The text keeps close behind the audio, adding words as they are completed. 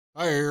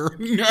Do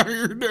you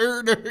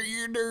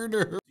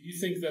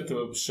think that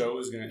the show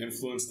is going to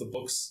influence the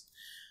books?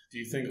 Do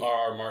you think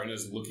R.R. Martin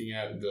is looking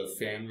at the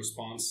fan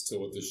response to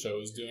what the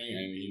show is doing,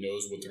 and he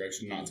knows what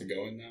direction not to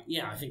go in now?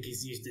 Yeah, I think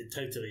he's used it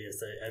totally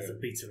as a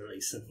beta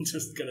release and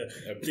just gonna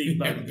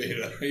debug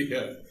beta.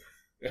 Yeah,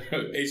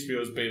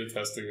 HBO's beta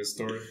testing this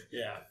story.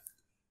 Yeah.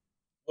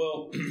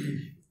 Well,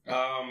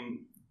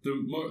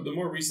 the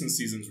more recent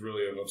seasons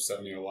really have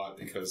upset me a lot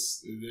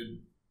because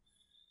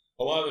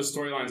a lot of the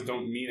storylines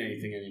don't mean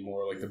anything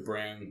anymore. Like the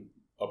Bran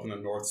up in the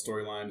north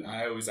storyline,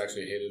 I always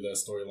actually hated that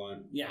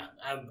storyline. Yeah,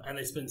 and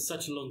they spent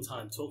such a long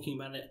time talking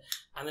about it,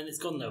 and then it's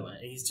gone nowhere.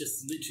 He's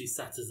just literally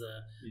sat as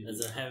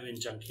a heroin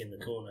junkie in the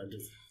corner,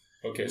 just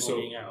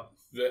out.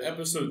 The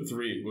episode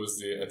 3 was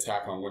the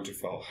attack on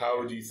Winterfell.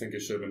 How do you think it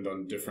should have been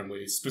done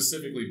differently?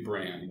 Specifically,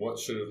 Bran. What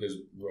should have his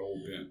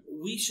role been?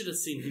 We should have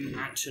seen him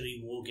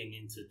actually walking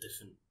into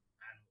different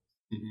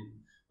animals. Mm-hmm.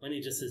 When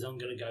he just says, "I'm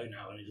going to go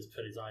now," and he just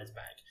put his eyes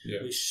back.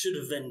 Yeah. We should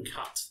have then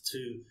cut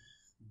to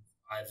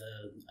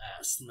either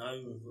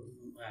Snow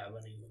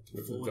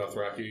with the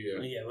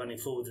Dothraki, running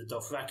forward with the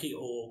Dothraki,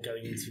 or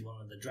going into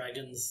one of the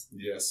dragons.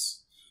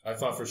 Yes, I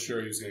thought for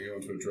sure he was going to go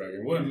into a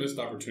dragon. What a missed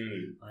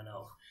opportunity! I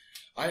know.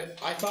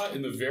 I thought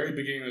in the very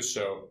beginning of the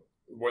show,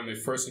 when they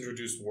first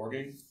introduced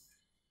Warging,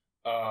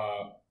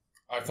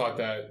 I thought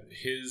that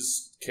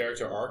his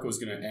character arc was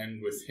going to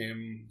end with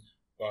him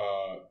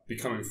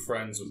becoming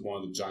friends with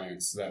one of the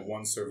giants, that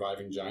one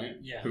surviving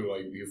giant who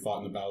fought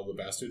in the Battle of the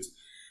Bastards.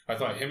 I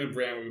thought him and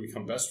Bran would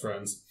become best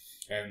friends,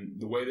 and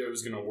the way that it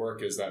was going to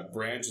work is that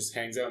Bran just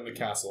hangs out in the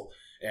castle,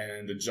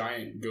 and the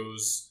giant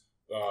goes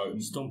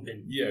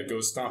stomping. Yeah,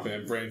 goes stomping,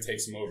 and Bran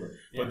takes him over.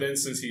 Yeah. But then,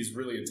 since he's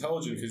really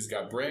intelligent, because he's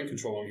got Bran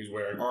controlling, he's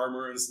wearing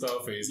armor and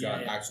stuff, and he's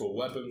got actual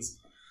weapons,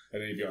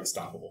 and then he'd be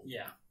unstoppable.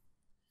 Yeah,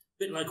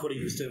 bit like what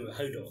he was doing with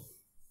Hodor.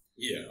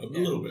 Yeah, a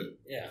little bit.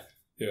 Yeah,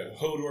 yeah.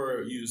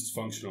 Hodor used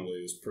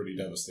functionally is pretty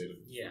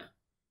devastating. Yeah.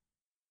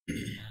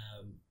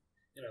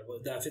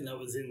 I think that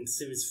was in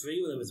Series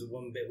 3 where there was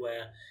one bit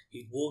where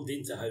he walked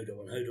into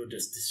Hodor and Hodor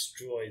just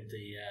destroyed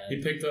the...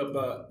 he picked up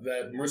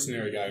that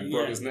mercenary guy and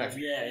broke his neck.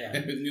 Yeah.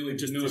 And nearly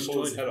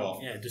pulled his head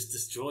off. Yeah, just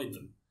destroyed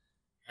them.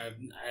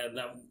 And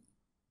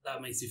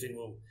that makes you think,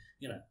 well,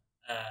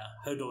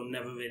 Hodor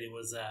never really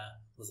was a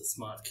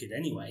smart kid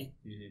anyway.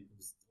 Mm-hmm. He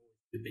was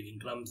too big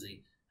and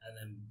clumsy.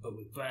 But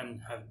with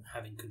Bran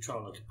having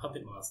control like a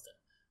puppet master,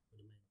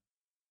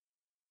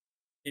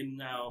 him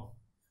now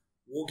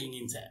walking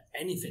into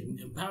anything.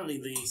 Apparently,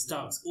 the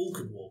Starks all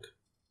could walk.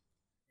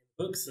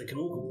 In books, they can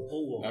all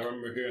walk. I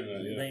remember hearing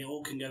that. Yeah, they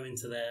all can go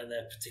into their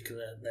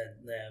particular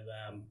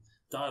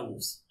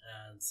direwolves,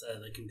 and so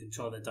they can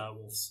control their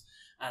direwolves.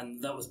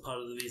 And that was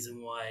part of the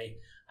reason why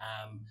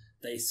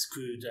they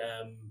screwed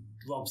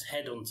Rob's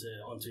head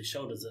onto his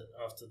shoulders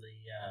after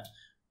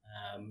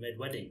the Red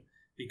Wedding,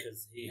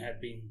 because he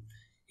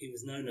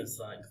was known as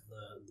like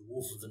the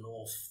Wolf of the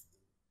North.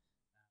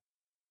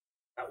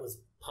 That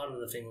was part of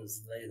the thing,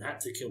 was they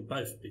had to kill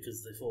both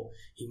because they thought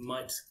he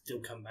might still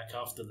come back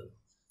after them.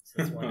 So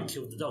that's why they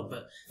killed the dog.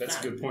 But that's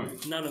a good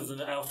point. None of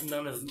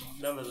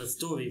the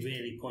story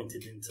really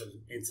pointed into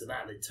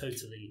that. They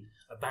totally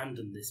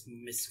abandoned this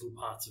mystical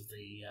part of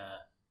the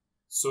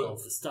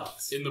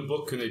Starks. In the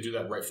book, can they do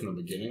that right from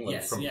the beginning?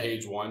 Like from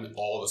page 1,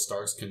 all the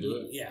Starks can do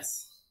it?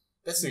 Yes.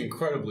 That's an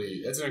incredible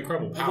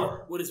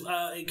power.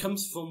 It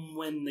comes from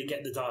when they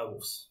get the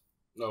direwolves.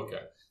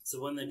 Okay. So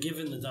when they're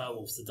given the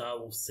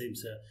direwolves seem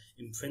to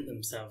imprint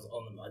themselves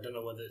on them. I don't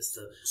know whether it's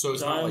the... So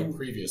it's not like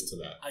previous to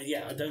that?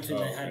 I don't think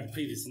they had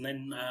previous. And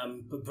then,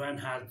 but Bran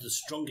had the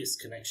strongest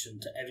connection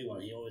to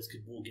everyone. He always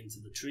could walk into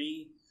the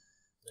tree.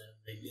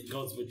 The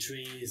gods with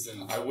trees.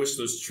 And I wish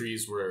those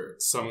trees were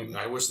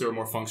I wish they were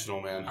more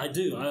functional, man. I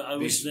do. I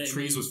wish they...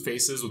 trees with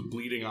faces with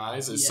bleeding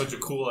eyes is such a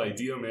cool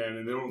idea, man,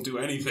 and they don't do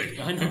anything.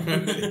 I know.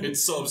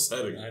 It's so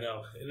upsetting. I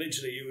know.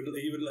 Literally,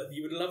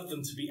 you would love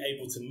them to be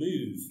able to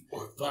move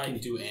or fucking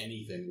do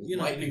anything.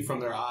 Lightning from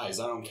their eyes.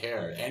 I don't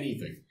care.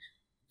 Anything.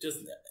 Just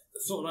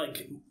sort of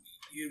like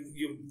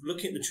you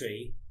look at the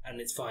tree and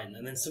it's fine,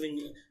 and then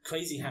something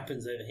crazy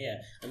happens over here,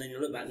 and then you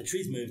look back and the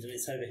tree's moved and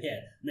it's over here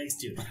next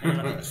to you.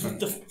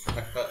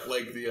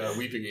 Like the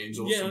Weeping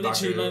Angels. Yeah,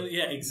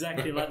 literally.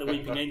 Exactly like the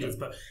Weeping Angels,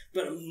 but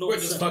not. Where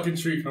does fucking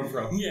tree come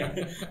from? Yeah,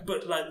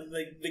 but like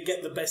they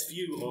get the best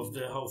view of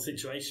the whole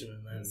situation,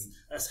 and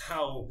that's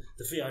how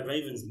the Three-Eyed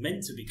Raven's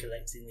meant to be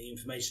collecting the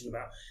information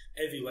about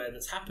everywhere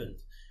that's happened.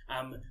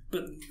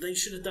 But they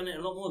should have done it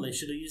a lot more. They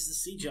should have used the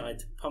CGI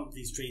to pump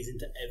these trees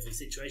into every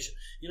situation.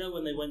 You know,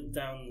 when they went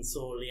down and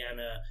saw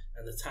Lyanna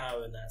and the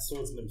tower and that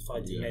swordsman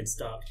fighting Ned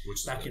Stark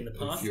back in the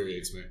past.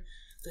 Infuriates me.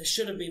 There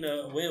should have been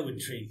a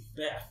weirwood tree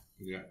there.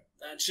 Yeah.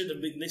 This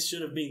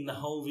should have been the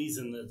whole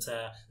reason that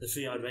the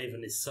Three-Eyed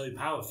Raven is so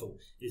powerful,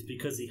 is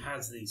because he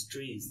has these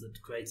trees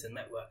that create a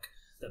network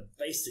that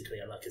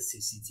basically are like a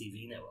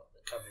CCTV network.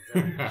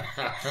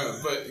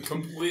 But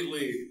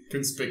completely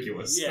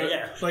conspicuous.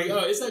 Yeah. Like,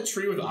 is that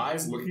tree with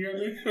eyes looking at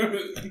me?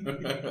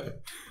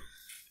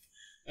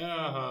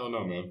 I don't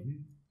know,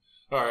 man.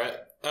 All right.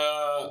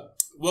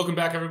 Welcome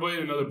back, everybody,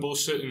 to another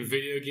Bullshit in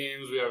Video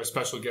Games. We have a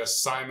special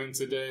guest, Simon,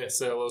 today.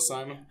 Say hello,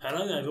 Simon.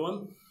 Hello,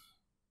 everyone.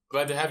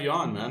 Glad to have you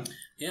on, man.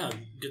 Yeah,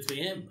 good to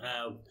be here.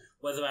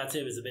 Weather out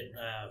here is a bit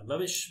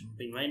rubbish.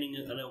 Been raining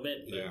a little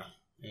bit. Yeah,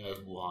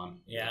 Wuhan.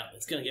 Yeah,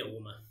 it's going to get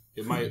warmer.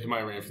 It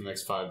might rain for the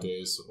next 5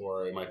 days,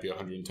 or it might be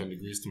 110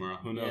 degrees tomorrow.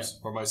 Who knows?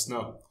 Yeah. Or might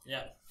snow.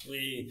 Yeah,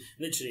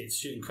 it's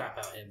shooting crap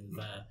out here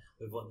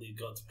with what we've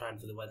got to plan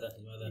for the weather.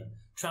 Whether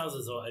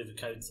trousers or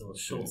overcoats or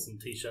shorts and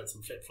t-shirts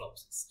and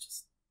flip-flops. It's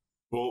just...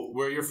 Well,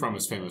 where you're from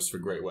is famous for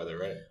great weather,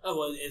 right? Oh,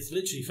 well, it's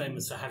literally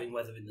famous for having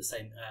weather in the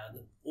same...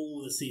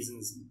 all the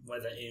seasons'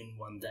 weather in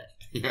one day.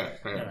 Yeah.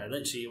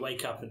 Literally, you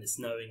wake up and it's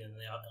snowing, and in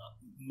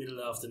the middle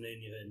of the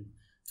afternoon you're in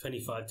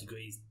 25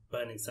 degrees,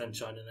 burning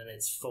sunshine, and then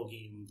it's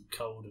foggy and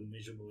cold and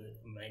miserable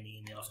and rainy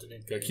in the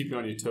afternoon. Gotta keep you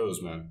on your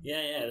toes, man. Yeah,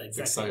 exactly. It's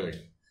exciting.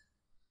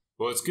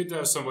 Well, it's good to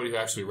have somebody who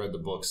actually read the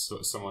books,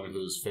 someone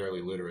who's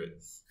fairly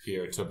literate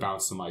here to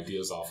bounce some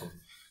ideas off of.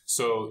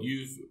 So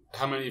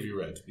how many have you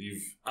read?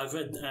 I've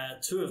read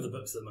 2 of the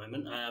books at the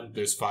moment.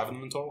 There's 5 of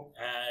them in total?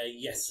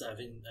 Yes, I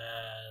think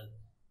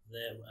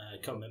I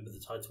can't remember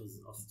the titles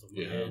off the top of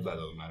my head. Yeah, that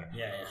doesn't matter.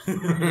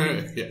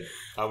 Yeah. Yeah,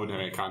 I wouldn't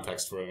have any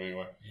context for it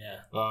anyway.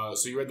 Yeah.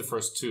 So you read the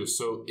first 2.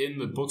 So in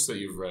the books that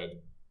you've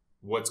read,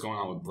 what's going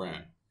on with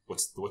Bran?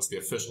 What's the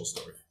official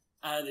story?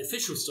 The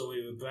official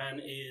story with Bran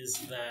is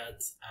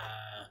that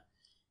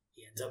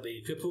he ends up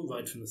being crippled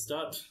right from the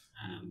start,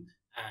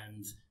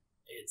 and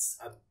it's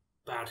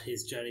about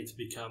his journey to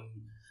become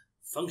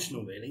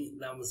functional, really.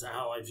 That was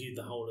how I viewed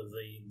the whole of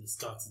the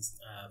start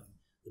of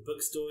the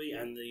book story,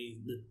 and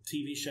the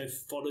TV show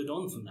followed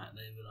on from that.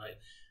 They were like,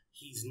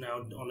 he's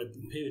now on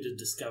a period of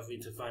discovery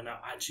to find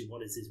out actually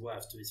what is his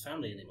worth to his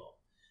family anymore.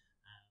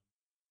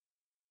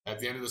 At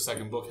the end of the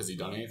second book, has he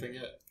done anything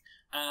yet?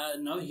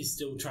 No, he's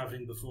still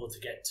travelling before to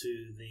get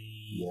to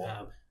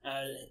the...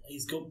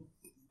 he's gone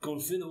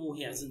through the wall.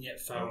 He hasn't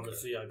yet found the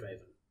Three-Eyed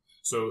Raven.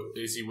 So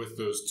is he with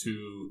those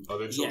 2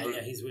 other children?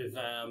 Yeah, he's with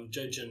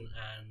Jojen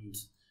and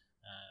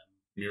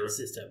Mira? His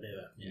sister,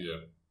 Mira.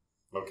 Yeah.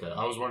 Okay,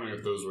 I was wondering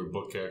if those were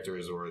book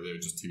characters or they're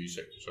just TV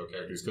show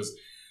characters, because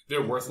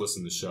they're worthless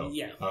in the show.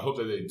 Yeah. I hope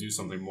that they do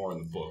something more in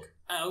the book.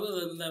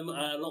 Well, they're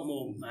a lot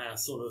more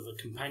sort of a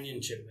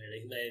companionship,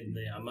 really.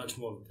 They are much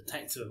more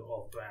protective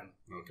of Bran.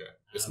 Okay.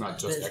 It's not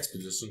just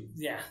exposition?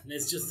 Yeah,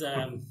 there's just...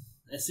 there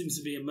seems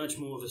to be a much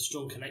more of a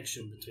strong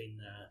connection between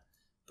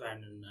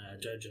Bran and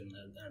Jojen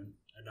and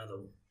another...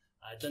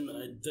 I don't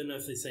know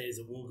if they say he's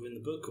a warger in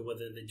the book or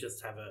whether they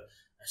just have a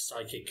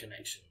psychic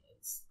connection.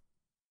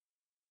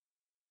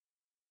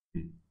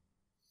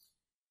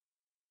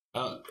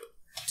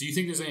 Do you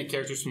think there's any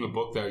characters from the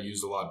book that are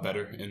used a lot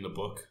better in the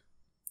book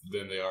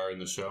than they are in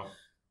the show?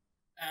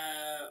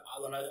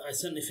 Well, I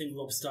certainly think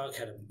Robb Stark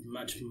had a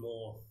much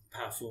more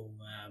powerful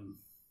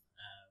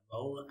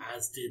role,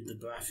 as did the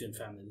Baratheon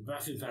family. The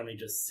Baratheon family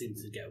just seemed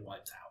to get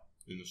wiped out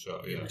in the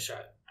show.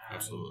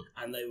 Absolutely.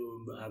 And they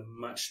were a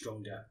much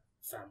stronger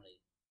family,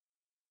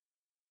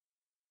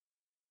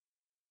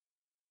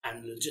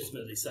 and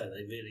legitimately so.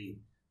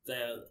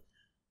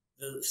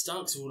 The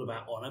Starks are all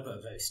about honour, but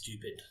are very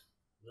stupid.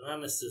 The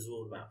Lannisters are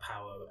all about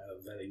power, are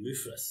very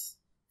ruthless.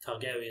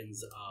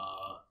 Targaryens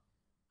are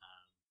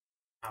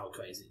power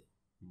crazy.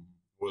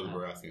 What are the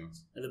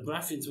Baratheons? And the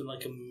Baratheons were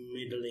like a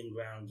middling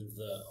ground of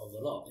the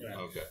lot.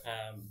 Okay.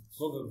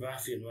 Robert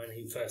Baratheon, when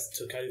he first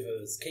took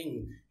over as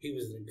king, he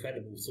was an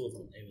incredible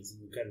swordsman. He was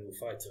an incredible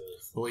fighter.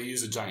 Well, he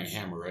used a giant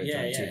hammer, right?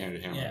 Giant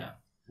two-handed hammer. Yeah.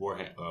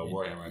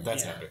 Warhammer.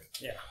 That's epic.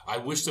 Yeah. I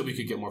wish that we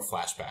could get more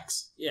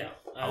flashbacks. Yeah.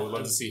 I would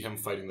love to see him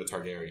fighting the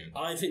Targaryen.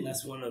 I think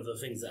that's one of the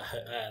things that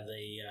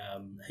the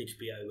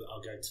HBO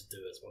are going to do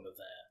as one of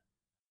their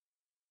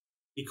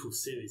equal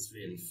series,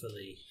 really, for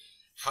the...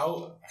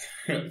 How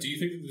do you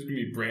think there's going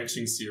to be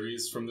branching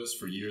series from this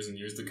for years and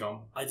years to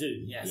come? I do,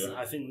 yes. Yeah.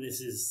 I think this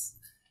is...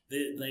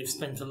 They've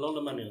spent a lot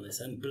of money on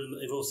this, and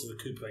they've also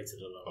recuperated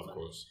a lot of money.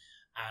 Of course.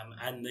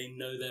 And they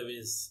know there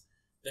is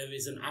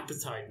an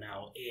appetite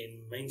now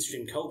in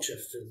mainstream culture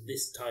for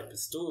this type of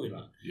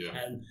storyline. Yeah.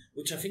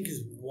 Which I think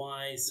is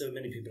why so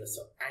many people are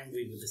so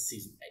angry with the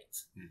season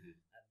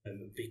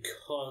 8.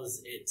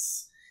 Because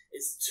it's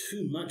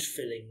too much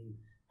filling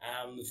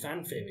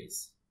fan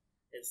theories.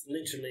 It's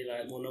literally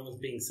like, well, no one's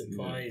being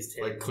surprised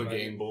here. Like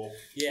Clegane Bowl.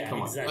 Yeah,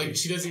 come exactly. On. Like,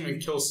 he doesn't even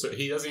kill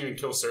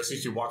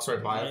Cersei. She walks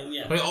right by it.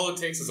 Yeah. Like, all it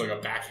takes is like a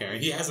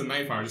backhand. He has a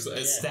knife on her, just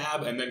a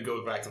stab, and then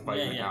goes back to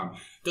fighting her down.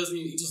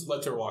 He just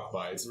lets her walk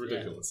by. It's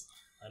ridiculous.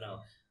 I know.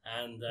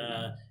 And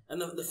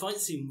the fight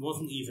scene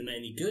wasn't even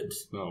any good.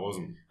 No, it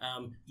wasn't.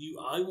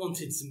 I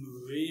wanted some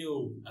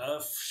real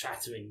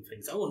earth-shattering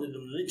things. I wanted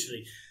them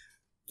literally...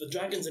 The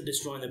dragons are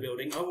destroying the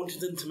building. I wanted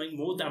them to make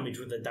more damage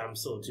with their damn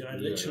swords.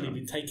 Literally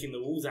be taking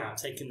the walls out,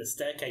 taking the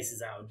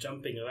staircases out,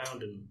 jumping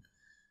around, and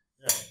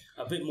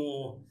a bit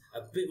more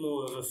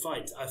of a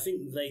fight. I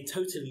think they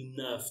totally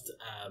nerfed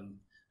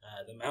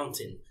the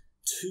Mountain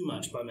too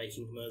much by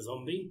making him a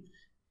zombie.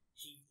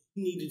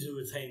 He needed to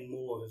retain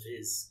more of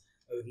his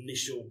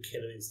initial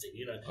killer instinct.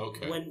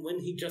 Okay. When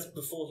he just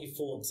before he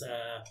fought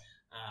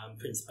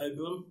Prince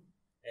Oberyn,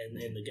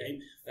 in the game,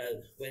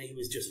 when he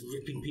was just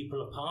ripping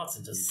people apart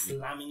and just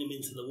slamming them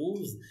into the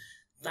walls.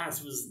 That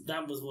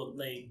was what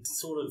they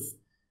sort of.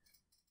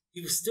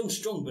 He was still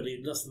strong, but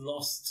he just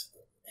lost.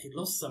 He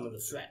lost some of the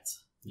threat.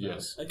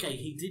 Yes. Okay,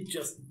 he did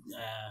just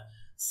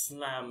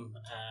slam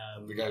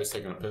the guy who's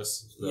taking a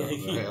piss.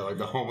 Yeah, like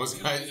the homeless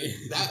guy.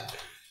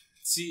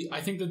 See, I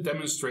think the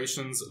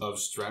demonstrations of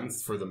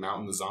strength for the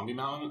zombie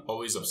mountain,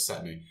 always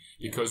upset me.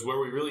 Because where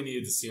we really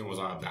needed to see him was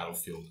on a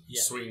battlefield,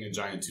 swinging a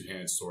giant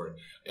two-handed sword.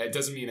 It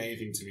doesn't mean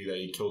anything to me that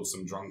he killed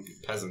some drunk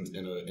peasant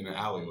in an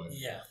alleyway.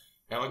 Yeah.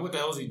 And like, what the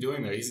hell is he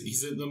doing there?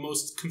 He's the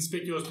most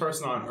conspicuous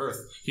person on Earth.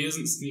 He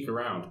doesn't sneak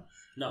around.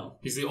 No.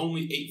 He's the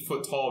only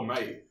 8-foot-tall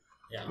knight.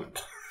 Yeah.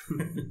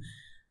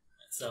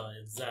 So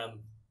it's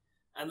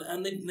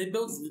and they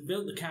built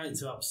the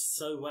character up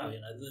so well.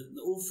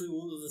 All through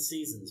all of the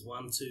seasons,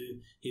 1, 2,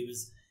 he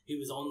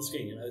was on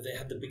screen. They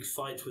had the big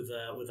fight with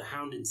the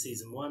Hound in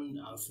season 1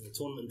 from the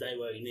tournament day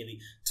where he nearly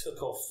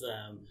took off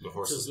the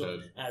horse's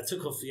head.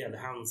 Took off the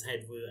Hound's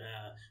head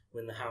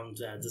when the Hound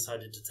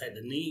decided to take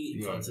the knee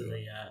in front of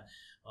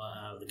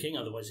the king.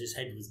 Otherwise, his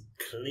head was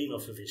clean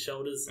off of his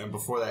shoulders. And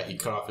before that, he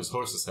cut off his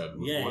horse's head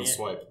with one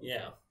swipe.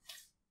 Yeah.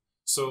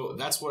 So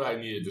that's what I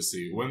needed to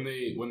see when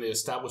they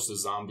established the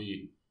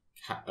zombie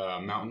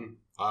mountain.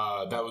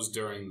 That was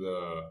during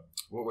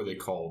what were they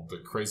called? The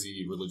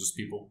crazy religious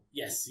people.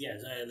 Yes.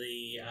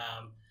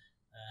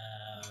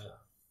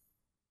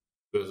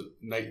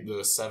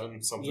 The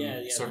seven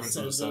something. Servants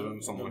of the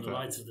Seven, something like that. The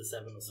Lights of the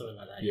Seven, or something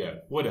like that. Yeah,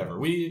 whatever.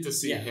 We needed to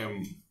see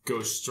him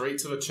go straight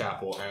to the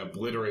chapel and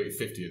obliterate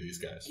 50 of these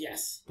guys.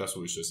 Yes. That's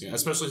what we should see.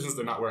 Especially since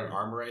they're not wearing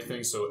armor or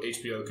anything, so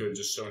HBO could have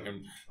just shown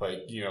him,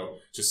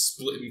 just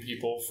splitting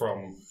people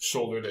from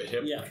shoulder to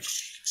hip. Yeah.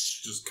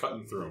 Just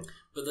cutting through them.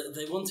 But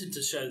they wanted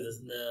to show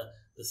the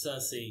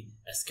Cersei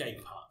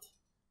escape part,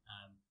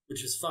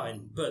 which was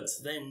fine. But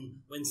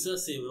then when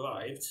Cersei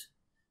arrived,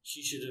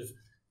 she should have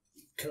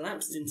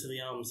collapsed into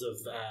the arms of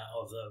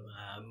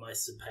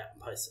Meister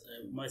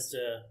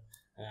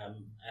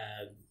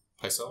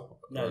Pycelle?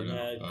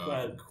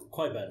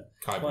 Qyburn.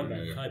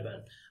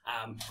 Qyburn.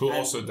 Who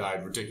also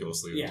died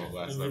ridiculously in the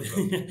last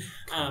episode.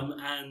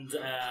 And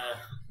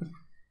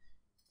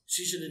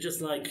she should have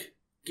just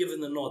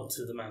given the nod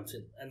to the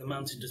mountain, and the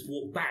mountain just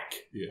walked back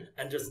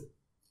and just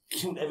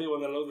killed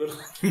everyone along the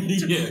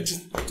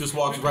line. just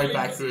walked right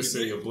back to the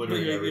city,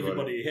 obliterating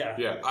everybody.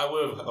 I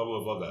would have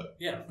loved that.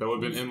 Yeah. That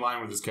would have been in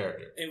line with his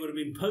character. It would have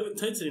been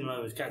totally in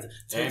line with his character.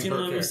 Totally in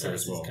line with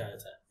Cersei's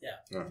character. Yeah.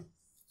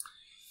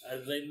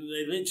 They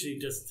literally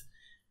just.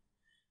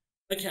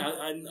 Okay,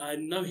 I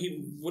know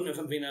he wouldn't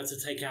have been able to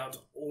take out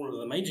all of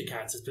the major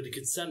characters, but he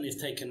could certainly have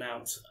taken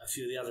out a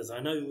few of the others. I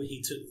know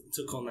he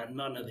took on that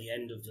nun at the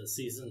end of the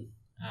season,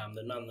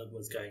 the nun that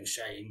was going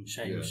shame,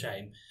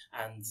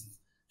 and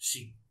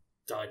she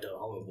died a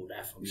horrible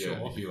death, I'm sure.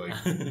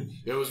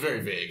 It was very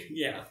vague.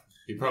 Yeah.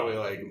 He probably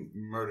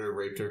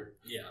raped her.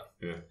 Yeah.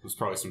 Yeah. It was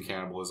probably some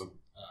cannibalism.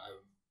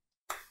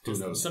 Who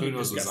knows? Who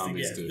knows what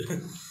zombies do?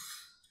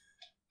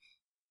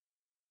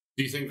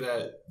 Do you think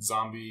that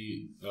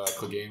zombie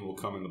Clegane will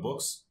come in the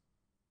books?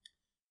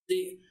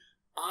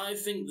 I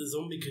think the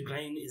zombie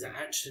Clegane is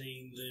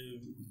actually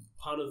the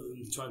part of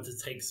them trying to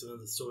take some of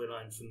the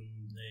storyline from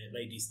the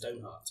Lady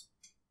Stoneheart.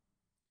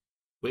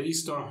 Lady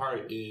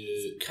Stoneheart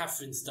is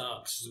Catherine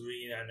Stark's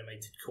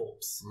reanimated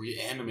corpse.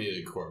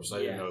 Reanimated corpse. I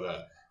didn't know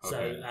that.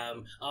 Okay.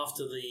 So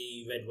after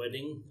the Red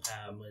Wedding,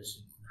 when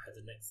she had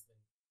the next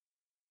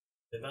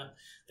river,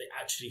 they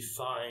actually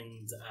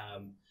find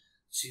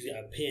she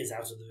appears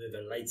out of the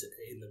river later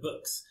in the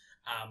books,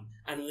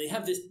 and they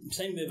have this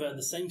same river,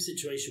 the same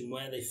situation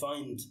where they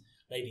find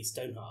Lady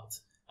Stoneheart,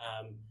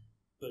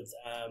 but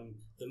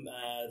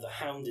the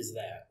Hound is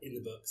there in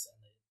the books.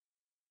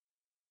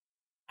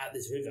 At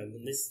this river,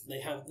 and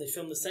they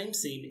film the same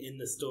scene in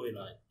the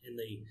storyline in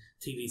the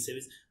TV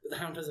series, but the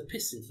Hound has a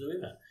piss into the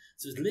river.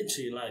 So it's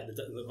literally like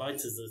the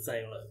writers are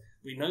saying, "Look,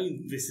 we know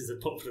this is a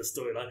popular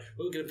storyline,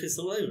 but we're going to piss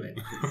all over it."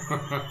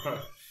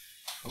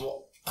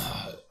 Well,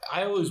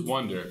 I always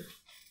wonder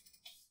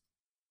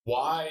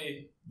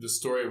why the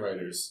story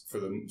writers for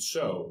the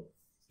show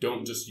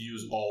don't just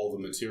use all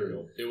the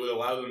material. It would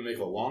allow them to make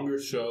a longer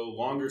show,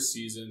 longer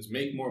seasons,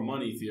 make more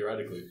money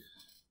theoretically.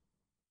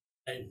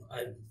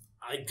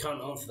 I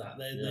can't answer that.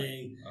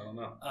 I don't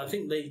know. I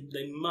think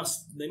they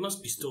must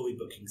be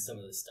storybooking some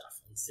of this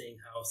stuff and seeing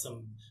how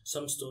some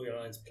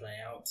storylines play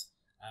out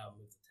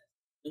with the test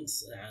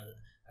audience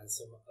and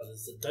some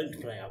others that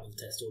don't play out with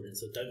the test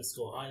audience or don't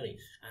score highly,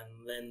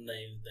 and then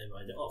they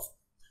write it off.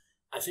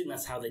 I think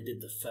that's how they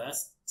did the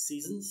first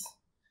seasons,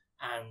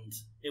 and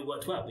it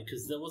worked well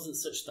because there wasn't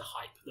such the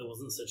hype, there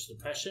wasn't such the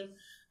pressure,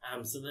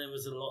 so there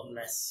was a lot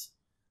less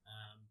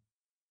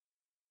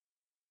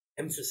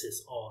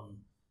emphasis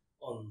on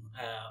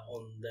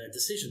their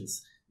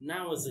decisions.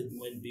 Now, as they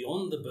went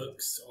beyond the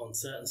books on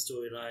certain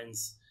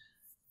storylines,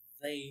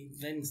 they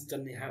then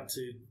suddenly had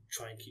to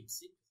try and keep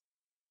secrecy.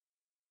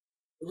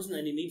 There wasn't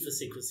any need for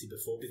secrecy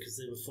before because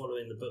they were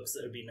following the books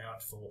that had been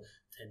out for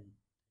 10.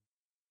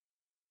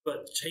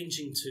 But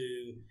changing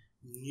to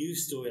new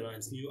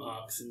storylines, new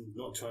arcs, and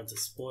not trying to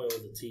spoil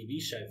the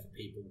TV show for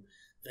people,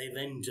 they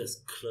then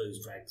just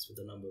closed ranks with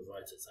a number of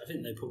writers. I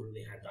think they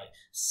probably had like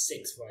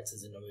 6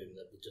 writers in a room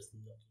that were just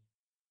knocking.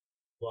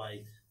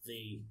 Why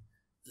the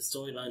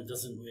storyline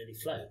doesn't really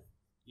flow.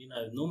 You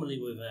know, normally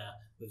with a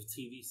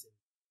TV series,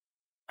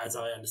 as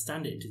I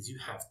understand it, is you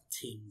have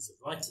teams of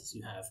writers.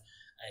 You have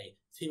a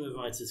team of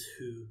writers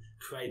who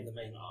create the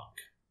main arc.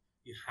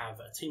 You have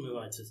a team of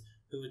writers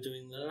who are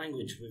doing the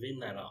language within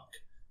that arc,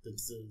 the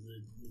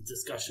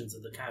discussions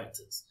of the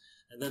characters.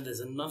 And then there's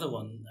another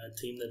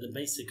team that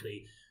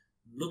basically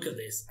look at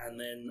this and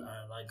then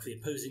like the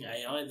opposing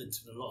AI that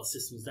took a lot of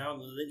systems down,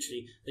 and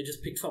literally they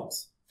just pick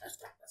faults. That's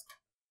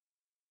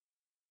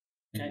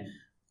okay.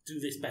 Do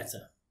this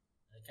better.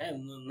 Okay,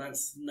 and then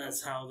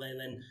that's how they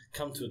then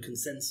come to a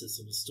consensus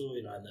of a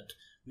storyline that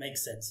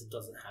makes sense and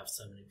doesn't have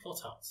so many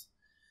plot arcs.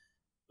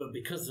 But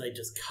because they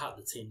just cut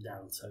the team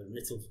down so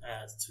little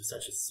to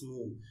such a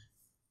small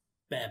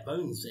bare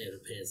bones, it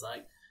appears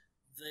like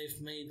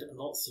they've made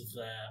lots of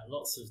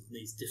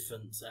these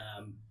different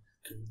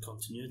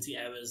continuity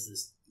errors.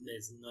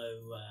 There's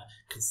no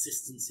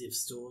consistency of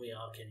story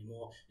arc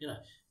anymore. You know,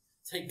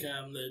 take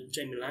the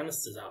Jaime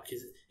Lannister's arc.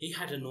 He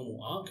had a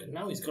normal arc, and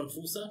now he's gone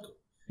full circle.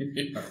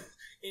 Yeah.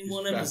 In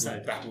one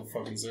episode. Battle of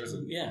fucking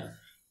Cersei. Yeah.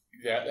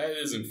 Yeah, that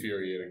is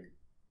infuriating.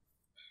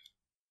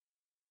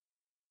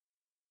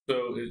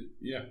 So,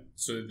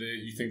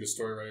 you think the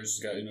story writers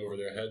just got in over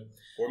their head?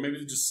 Or maybe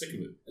they're just sick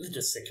of it? They're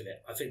just sick of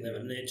it. I think they're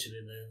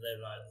literally,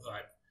 they're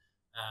like,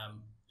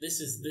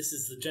 this is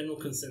the general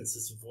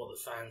consensus of what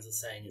the fans are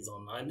saying is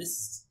online.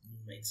 This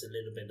makes a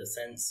little bit of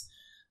sense.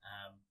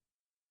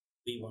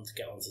 We want to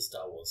get onto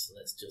Star Wars, so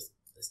let's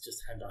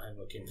just hand our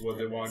homework in. Well,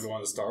 they want to go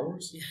on to Star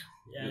Wars?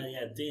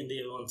 Yeah.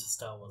 D&D are on to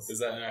Star Wars. Is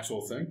that an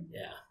actual thing?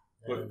 Yeah.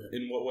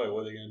 In what way?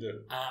 What are they going to do?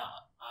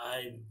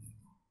 I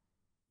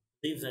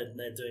believe that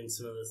they're doing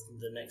some of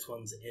the next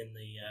ones in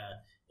the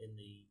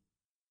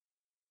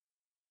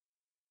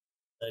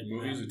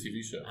movies or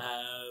TV show?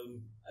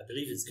 I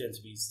believe it's going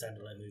to be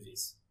standalone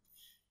movies.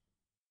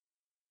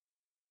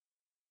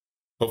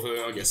 Hopefully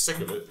they don't get sick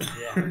of it.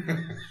 Yeah.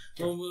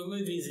 Well,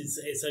 movies,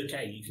 it's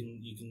okay.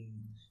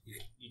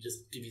 You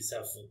just give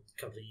yourself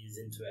a couple of years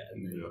into it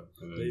and then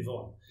move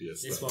on.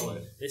 Yes, this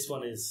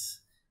one is,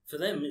 for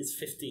them, it's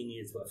 15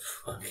 years worth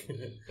of work.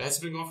 That's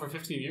been going for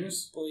 15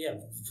 years? Well, yeah,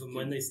 from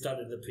when they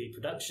started the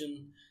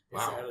pre-production.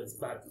 Wow.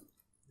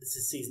 This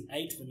is season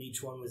 8, and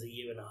each one was a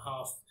year and a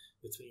half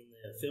between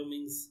the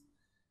filmings.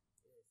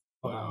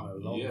 Wow.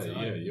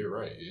 Yeah, you're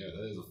right. Yeah,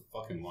 that is a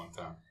fucking long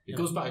time. It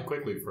goes by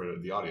quickly for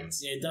the audience.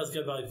 Yeah, it does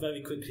go by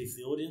very quickly for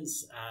the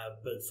audience,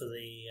 but for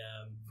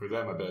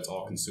them, I bet it's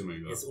all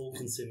consuming, though. It's all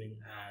consuming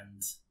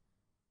and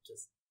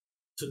just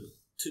took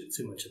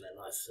too much of their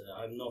life. So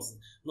I'm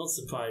not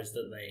surprised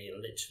that they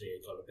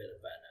literally got a bit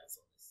of burnout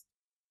on this.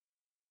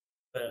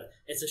 But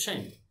it's a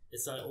shame.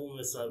 It's like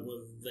almost like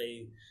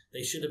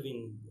they should have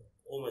been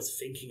almost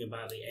thinking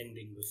about the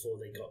ending before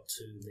they got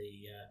to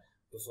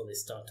before they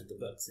started the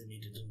books. They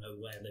needed to know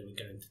where they were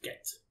going to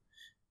get to.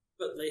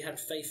 But they had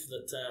faith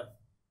that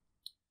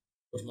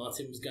George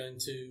Martin was going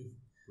to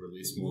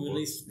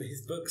release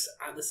his books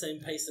at the same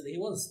pace that he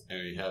was.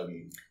 And he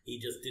hadn't. He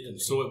just didn't.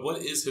 So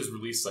what is his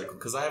release cycle?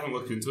 Because I haven't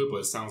looked into it, but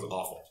it sounds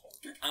awful.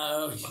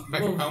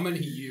 How many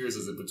years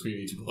is it between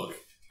each book?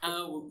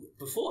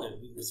 Before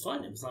it was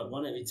fine. It was like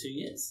one every 2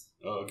 years.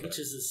 Oh, okay. Which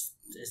is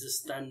a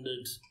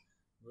standard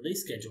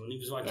release schedule, and he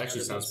was like. It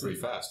actually sounds pretty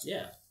fast.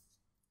 Yeah.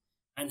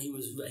 And he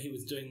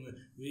was doing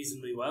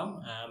reasonably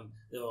well.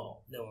 They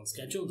were on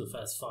schedule. The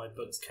first 5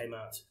 books came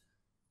out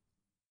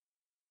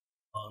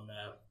on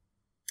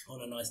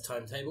a nice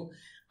timetable,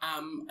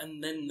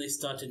 and then they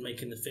started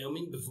making the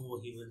filming before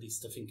he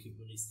released. I think he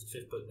released the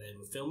 5th book they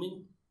were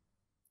filming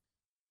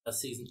last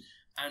season,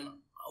 and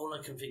all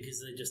I can think is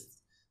they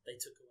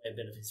took away a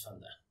bit of his fun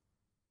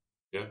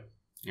there.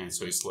 Yeah, and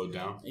so he slowed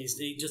down.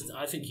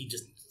 I think he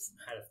just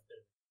had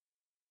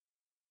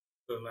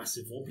a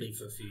massive wobbly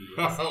for a few years.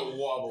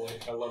 Wobbly,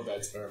 I love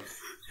that term.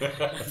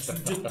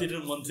 Just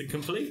didn't want to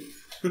complete.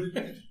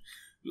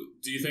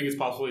 Do you think it's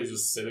possible he's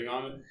just sitting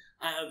on it?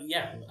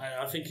 Yeah,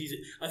 I think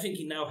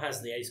he now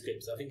has the A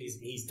scripts. I think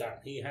he's done.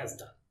 He has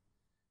done.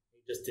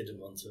 He just didn't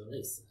want to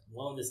release.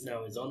 While this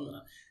now is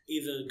on,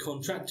 either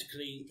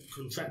contractually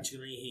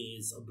he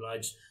is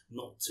obliged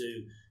not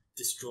to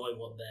destroy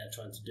what they're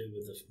trying to do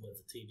with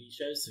the TV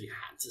show, so he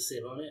had to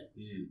sit on it,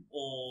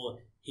 or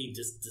he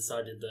just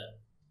decided that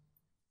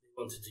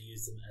wanted to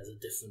use them as a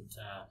different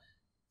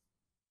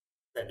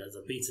as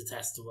a beta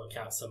test to work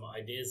out some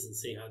ideas and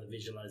see how the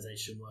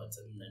visualization worked,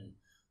 and then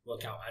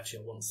work out,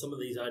 actually I want some of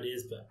these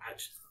ideas, but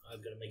actually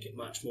I'm going to make it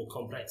much more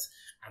complex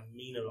and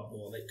mean a lot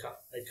more. They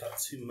cut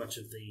too much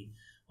of the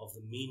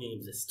meaning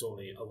of this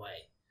story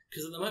away,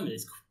 because at the moment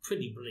it's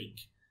pretty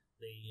bleak.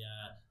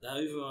 The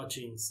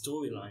overarching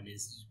storyline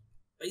is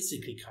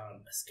basically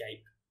can't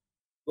escape.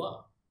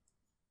 Well,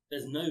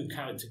 there's no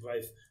character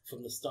growth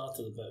from the start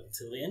of the book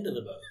till the end of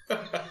the book.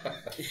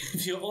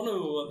 If you're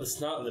honourable at the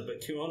start of the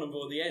book, you're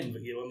honourable at the end,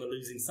 but you're on the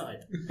losing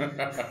side.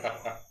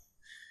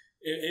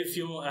 if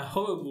you're a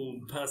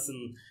horrible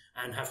person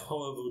and have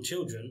horrible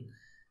children,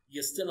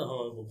 you're still a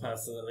horrible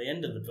person at the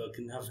end of the book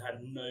and have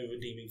had no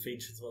redeeming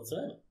features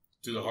whatsoever.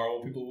 Do the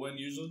horrible people win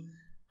usually?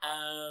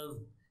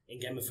 In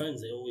Game of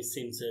Thrones, they always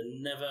seem to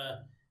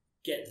never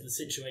get to the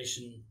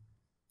situation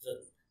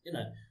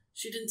that,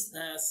 she didn't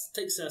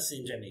take Cersei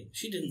and Jaime.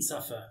 She didn't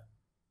suffer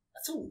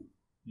at all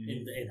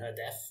in her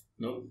death.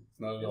 Nope,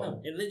 not at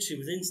all. It literally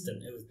was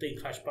instant. It was being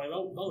crushed by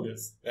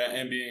boulders.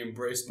 And being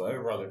embraced by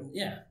her brother.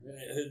 Yeah,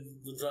 who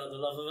was the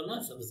love of her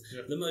life. That was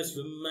the most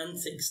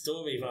romantic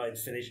storyline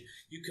finish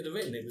you could have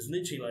written. It was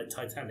literally like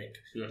Titanic,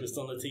 just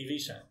on a TV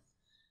show.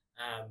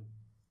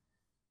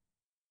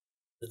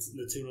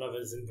 The two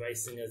lovers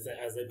embracing as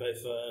they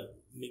both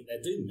meet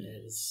their doom.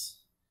 It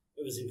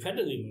was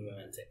incredibly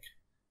romantic.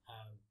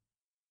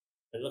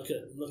 Look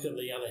at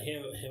the other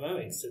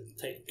heroics.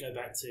 Go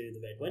back to the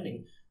Red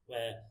Wedding,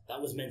 where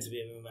that was meant to be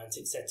a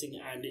romantic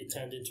setting, and it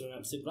turned into an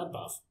absolute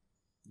bloodbath.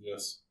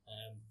 Yes.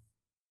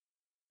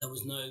 There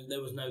was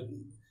no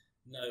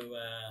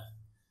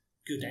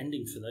good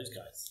ending for those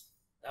guys.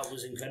 That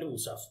was incredible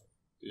stuff.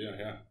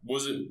 Yeah.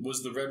 Was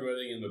the Red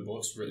Wedding in the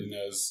books written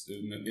as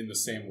in the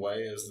same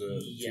way as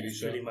the TV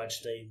show? Pretty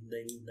much. They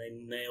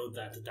nailed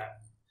that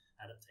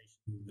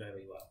adaptation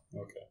very well.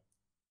 Okay.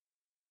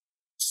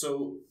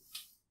 So,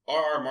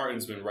 R.R.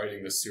 Martin's been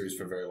writing this series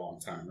for a very long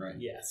time, right?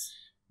 Yes.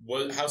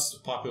 How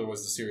popular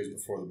was the series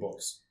before the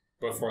books?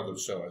 Before the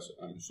show, I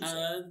should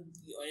say.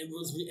 It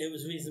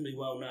was reasonably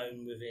well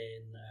known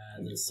within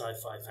the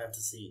sci-fi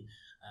fantasy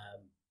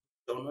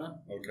genre.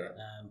 Okay.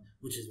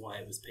 Which is why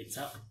it was picked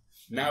up.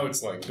 Now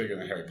it's like bigger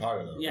than Harry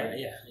Potter, though. Yeah, right?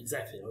 yeah,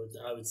 exactly.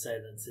 I would say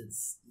that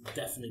it's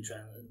definitely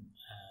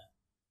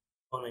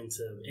gone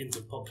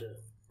into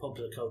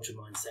popular culture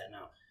mindset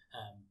now,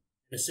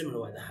 in a similar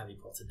way that Harry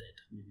Potter did.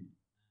 Mm-hmm.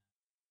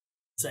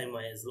 Same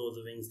way as Lord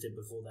of the Rings did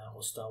before that,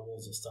 or Star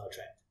Wars or Star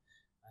Trek.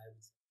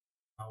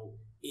 Now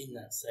in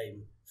that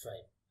same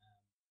frame,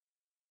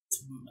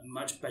 it's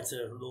much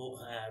better lore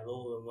and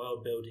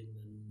world building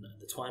than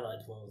the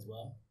Twilight world as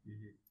well.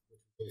 Mm-hmm.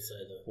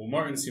 Well,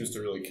 Martin seems to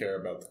really care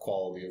about the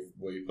quality of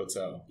what he puts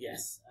out.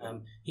 Yes,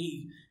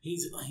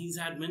 he's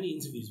had many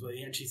interviews where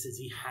he actually says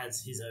he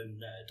has his own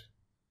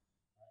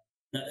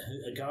nerd,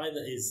 a guy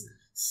that is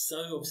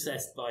so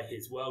obsessed by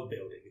his world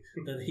building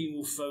that he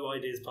will throw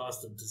ideas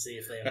past them to see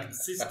if they are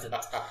consistent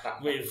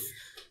with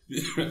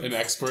an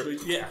expert.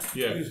 Yeah.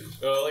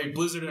 Like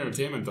Blizzard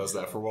Entertainment does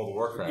that for World of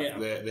Warcraft.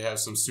 Yeah. They have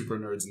some super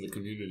nerds in the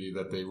community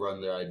that they run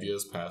their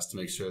ideas past to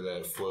make sure that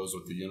it flows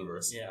with the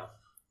universe. Yeah.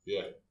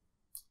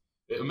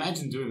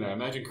 Imagine doing that.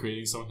 Imagine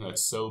creating something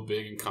that's so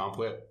big and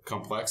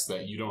complex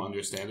that you don't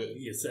understand it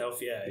yourself.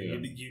 Yeah.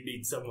 You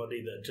need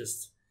somebody that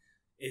just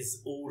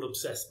is all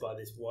obsessed by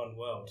this one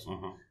world,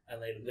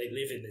 and they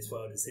live in this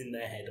world. It's in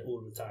their head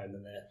all the time,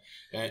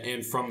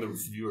 and from the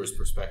viewer's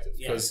perspective,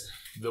 because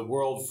the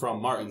world from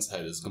Martin's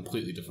head is a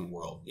completely different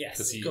world. Yes,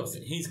 of course.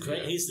 He's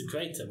the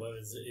creator.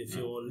 Whereas if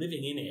you're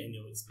living in it and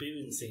you're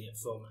experiencing it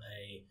from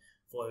a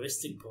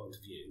voyeuristic point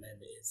of view, then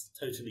it's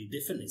a totally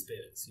different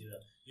experience.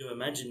 You're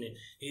imagining it.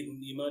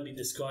 You might be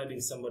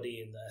describing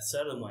somebody in a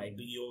certain way,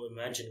 but you're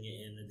imagining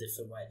it in a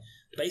different way,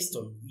 based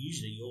on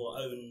usually your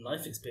own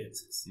life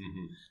experiences.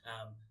 Mm-hmm.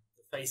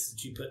 The face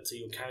that you put to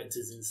your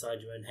characters inside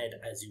your own head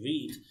as you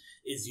read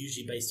is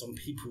usually based on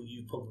people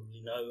you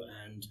probably know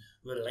and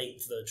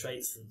relate the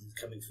traits that are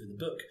coming through the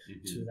book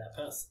to that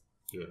person.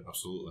 Yeah,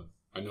 absolutely.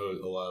 I know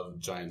a lot of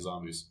giant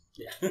zombies.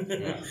 Yeah.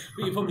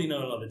 But you probably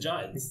know a lot of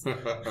giants.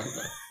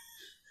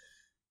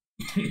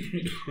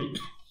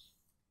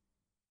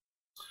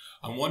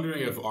 I'm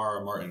wondering if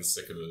R.R. Martin's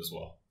sick of it as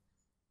well.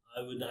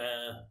 I would.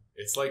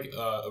 It's like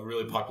a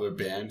really popular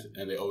band,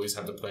 and they always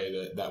have to play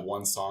that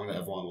one song that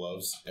everyone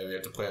loves, and they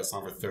have to play that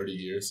song for 30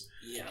 years.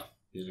 Yeah.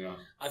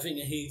 I think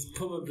he's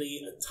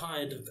probably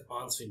tired of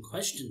answering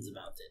questions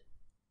about it.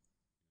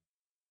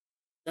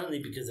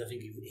 Certainly because I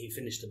think he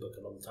finished the book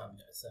a long time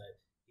ago, so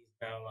he's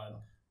now like,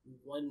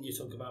 why didn't you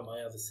talk about my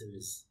other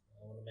series?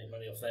 I want to make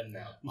money off them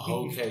now.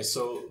 Okay,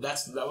 so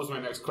that was my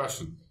next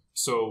question.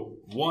 So,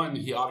 one,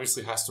 he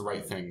obviously has to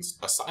write things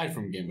aside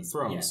from Game of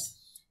Thrones. Yes.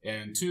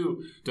 And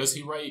two, does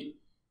he write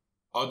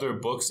other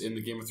books in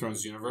the Game of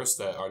Thrones universe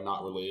that are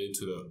not related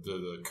to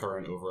the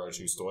current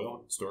overarching story?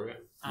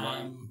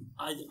 I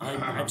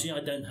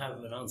don't have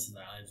an answer to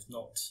that. I've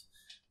not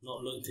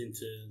looked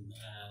into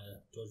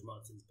George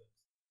Martin's books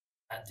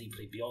that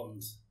deeply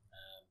beyond.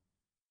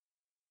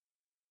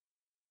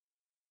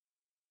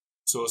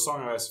 So, A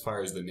Song of Ice and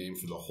Fire is the name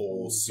for the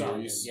whole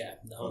series? Yeah,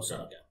 the whole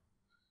saga.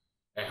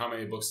 And how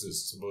many books is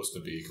it supposed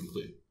to be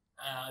complete?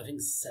 I think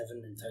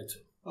 7 in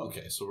total.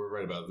 Okay, so we're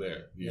right about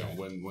there. You know,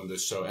 when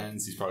this show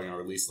ends, he's probably going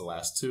to release the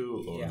last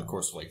 2 over the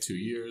course of like 2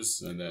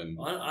 years, and then...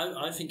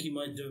 I think he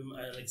might do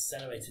an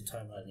accelerated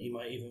timeline. He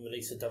might even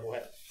release a double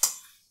header.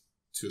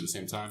 2 at the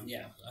same time?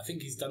 Yeah, I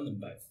think he's done them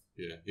both.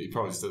 Yeah, he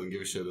probably just doesn't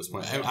give a shit at this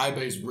point. I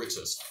bet he's rich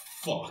as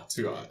fuck,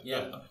 too.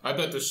 I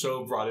bet the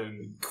show brought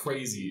in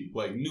crazy,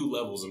 like, new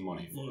levels of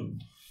money for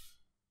him.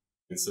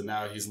 And so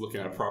now he's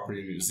looking at a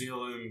property in New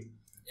Zealand,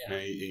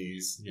 and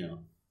he's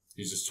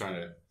just trying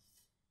to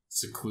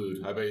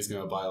seclude. I bet he's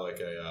gonna buy like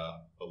a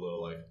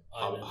little like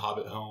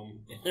hobbit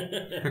home.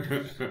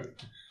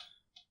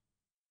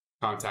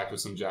 Contact with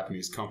some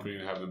Japanese company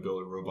and have them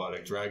build a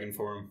robotic dragon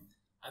for him.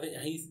 I think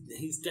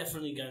he's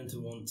definitely going to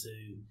want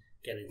to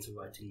get into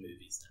writing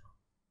movies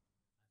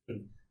now.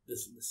 And the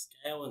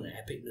scale and the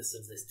epicness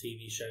of this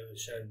TV show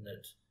has shown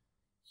that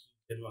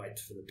he can write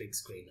for the big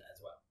screen as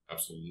well.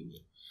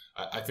 Absolutely.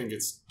 I think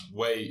it's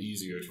way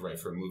easier to write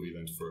for a movie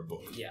than for a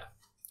book. Yeah.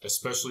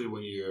 Especially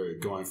when you're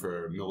going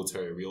for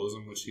military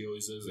realism, which he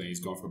always is, and he's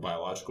going for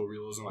biological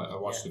realism. I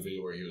watched a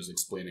video where he was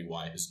explaining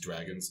why his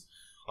dragons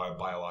are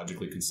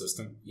biologically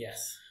consistent.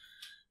 Yes.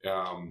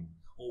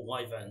 Or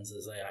wyverns,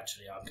 as they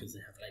actually are, because they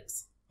have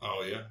legs.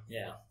 Oh, yeah?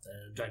 Yeah.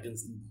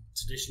 Dragons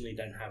traditionally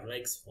don't have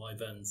legs.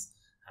 Wyverns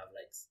have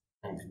legs.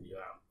 And can be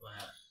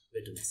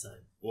rid of the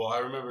same. Well, I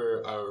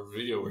remember a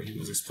video where he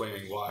was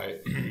explaining why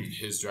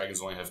his dragons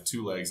only have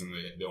 2 legs and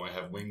they only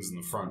have wings in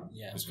the front.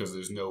 Yeah. It's because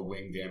there's no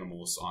winged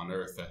animals on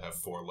Earth that have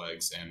 4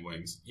 legs and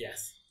wings.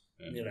 Yes.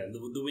 And,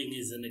 the wing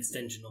is an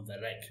extension of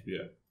their leg.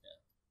 Yeah.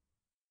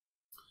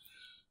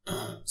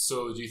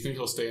 So, do you think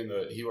he'll stay in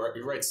the... He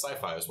writes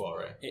sci-fi as well,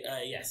 right?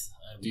 Yes.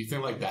 Do you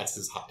think, like, that's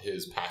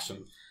his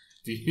passion?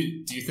 Do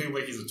you think,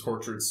 like, he's a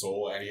tortured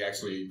soul and he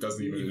actually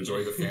doesn't even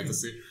enjoy the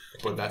fantasy,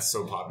 but that's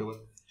so popular?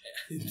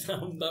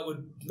 that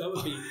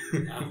would be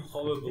a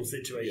horrible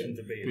situation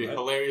to be in. Be right?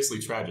 Hilariously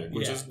tragic,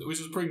 which is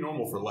pretty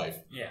normal for life.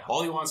 Yeah.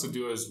 All he wants to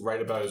do is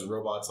write about his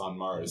robots on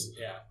Mars.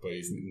 Yeah. But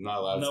he's not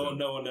allowed to.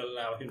 No one will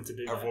allow him to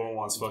do that. Everyone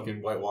wants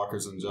fucking White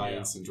Walkers and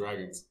giants and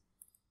dragons.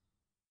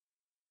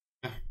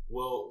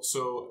 Well,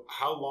 so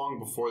how long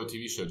before the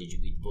TV show did you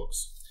read the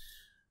books?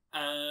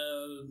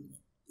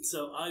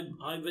 So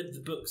I read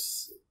the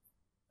books.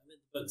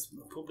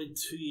 Probably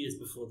 2 years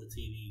before the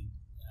TV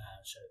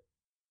show,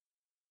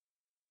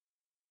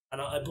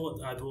 and I bought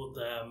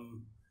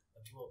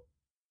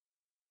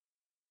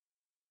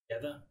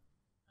together.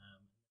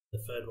 The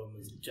third one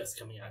was just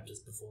coming out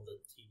just before the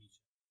TV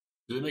show.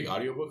 Did they make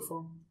audiobook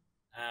for them?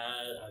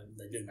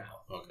 They do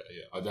now. Okay,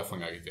 yeah, I definitely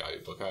gotta get the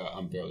audiobook.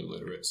 I'm barely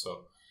literate,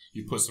 so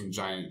you put some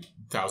giant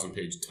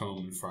 1,000-page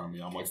tome in front of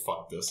me, I'm like,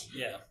 fuck this.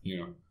 Yeah.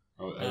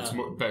 It's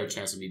a better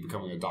chance of me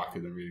becoming a doctor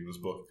than reading this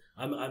book.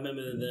 I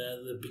remember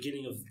the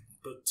beginning of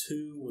book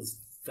 2 was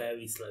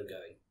very slow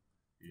going.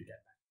 Yeah.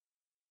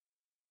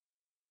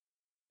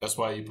 That's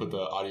why you put the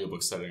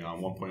audiobook setting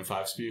on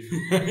 1.5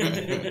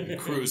 speed.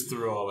 Cruise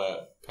through all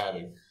that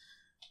padding.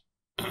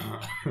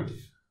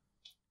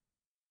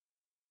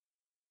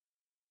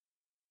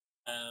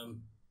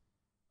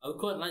 I would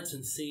quite like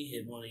to see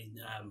him when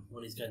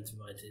he's going to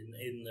write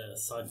in the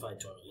sci-fi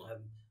genre.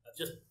 I've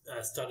just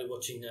started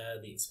watching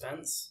The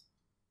Expanse.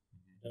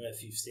 I don't know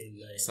if you've seen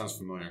the... Sounds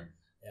familiar.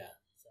 Yeah.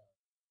 So,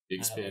 The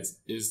Expanse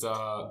is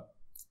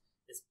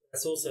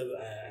It's also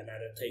an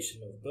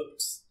adaptation of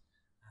books.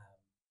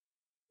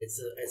 It's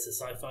a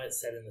sci-fi.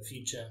 It's set in the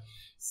future.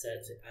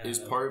 Is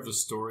part of the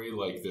story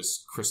like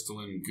this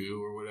crystalline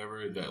goo or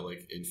whatever that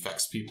like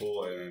infects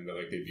people and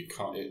like they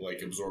become it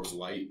like absorbs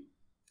light.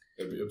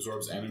 It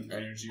absorbs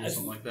energy or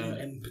something like that.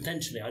 And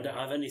potentially,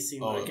 I've only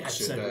seen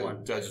episode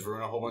 1. Did I just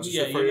ruin a whole bunch of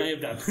shit shit for you? Yeah, you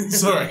may have done.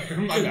 Sorry,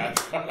 my bad.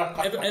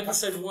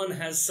 Episode 1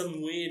 has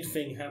some weird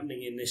thing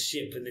happening in this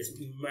ship, and this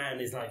man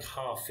is like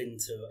half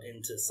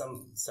into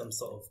some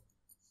sort of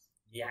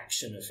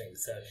reaction of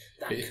things. So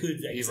that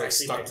he's like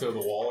stuck to the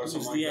wall or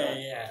something like that.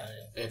 Yeah.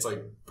 It's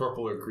like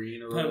purple or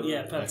green or whatever.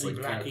 Purple, it's like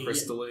black, kind of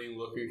crystalline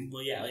looking.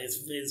 Well, yeah,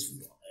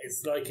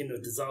 it's like in a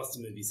disaster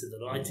movie, so the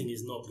lighting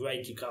is not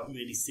great. You can't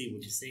really see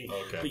what you're seeing,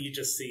 but you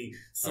just see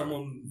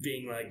someone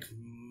being like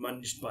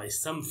munched by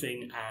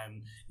something,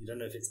 and you don't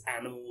know if it's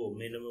animal or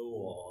mineral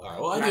or.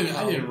 Well, I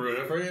didn't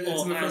ruin it for you.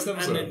 It's in the first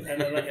episode. And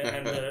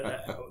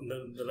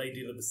the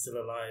lady that was still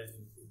alive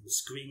was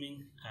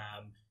screaming.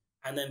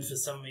 And then for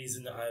some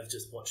reason, I've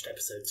just watched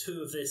episode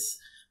 2 of this,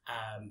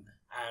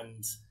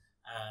 and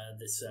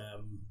this.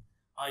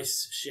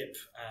 Ice ship,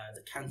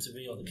 the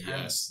Canterbury or the Can.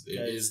 Yes, it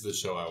is the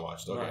show I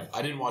watched. Okay, right.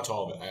 I didn't watch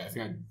all of it. I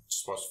think I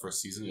just watched the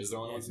first season. Is there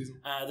only one season?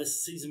 This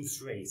is season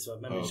 3, so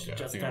I've managed to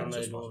just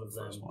download all of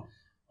them.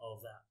 All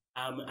of that.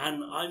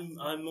 And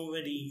I'm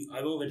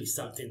already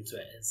sucked into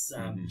it. It's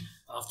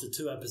after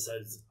 2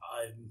 episodes,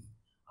 I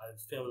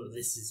feel that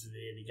this is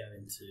really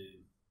going to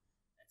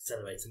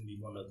accelerate and be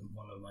one of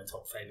my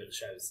top favorite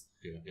shows.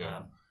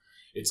 Yeah.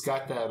 It's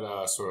got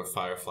that sort of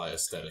Firefly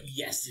aesthetic.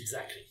 Yes,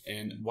 exactly.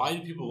 And why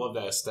do people love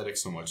that aesthetic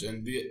so much?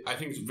 And I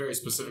think very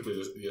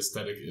specifically, the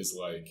aesthetic is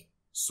like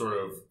sort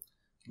of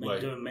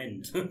like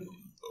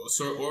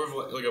sort of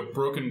like a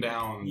broken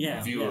down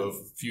view of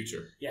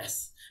future.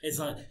 Yes, it's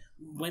like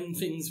when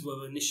things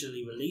were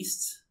initially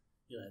released.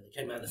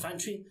 They came out of the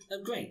factory.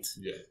 They're great.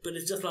 Yeah. But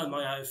it's just like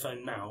my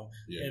iPhone now.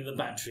 Yeah. And the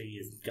battery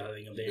is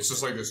going a bit. It's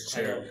just like this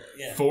chair.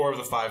 4 of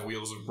the 5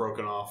 wheels have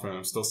broken off, and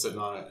I'm still sitting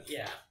on it.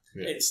 Yeah.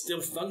 It's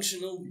still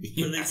functional, but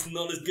it's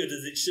not as good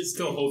as it should. It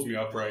still holds me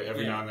upright.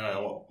 Every now and then I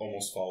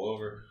almost fall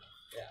over.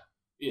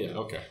 Yeah. Yeah,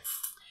 okay.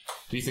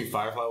 Do you think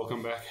Firefly will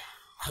come back?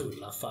 I would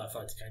love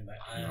Firefly to come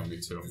back. Me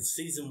too.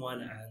 Season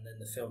 1 and then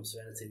the film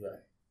Serenity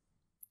were.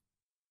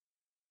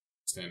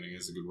 standing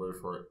is a good word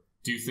for it.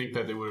 Do you think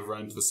that they would have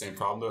run into the same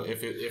problem though?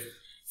 If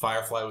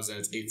Firefly was in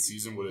its 8th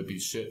season, would it be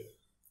shit?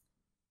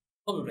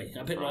 Probably.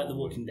 A bit like The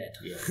Walking Dead.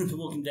 Yeah. The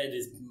Walking Dead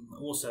is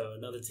also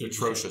another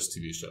atrocious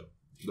TV show.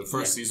 The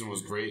first season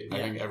was great. I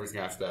think everything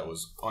after that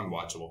was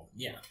unwatchable.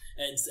 Yeah,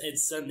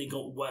 it's certainly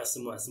got worse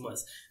and worse and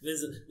worse.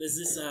 There's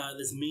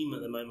this meme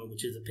at the moment,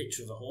 which is a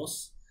picture of a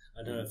horse.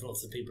 I don't know if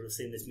lots of people have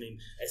seen this meme.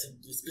 It's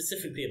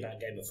specifically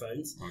about Game of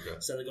Thrones. Okay.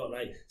 So they got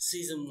like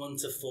season 1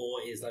 to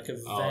 4 is like a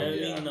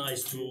very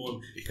nice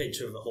drawn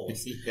picture of a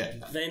horse.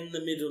 Then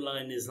the middle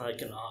line is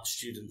like an art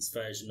student's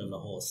version of a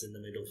horse in the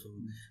middle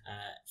from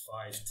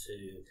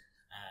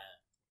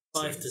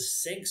 5 to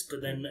 6,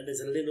 but then there's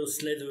a little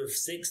slither of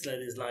 6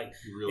 that is like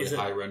really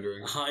high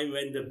rendering, high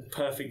render,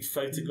 perfect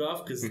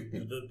photograph because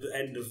the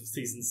end of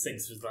season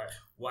 6 was like,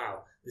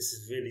 wow, this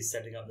is really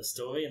setting up the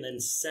story. And then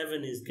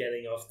 7 is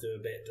getting off to a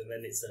bit, and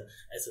then it's a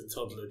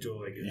toddler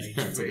drawing.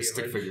 It's like a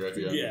stick figure at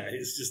the end. Yeah,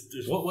 it's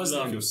just what was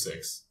the end of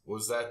 6?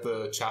 Was that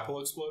the chapel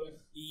exploding?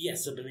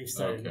 Yes, I believe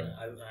so. Okay.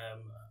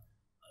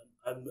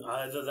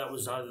 Either that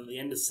was the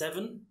end of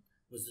 7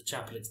 was the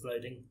chapel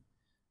exploding.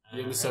 The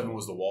end of 7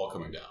 was the wall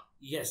coming down.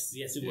 Yes,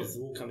 it was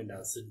all coming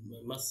down. So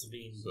it must have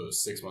been. So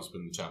 6 must have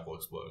been the chapel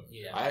exploding.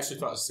 Yeah, I actually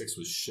thought 6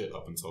 was shit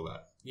up until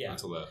that. Yeah,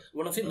 until that.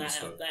 Well, I think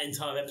that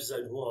entire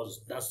episode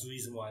that's the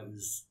reason why it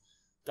was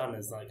done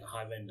as like a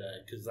high render,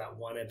 because that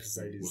one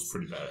episode was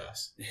pretty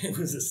badass. It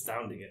was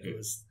astounding. It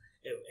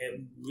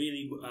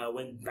really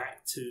went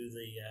back to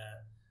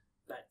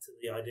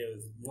the idea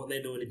of what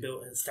they'd already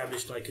built and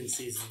established, like in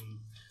season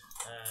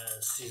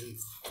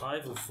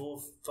 5 or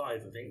 4, 5,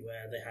 I think,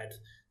 where they had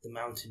the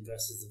Mountain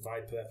versus the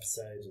Viper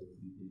episode.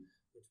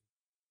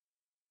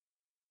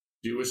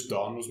 Do you wish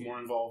Dawn was more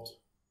involved?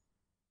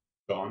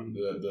 Dawn,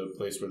 the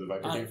place where the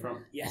Viper came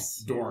from?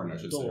 Yes. Dorne, I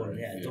should say. Right?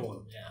 Yeah,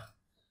 Dawn, yeah.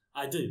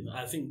 I do.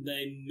 I think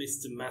they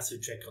missed a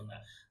massive trick on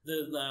that.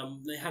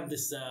 They had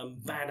this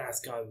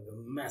badass guy with a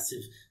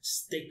massive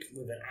stick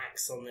with an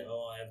axe on it,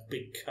 or a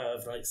big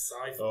curved like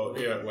scythe. Oh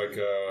yeah, like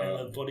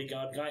a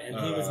bodyguard guy, and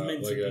he was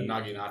meant to be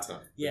Naginata,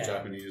 the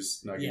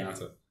Japanese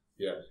Naginata.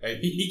 Yeah, and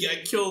he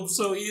got killed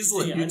so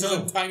easily. Yeah, he just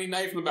a tiny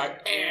knife in the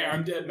back.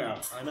 I'm dead now.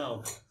 I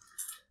know.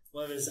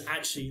 Whereas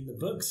actually in the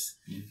books,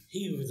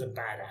 he was a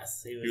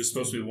badass. He was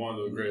supposed to be one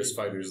of the greatest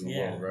fighters in the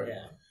world, right?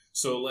 Yeah.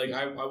 So, like,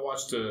 I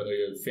watched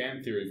a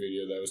fan theory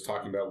video that was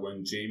talking about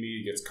when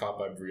Jaime gets caught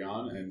by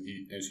Brienne and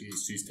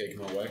she's taken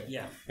away.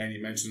 Yeah. And he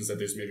mentions that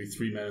there's maybe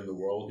 3 men in the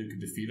world who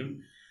could defeat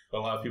him. A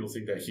lot of people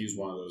think that he's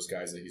one of those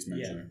guys that he's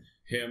mentioning.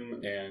 Yeah.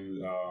 Him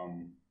and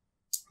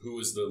who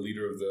was the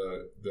leader of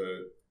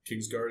the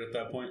Kingsguard at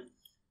that point?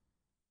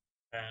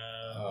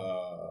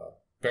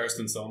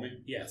 Barristan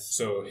Selmy. Yes.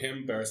 So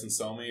him, Barristan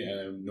Selmy,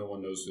 and no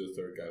one knows who the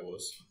third guy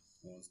was.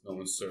 No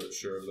one's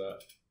sure of that.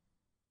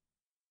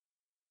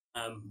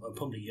 Well,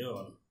 probably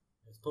Euron.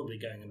 It's probably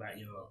going about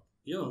Euron.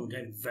 Euron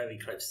came very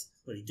close.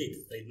 Well, he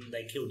did.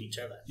 They killed each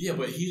other. Yeah,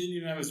 but he didn't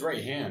even have his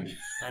right hand.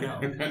 I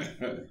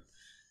know.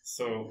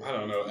 So, I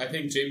don't know. I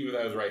think Jaime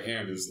without his right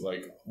hand is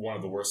like one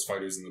of the worst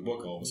fighters in the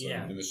book all of a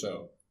sudden in the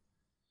show.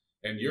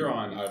 And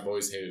Euron, I've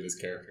always hated his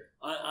character.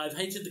 I've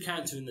hated the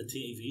character in the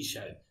TV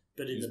show,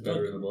 but in he's the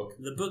better book, in the book.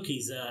 The book,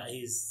 he's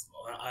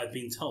I've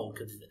been told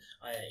because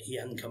he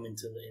hadn't come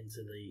into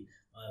the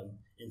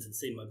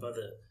scene. My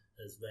brother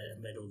has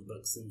read all the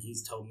books, and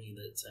he's told me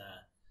that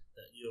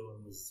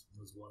Euron was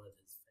one of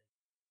his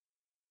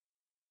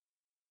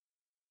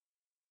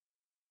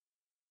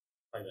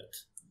favorite.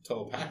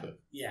 Telepathic.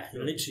 Yeah, he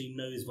literally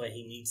knows where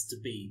he needs to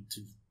be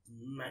to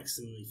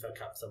maximally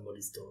fuck up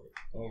somebody's story.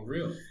 Oh,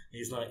 really?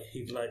 He's like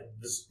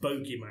this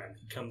bogeyman.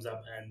 He comes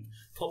up and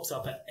pops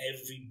up at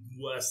every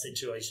worst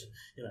situation.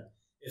 You know,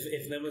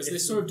 if they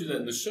sort of do that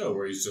in the show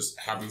where he just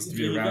happens to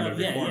be around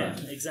every corner.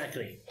 Yeah,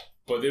 exactly.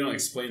 But they don't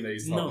explain that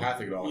he's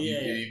telepathic at all. Yeah,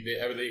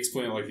 they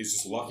explain it like he's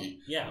just lucky.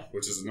 Yeah.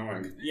 Which is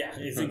annoying. Yeah,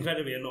 it's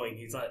incredibly annoying.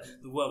 He's like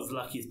the world's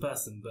luckiest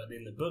person, but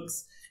in the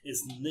books,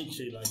 it's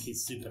literally like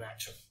he's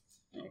supernatural.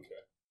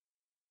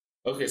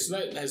 Okay, so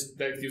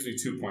that gives me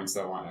 2 points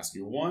that I want to ask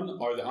you. One,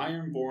 are the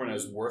Ironborn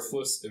as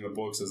worthless in the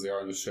books as they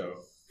are in the show?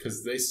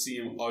 Because they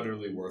seem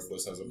utterly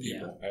worthless as a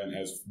people and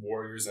as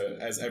warriors,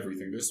 as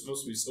everything. They're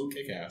supposed to be so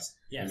kick-ass,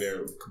 and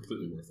they're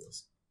completely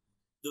worthless.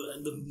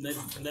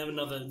 They have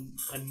another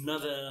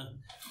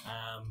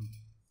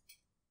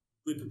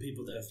group of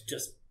people that have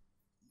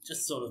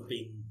just sort of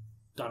been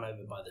done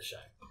over by the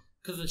show,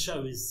 because the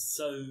show is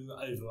so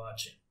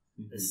overarching.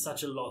 Mm-hmm. There's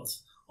such a lot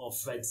of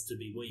threads to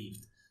be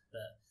weaved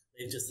that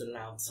they've just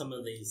allowed some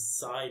of these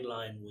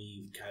sideline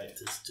weave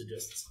characters to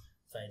just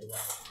fade away.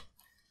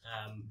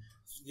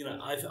 You know,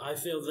 I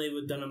feel they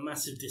were done a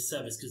massive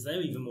disservice because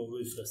they're even more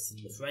ruthless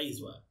than the Freys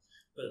were,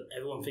 but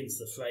everyone thinks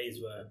the Freys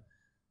were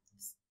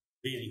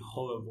really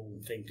horrible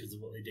thing because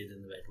of what they did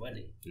in the Red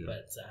Wedding. Yeah.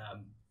 But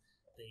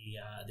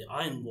the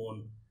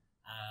Ironborn,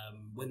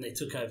 when they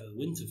took over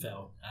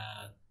Winterfell,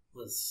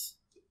 was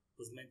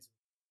meant to.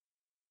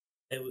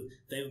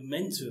 They were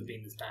meant to have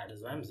been as bad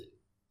as Ramsay.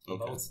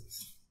 Okay.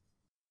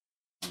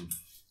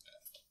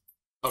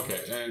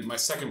 Okay, and my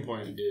second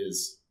point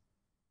is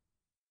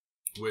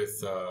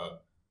with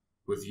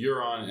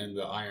Euron and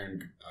the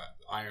Iron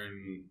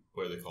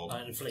what are they called?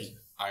 Iron Fleet.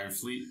 Iron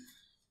Fleet.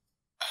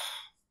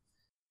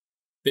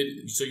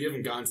 So you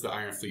haven't gotten to the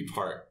Iron Fleet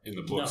part in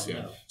the books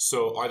yet. No.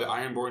 So are the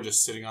Ironborn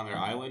just sitting on their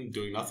island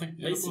doing nothing?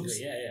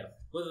 Basically, yeah.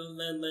 Well,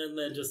 then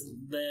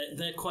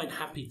they're quite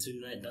happy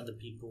to let other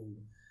people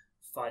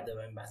fight their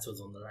own battles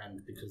on the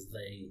land because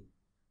they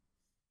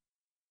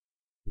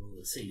rule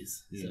the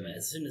seas. Mm. So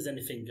as soon as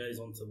anything goes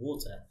onto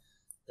water,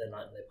 they're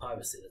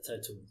piracy. They're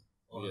total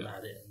on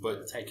about it. And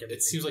but take everything.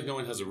 It seems like no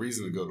one has a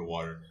reason to go to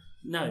water.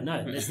 No.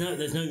 There's no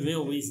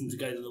real reason to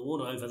go to the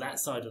water over that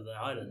side of the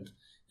island.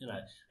 You know,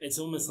 it's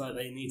almost like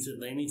they need to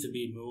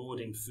be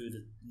marauding through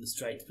the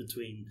straits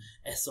between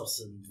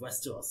Essos and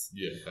Westeros.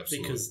 Yeah,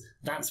 absolutely. Because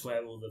that's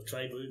where all the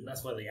trade route,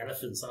 that's where the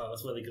elephants are,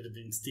 that's where they could have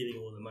been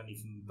stealing all the money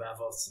from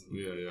Bravos.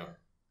 Yeah.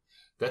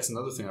 That's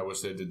another thing I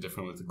wish they did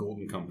different with the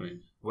Golden Company.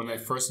 When they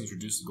first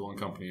introduced the Golden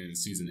Company in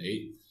season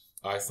 8,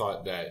 I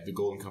thought that the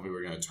Golden Company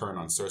were going to turn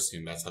on Cersei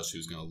and that's how she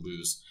was going to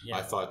lose. Yeah.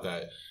 I thought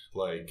that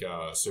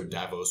Sir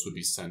Davos would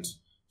be sent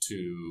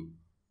to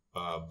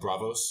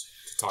Bravos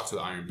to talk to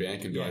the Iron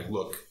Bank and be like,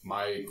 look,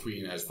 my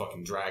queen has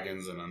fucking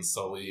dragons and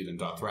Unsullied and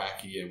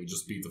Dothraki and we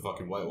just beat the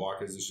fucking White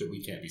Walkers and shit.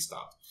 We can't be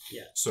stopped.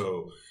 Yeah.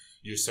 So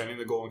you're sending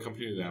the Golden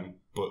Company to them,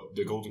 but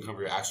the Golden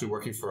Company are actually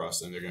working for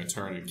us and they're going to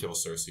turn and kill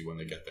Cersei when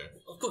they get there.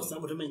 Of course, that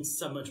would have made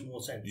so much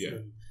more sense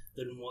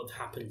than what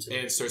happened to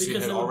And Cersei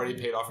had already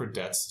paid off her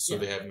debts, so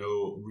they have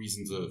no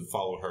reason to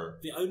follow her.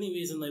 The only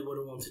reason they would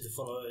have wanted to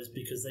follow her is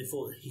because they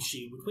thought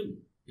she would win.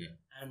 Yeah.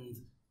 And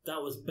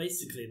that was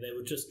basically, they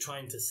were just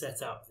trying to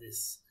set up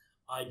this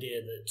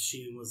idea that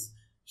she was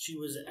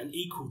an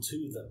equal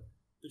to them,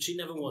 but she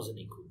never was an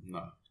equal.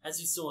 No. As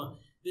you saw,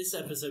 this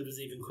episode was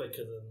even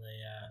quicker than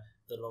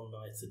the Long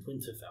Night at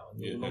Winterfell.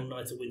 And the Long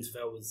Night at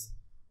Winterfell was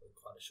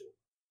quite a short.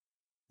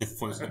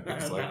 It's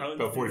like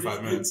about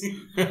 45 minutes.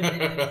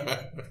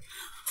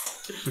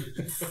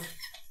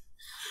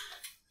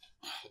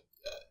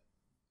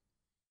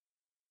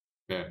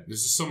 Yeah,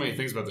 there's just so many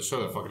things about the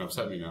show that fucking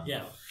upset me now.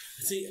 Yeah.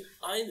 See,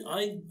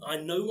 I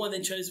know why they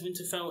chose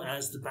Winterfell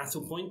as the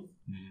battle point,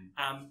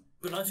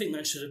 but I think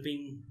that should have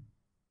been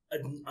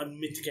an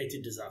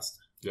unmitigated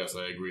disaster. Yes,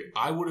 I agree.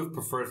 I would have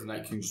preferred the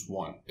Night King just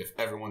won if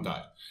everyone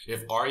died.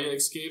 If Arya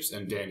escapes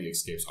and Dany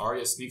escapes.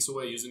 Arya sneaks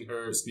away using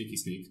her sneak,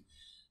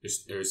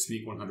 her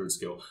sneak 100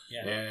 skill,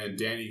 and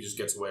Dany just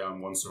gets away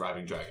on one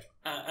surviving dragon.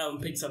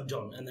 Picks up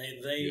Jon, and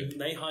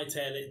they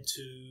hightail it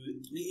to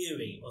the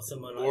Eyrie or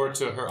somewhere like or that.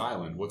 to her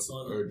island. What's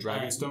her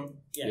Dragonstone?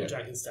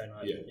 Dragonstone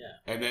Island. Yeah.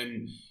 And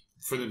then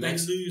for the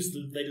next, they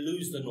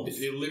lose the north.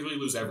 They literally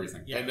lose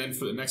everything. Yeah. And then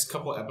for the next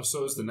couple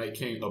episodes, the Night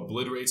King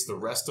obliterates the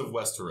rest of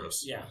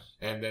Westeros. Yeah.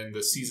 And then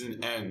the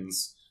season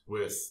ends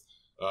with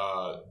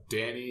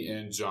Dany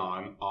and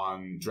Jon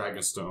on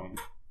Dragonstone,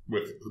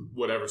 with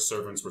whatever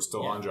servants were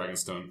still on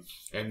Dragonstone.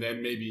 And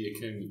then maybe it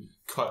can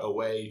cut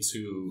away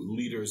to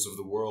leaders of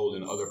the world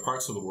in other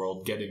parts of the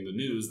world getting the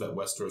news that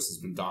Westeros has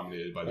been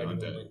dominated by the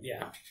undead.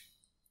 Yeah.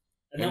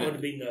 And that would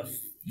have been a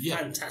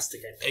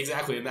fantastic episode.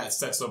 Exactly, and that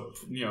sets up,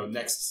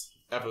 next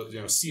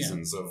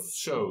seasons of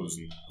shows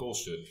and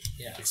bullshit.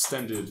 Yeah.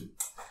 Extended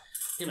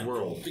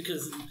world.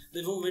 Because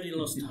they've already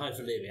lost High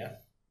Valyria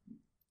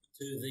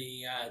to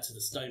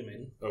the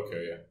Stonemen.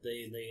 Okay, yeah.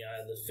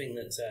 The thing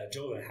that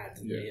Jorah had.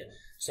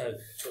 So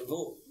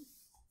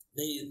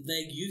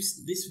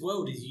this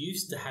world is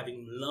used to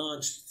having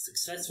large,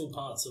 successful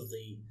parts of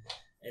the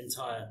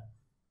entire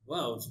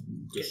world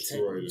just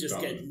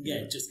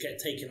get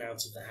taken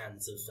out of the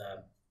hands of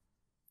the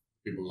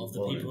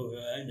people who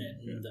own it.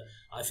 And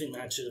I think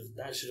that should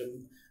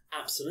have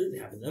absolutely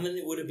happened. And then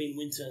it would have been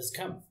Winter Has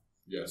Come.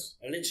 Yes.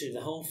 And literally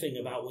the whole thing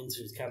about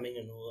Winter is coming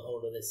and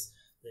all of this,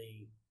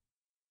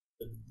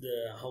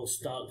 the whole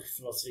Stark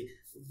philosophy,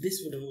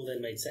 this would have all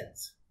then made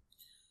sense.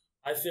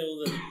 I feel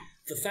that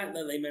the fact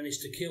that they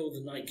managed to kill the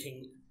Night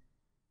King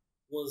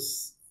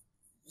was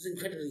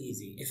incredibly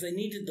easy. If they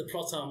needed the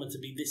plot armor to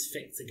be this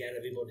thick to get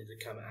everybody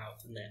to come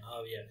out and let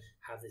Arya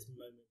have this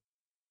moment,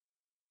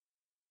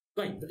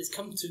 great, but it's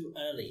come too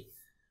early.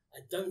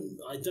 I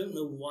don't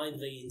know why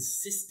they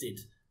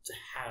insisted to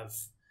have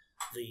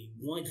the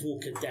White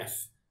Walker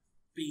death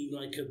be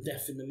like a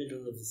death in the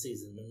middle of the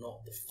season and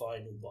not the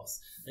final boss.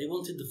 They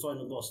wanted the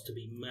final boss to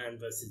be man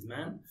versus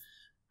man.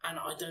 And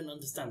I don't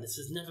understand. This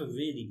has never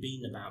really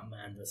been about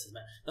man versus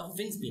man. The whole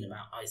thing's been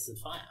about ice and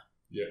fire.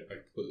 Yeah, I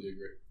completely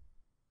agree.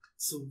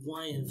 So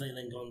why have they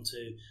then gone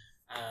to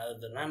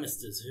the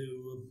Lannisters,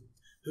 who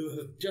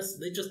have just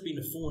been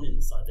a thorn in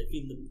the side? They've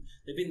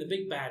been the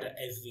big bad at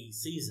every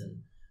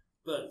season,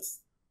 but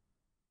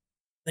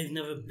they've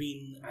never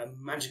been a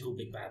magical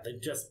big bad.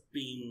 They've just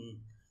been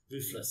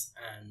ruthless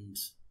and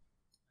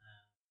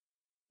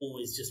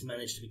always just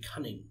managed to be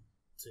cunning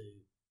to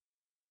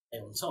stay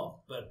on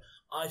top. But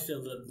I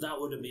feel that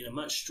would have been a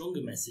much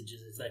stronger message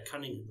if their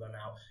cunning had run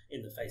out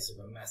in the face of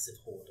a massive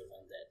horde of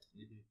undead.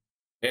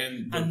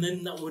 Mm-hmm. And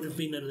then that would have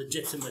been a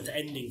legitimate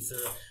ending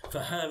for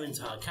her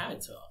entire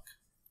character arc.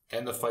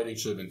 And the fighting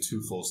should have been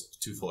two full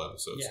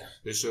episodes. Yeah.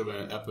 There should have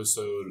been an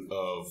episode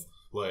of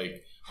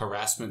like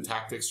harassment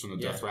tactics from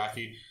the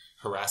Dothraki,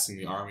 harassing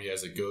the army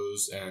as it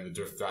goes, and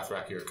the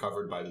Dothraki are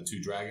covered by the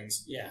 2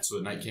 dragons. Yeah. So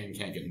the Night King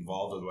can't get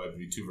involved, otherwise it would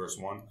be 2 versus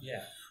 1.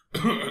 Yeah.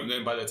 And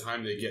then by the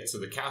time they get to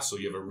the castle,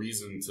 you have a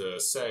reason to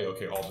say,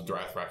 okay, all the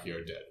Dothraki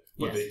are dead.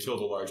 But they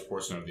killed a large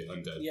portion of the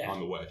undead on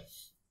the way.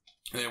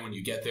 And then when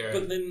you get there...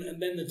 But then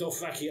the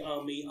Dothraki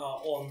army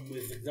are on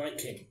with the Night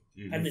King.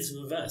 Mm-hmm. And it's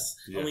the reverse.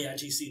 Yeah. And we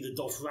actually see the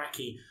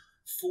Dothraki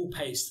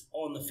full-paced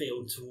on the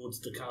field towards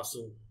the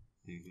castle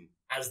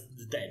as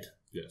the dead.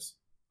 Yes.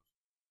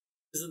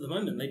 Because at the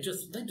moment, they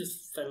just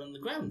fell on the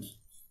ground.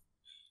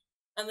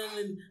 And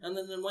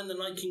then when the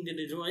Night King did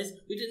his rise,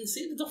 we didn't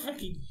see the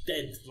Dothraki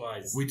dead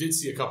rise. We did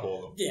see a couple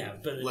of them. Yeah,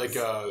 but like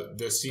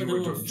the scene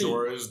where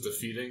Jorah's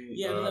defeating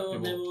but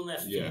they were on their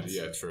feet.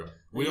 Yeah, true.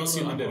 We don't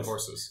see undead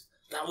horses.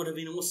 That would have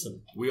been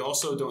awesome. We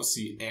also don't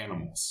see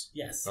animals.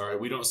 Yes. All right.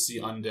 We don't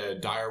see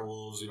undead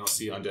direwolves. We don't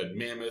see undead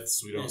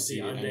mammoths. We don't see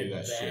any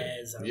of that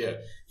bears,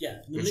 shit. Yeah.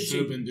 There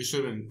should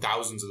have been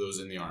thousands of those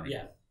in the army.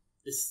 Yeah.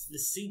 The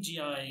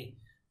CGI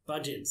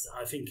budgets,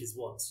 I think, is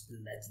what's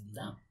let them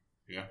down.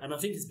 Yeah. And I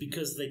think it's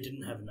because they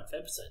didn't have enough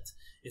episodes.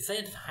 If they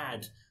had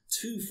had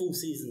 2 full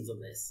seasons of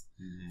this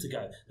to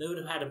go, they would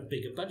have had a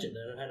bigger budget.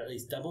 They would have had at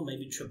least double,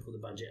 maybe triple the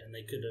budget, and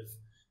they could have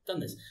done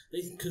this.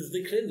 Because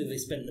they clearly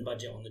spent the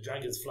budget on the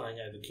dragons flying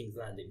over King's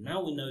Landing.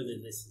 Now we know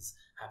that this has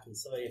happened.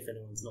 Sorry if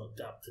anyone's not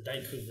up to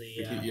date with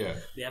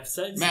the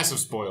episodes. Massive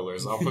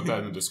spoilers. I'll put that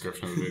in the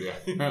description of the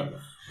video.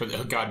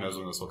 But God knows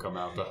when this will come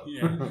out, though.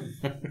 Yeah.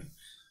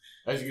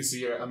 As you can see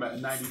here, I'm at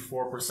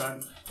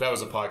 94%. That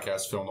was a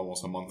podcast filmed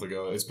almost a month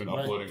ago. It's been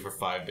uploading for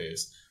 5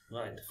 days.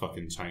 Right.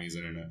 Fucking Chinese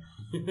internet.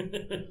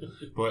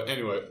 But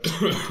anyway,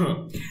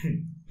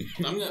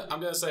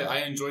 I'm gonna say I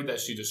enjoyed that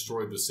she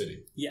destroyed the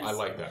city. Yes. I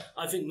like that.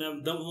 I think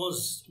that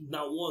was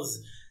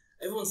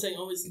everyone's saying,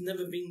 oh, it's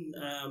never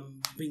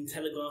been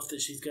telegraphed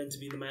that she's going to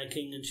be the Mad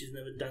King and she's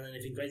never done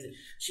anything crazy.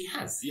 She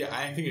has. Yeah,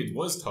 I think it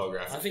was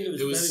telegraphed. I think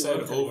it was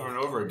said over and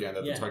over again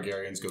that the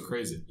Targaryens go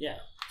crazy. Yeah.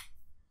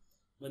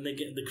 When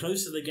the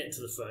closer they get to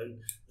the throne,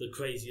 the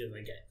crazier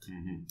they get.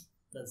 Mm-hmm.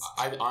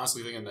 I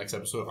honestly think in the next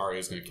episode, Arya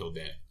is going to kill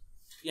Dan.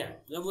 Yeah,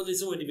 well,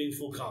 it's already been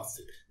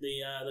forecasted.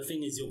 The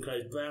thing is, you'll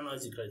close brown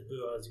eyes, you close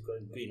blue eyes, you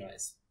close green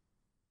eyes.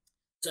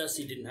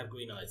 Cersei didn't have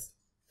green eyes.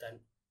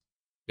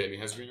 Dany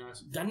has green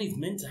eyes? Dany's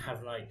meant to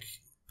have, like,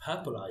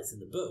 purple eyes in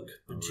the book,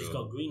 but she's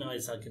got green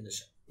eyes like in the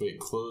show. Wait,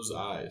 close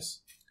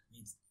eyes?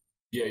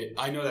 Yeah,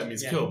 I know that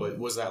means kill, but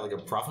was that like a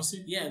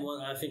prophecy? Yeah,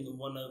 well, I think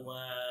one of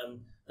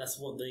that's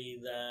what the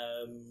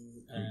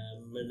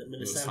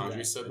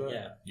Melisandre said that.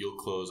 Yeah, you'll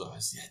close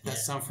eyes. Yeah, that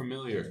sounds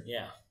familiar.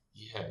 Yeah.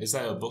 Yeah, is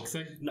that a book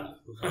thing? No,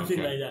 I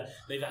think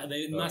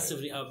they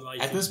massively outwrite.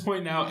 At this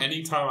point now,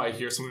 anytime I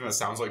hear something that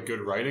sounds like good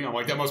writing, I'm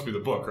like, that must be the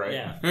book, right?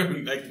 Yeah,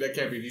 that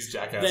can't be these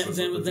jackasses.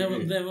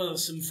 There were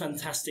some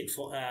fantastic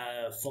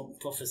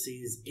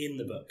prophecies in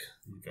the book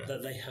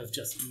that they have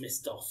just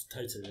missed off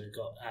totally. They've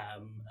got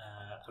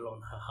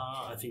Alon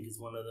Haha, I think is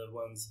one of the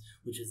ones,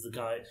 which is the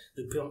guy,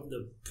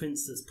 the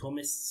prince that's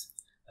promised.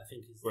 I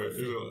think it's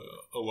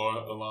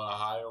Alana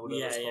High or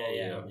whatever it's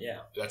called. Yeah.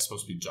 That's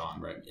supposed to be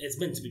Jon, right? It's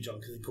meant to be Jon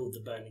because he pulled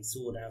the burning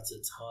sword out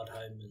at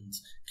Hardhome and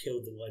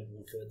killed the White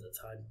Walker at the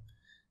time.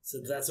 So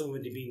that's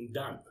already been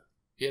done.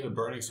 He had a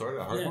burning sword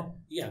at Hardhome?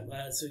 Yeah.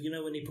 So you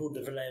know when he pulled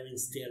the Valyrian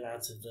steel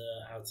out of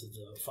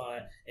the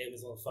fire, it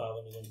was on fire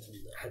when he went and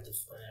had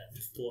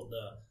fought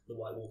the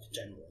White Walker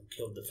general and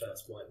killed the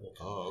first White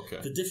Walker. Oh, okay.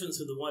 The difference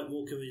with the White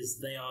Walker is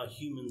they are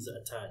humans that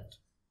are turned.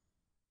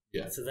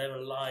 Yeah. So they're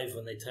alive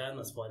when they turn.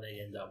 That's why they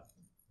end up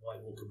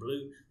White Walker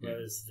blue.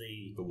 Whereas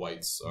the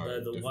whites are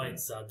different.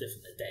 Whites are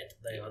different. They're dead.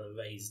 They are the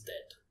raised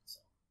dead.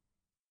 So.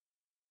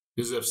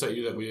 Does it upset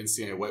you that we didn't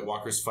see any White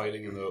Walkers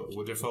fighting in the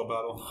Winterfell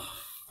battle?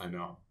 I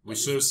know. We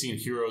should have seen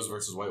heroes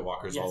versus White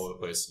Walkers all over the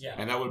place. Yeah.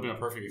 And that would have been a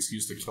perfect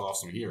excuse to kill off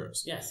some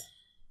heroes. Yes.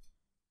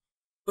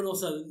 But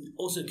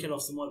also kill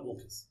off some White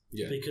Walkers.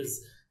 Yeah.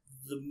 Because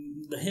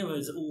the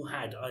heroes all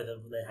had either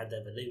they had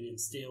their Valyrian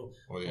steel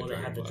or they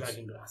had the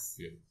dragon glass.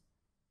 Yeah.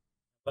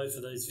 Both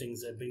of those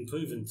things have been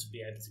proven to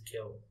be able to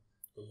kill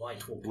the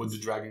White Walkers. Would the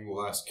dragon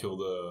glass kill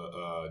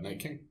the Night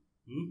King?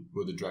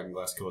 Would the dragon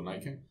glass kill the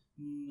Night King?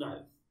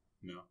 No.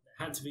 It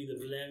had to be the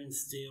Valyrian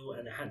steel,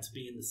 and it had to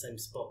be in the same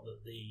spot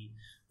that the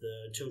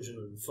Children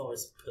of the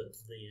Forest put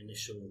the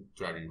initial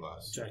dragon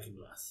glass.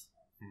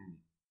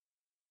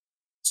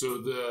 So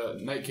the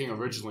Night King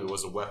originally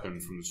was a weapon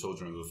from the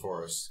Children of the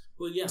Forest.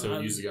 Well, yeah,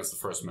 to use against the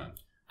First Men.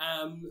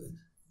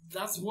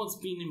 That's what's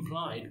been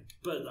implied,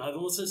 but I've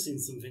also seen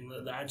something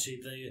that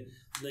actually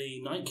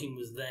the Night King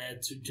was there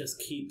to just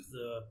keep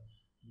the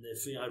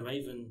Three-Eyed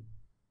Raven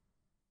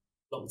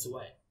locked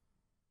away.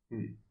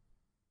 And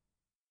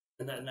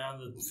that now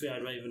the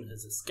Three-Eyed Raven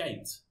has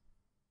escaped.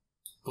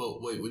 Well,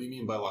 wait, what do you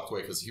mean by locked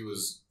away? Because he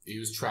was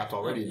trapped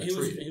already in the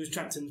tree. He was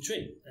trapped in the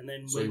tree, and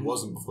then he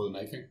wasn't before the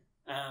Night King.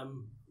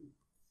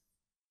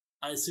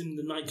 I assume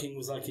the Night King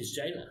was like his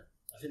jailer.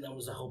 I think that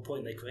was the whole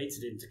point. They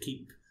created him to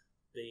keep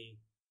the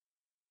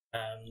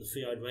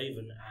Three-Eyed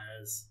Raven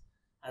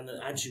and that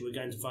actually we're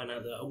going to find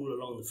out that all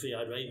along the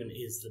Three-Eyed Raven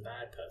is the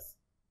bad person.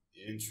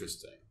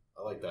 Interesting.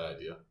 I like that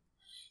idea.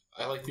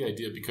 I like the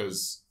idea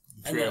because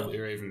the three-eyed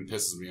raven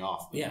pisses me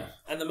off. Yeah,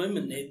 at the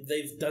moment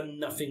they've done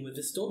nothing with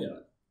the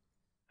storyline,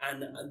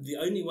 and the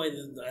only way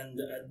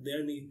the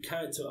only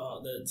character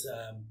art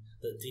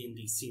that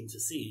D&D seem to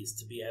see is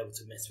to be able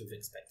to mess with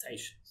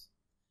expectations.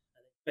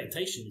 And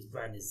expectation is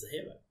Bran is the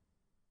hero.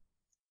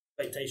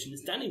 Expectation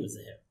is Dany was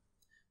the hero,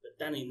 but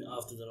Dany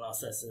after the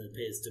last lesson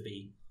appears to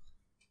be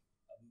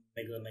a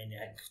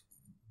megalomaniac,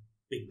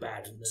 big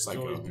bad,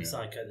 psycho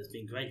that's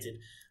been created,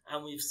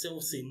 and we've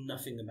still seen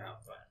nothing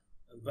about Bran.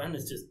 And Bran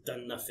has just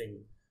done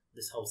nothing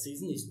this whole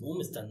season. He's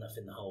almost done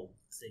nothing the whole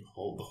thing.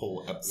 The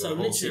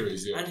whole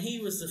series, yeah. And he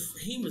was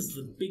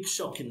the big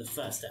shock in the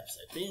first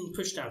episode. Being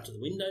pushed out of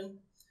the window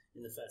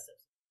in the first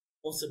episode.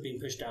 Also being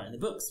pushed out in the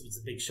books was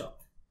a big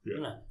shock. Yeah.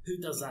 You know, who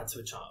does that to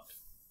a child?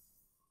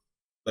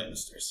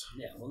 Lannisters.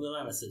 Yeah, well, the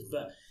Lannisters.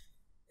 But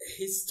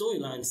his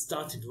storyline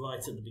started right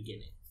at the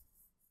beginning.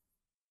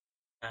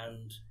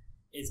 And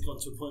it's got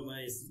to a point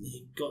where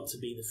he got to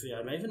be the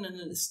three-eyed raven, and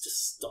then it's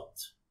just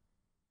stopped.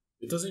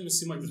 It doesn't even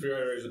seem like the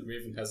three-eyed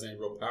raven has any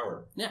real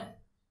power. Yeah.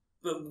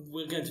 But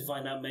we're going to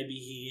find out maybe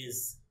he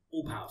is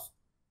all-powerful.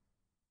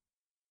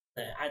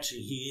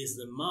 Actually, he is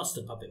the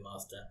master puppet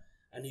master,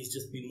 and he's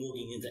just been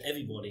walking into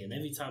everybody, and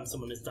every time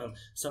someone has done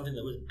something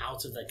that was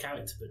out of their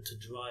character, but to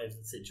drive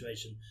the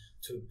situation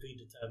to a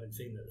predetermined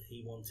thing that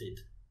he wanted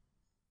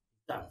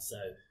done. So,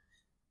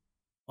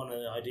 one of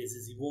the ideas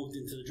is he walked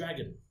into the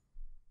dragon.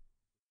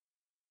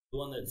 The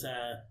one that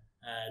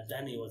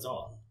Dany was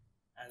on.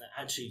 And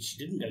actually, she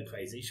didn't go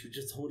crazy. She was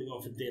just holding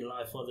on for dear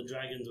life while the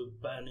dragons were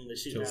burning the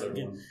shit out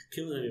and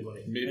killed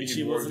everybody. Maybe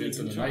he walked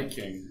into the Night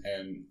King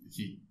and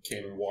he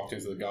came and walked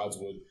into the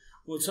Godswood.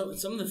 Well, some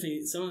of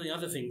the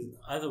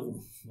other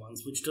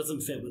ones, which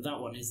doesn't fit with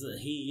that one, is that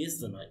he is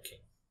the Night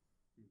King.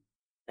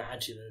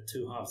 Actually, they're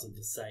two halves of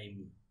the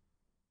same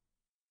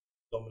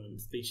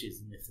dominant species,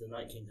 and if the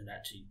Night King had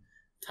actually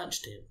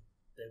touched him,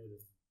 they would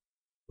have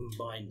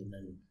combined and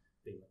then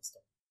been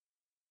unstoppable.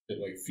 Bit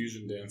like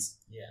fusion dance.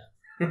 Yeah.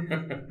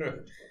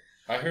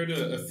 I heard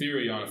a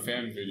theory on a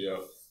fan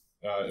video.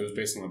 It was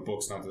based on the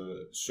books, not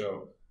the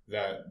show.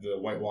 That the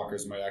White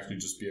Walkers might actually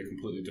just be a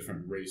completely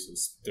different race,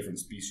 a different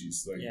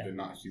species. Like they're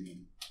not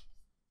human.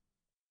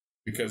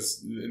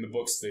 Because in the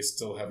books, they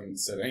still haven't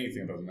said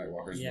anything about the Night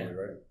Walkers, really,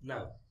 right?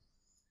 No.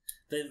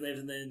 They've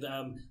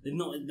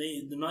not.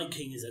 The Night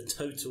King is a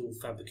total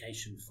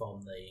fabrication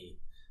from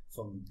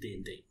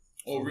D&D.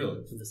 Oh,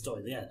 really? From the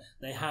story, yeah.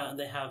 They have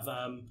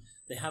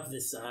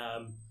this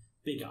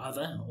big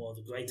other, or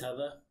the great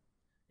other,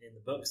 in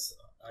the books.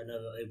 I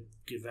know that they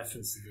give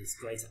reference to this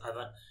great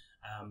other,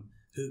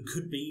 who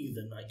could be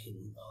the Night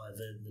King, or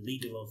the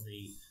leader of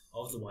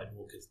the White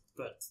Walkers,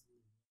 but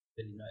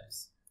nobody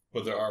knows.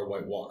 But there are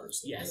White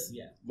Walkers. Yes,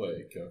 yeah.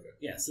 Like, okay.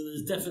 Yeah, so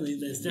there's definitely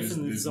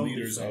there's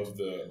leaders of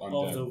the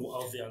undead.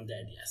 Of the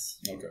undead, yes.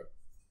 Okay.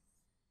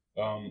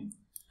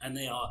 And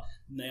they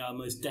are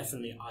most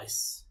definitely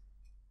ice.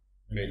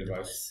 Made of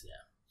ice.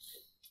 Yeah.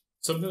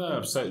 Something that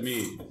upset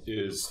me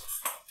is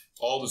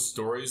all the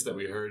stories that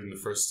we heard in the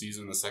first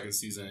season, the second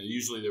season, and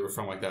usually they were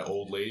from like that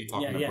old lady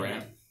talking to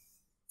Bran. Yeah.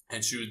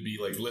 And she would be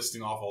like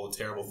listing off all the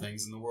terrible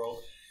things in the world.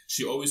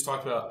 She always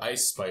talked about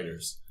ice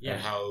spiders and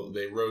how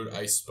they rode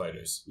ice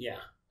spiders. Yeah.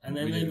 And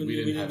then we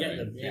didn't get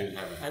them. Yeah.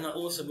 And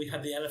also we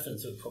had the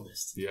elephants who were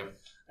promised. Yeah.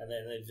 And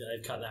then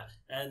they've cut that.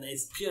 And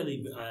it's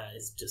purely,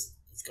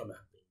 it's gone to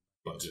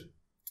budget.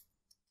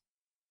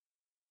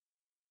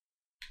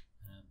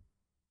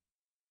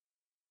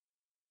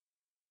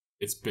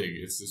 It's big.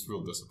 It's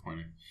real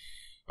disappointing.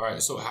 All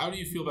right. So, how do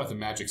you feel about the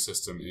magic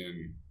system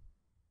in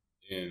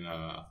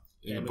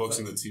the books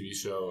and the TV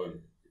show?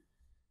 And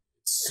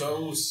it's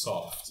so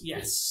soft.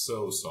 Yes. It's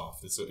so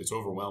soft. It's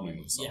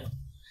overwhelmingly soft. Yeah.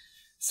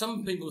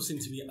 Some people seem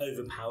to be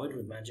overpowered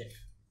with magic,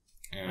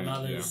 and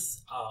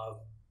others are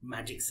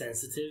magic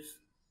sensitive,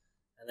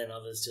 and then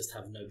others just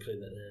have no clue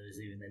that there is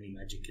even any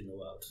magic in the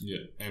world.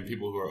 Yeah, and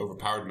people who are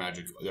overpowered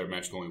magic, their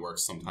magic only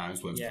works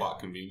sometimes when it's plot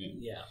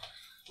convenient. Yeah.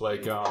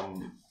 Like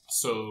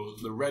so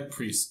the Red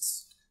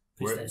Priests.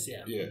 Priestess,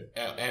 yeah,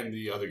 and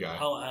the other guy.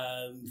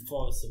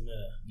 Forrest and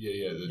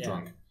the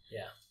drunk.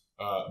 Yeah.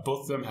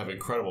 Both of them have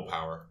incredible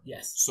power.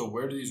 Yes. So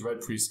where do these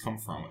Red Priests come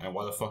from, and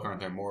why the fuck aren't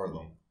there more of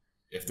them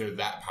if they're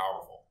that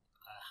powerful?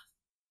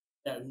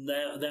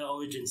 Their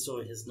origin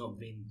story has not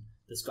been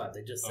described.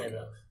 They just say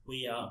that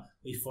we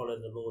follow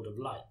the Lord of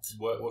Light.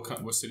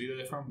 What city are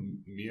they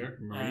from?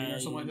 Marine or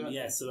something like that?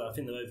 Yeah, so I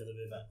think they're over the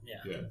river.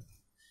 Yeah.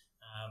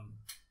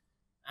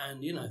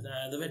 And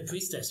the Red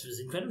Priestess was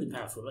incredibly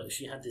powerful. Like,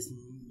 she had this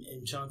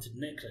enchanted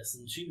necklace,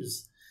 and she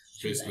was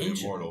basically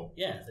immortal.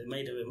 Yeah, they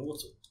made her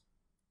immortal.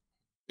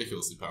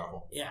 Ridiculously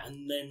powerful. Yeah,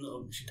 and then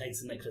she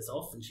takes the necklace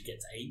off, and she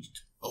gets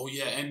aged. Oh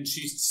yeah, and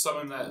she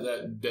summoned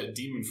that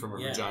demon from her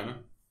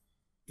vagina.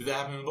 Did that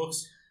happen in the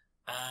books?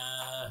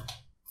 I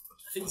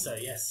think so.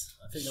 Yes,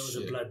 I think there was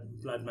a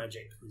blood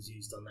magic was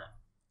used on that.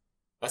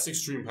 That's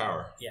extreme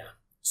power. Yeah.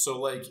 So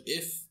like,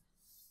 if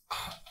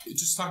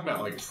just talking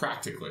about like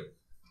practically.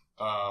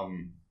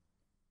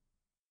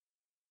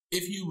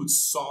 If you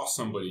saw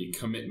somebody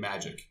commit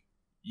magic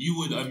you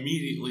would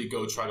immediately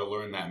go try to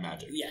learn that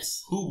magic.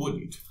 Yes. Who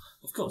wouldn't?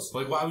 Of course.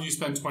 Like, why would you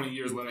spend 20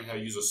 years learning how to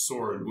use a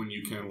sword when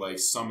you can, like,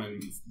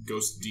 summon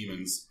ghost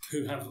demons?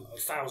 Who have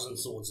 1,000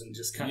 swords and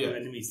just cut their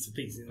enemies to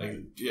pieces. Like,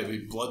 yeah,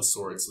 the blood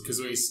swords. Because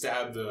when he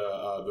stabbed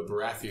the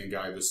Baratheon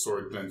guy, the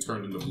sword then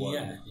turned into blood.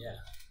 Yeah, yeah.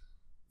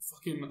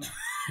 Fucking...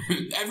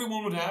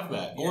 everyone would have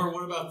that. Yeah. Or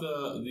what about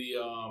the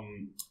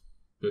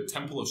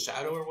Temple of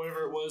Shadow or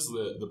whatever it was?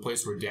 The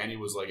place where Dany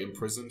was, like,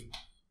 imprisoned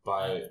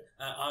by...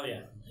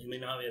 Arya. You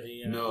mean Arya,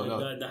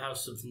 the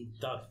House of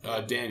Dark?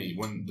 Dany,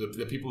 when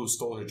the people who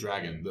stole her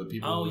dragon, the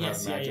people who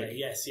have magic.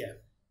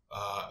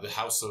 The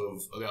House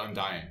of the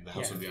Undying. The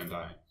House of the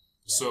Undying.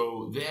 Yeah.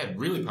 So they had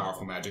really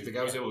powerful magic. The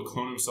guy was able to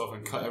clone himself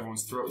and cut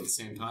everyone's throat at the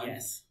same time.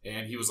 Yes.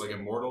 And he was like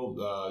immortal.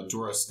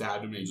 Jorah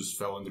stabbed him and he just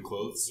fell into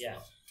clothes.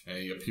 Yeah. And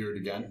he appeared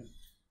again.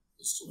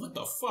 So what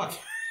the fuck?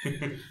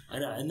 I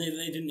know, and they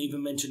didn't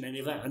even mention any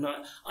of that. And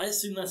I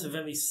assume that's a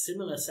very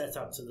similar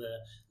setup to the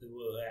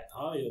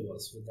Arya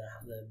was with the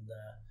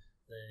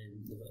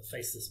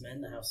Faceless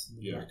Men house,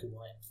 the black and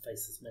white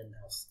Faceless Men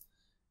house.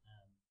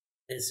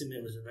 I assume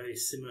it was a very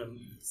similar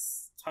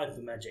type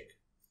of magic.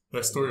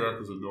 That story arc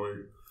was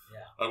annoying.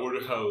 Yeah. I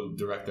wonder how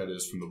direct that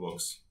is from the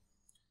books.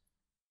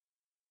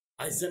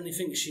 I certainly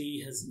think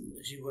she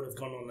would have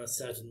gone on a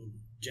certain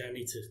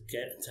journey to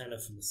turn her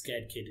from a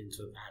scared kid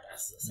into a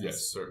badass assassin.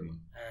 Yes, certainly.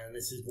 And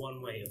this is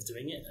one way of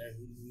doing it,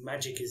 and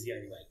magic is the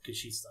only way, because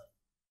she's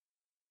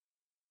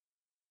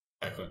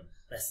like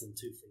less than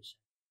 2 feet.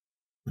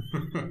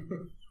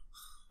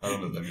 I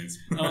don't know what that means.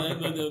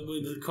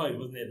 The quote,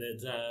 wasn't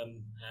it, that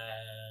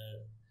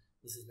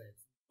what's his name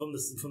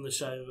from the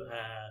show,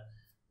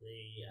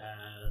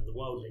 the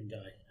wildling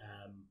guy,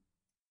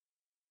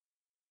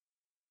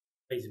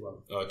 crazy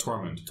one.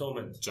 Tormund.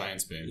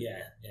 Giant's Bane.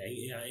 Yeah.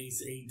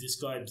 He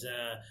describes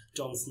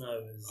Jon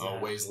Snow as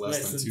weighs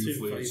less than 2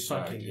 fleas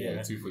fucking.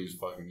 Yeah, 2 fleas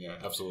fucking. Yeah,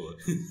 absolutely.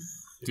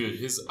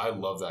 Dude, I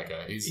love that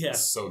guy. He's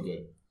so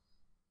good.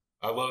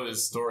 I love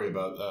his story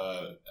about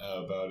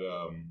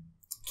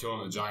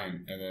killing a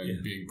giant and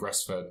then being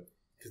breastfed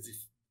because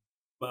his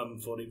mum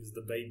thought he was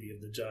the baby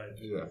of the giant.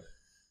 Yeah.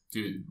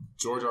 Dude,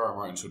 George R. R.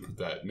 Martin should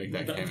make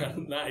that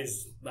canon.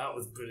 That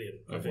was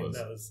brilliant. I think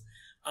that was.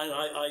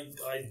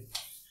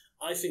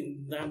 I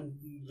think that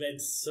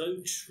read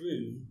so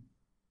true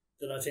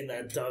that I think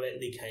that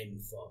directly came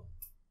from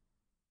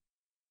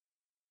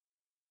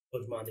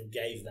George Martin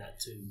gave that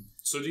to.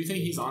 So do you think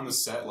he's on the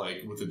set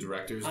like with the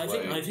directors?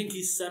 I think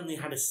he suddenly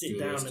had to sit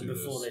down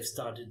before they've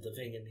started the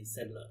thing, and he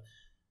said, "Look,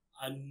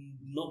 I'm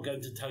not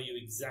going to tell you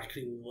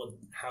exactly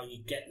how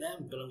you get there,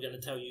 but I'm going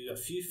to tell you a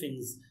few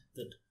things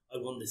that I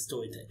want this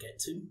story to get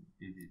to.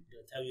 Mm-hmm. I'm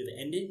going to tell you the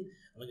ending,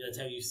 and I'm going to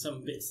tell you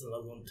some bits that I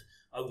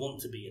want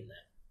to be in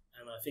there."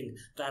 And I think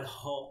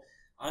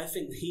I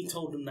think he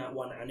told them that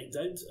one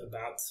anecdote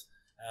about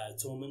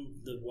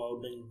Tormund, the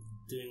wildling,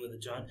 doing with the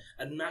giant,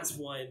 and that's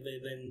why they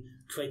then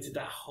created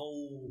that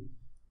whole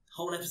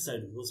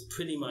episode was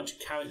pretty much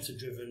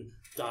character-driven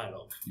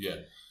dialogue.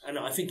 Yeah, and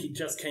I think it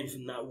just came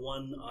from that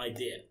one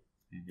idea.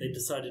 Mm-hmm. They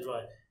decided,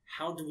 right,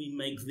 how do we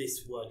make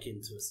this work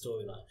into a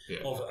storyline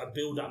of a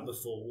build-up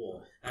before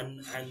war,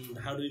 and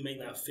how do we make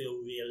that feel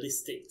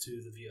realistic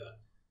to the viewer?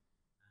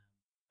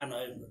 And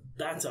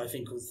that, I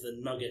think, was the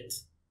nugget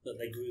that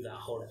they grew that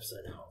whole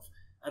episode out of.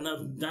 And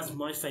that's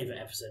my favourite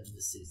episode of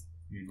this season,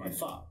 by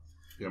far.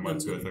 Yeah, mine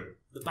too, I think.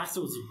 The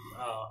battles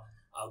are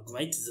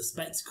great as a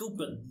spectacle,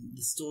 but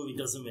the story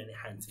doesn't really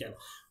hang together.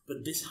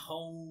 But this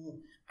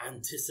whole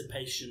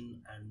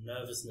anticipation and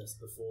nervousness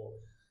before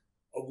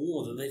a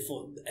war that they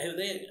thought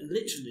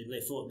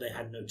they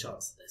had no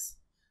chance of this.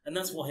 And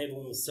that's why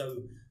everyone was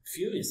so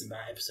furious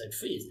about episode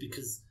 3, is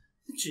because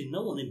literally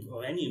no one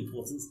of any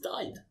importance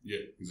died.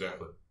 Yeah,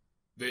 exactly.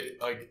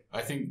 I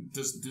think,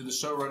 do the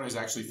showrunners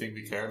actually think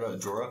we care about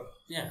Jorah?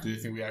 Yeah. Do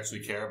they think we actually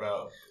care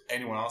about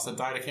anyone else that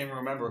died? I can't even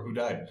remember who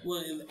died.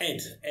 Well,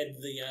 Ed,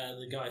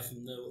 the guy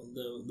from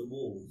the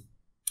Wall.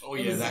 Oh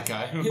yeah, that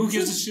guy. Who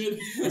gives a shit?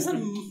 He's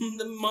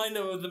the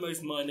minor of the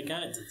most minor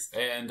characters.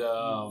 And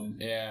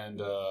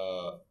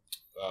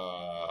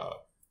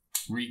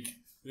Reek.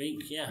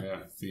 Yeah.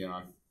 Yeah,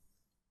 Theon.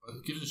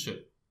 Who gives a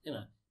shit? You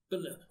know, but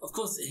of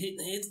course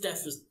his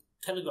death was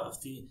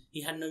telegraphed.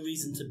 He had no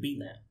reason to be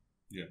there.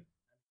 Yeah.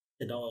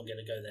 He said, "Oh, I'm going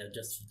to go there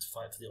just to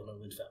fight for the honor of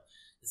Winterfell."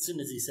 As soon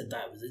as he said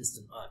that, it was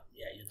instant.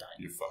 Yeah, you're dying.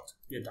 You're fucked.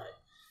 You're dying.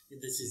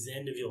 This is the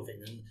end of your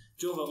thing. And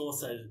Jorah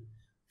also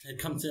had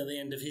come to the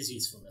end of his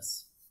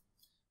usefulness.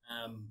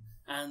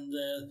 And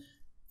the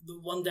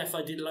one death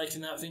I did like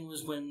in that thing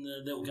was when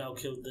the little girl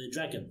killed the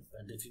dragon.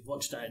 And if you've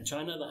watched that in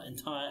China, that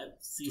entire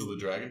season... Killed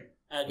the dragon?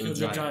 Killed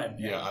the giant.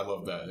 Yeah, I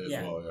love that as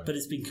well. Yeah. But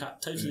it's been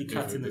cut in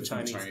the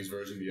Chinese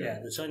version. Yeah,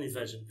 the Chinese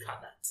version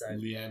cut that. So.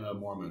 Lyanna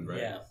Mormont,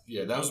 right?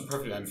 Yeah, that was a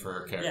perfect end for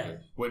her character.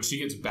 Yeah. When she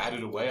gets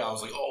batted away, I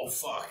was like, "Oh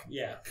fuck!"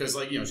 Yeah, because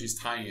she's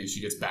tiny and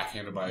she gets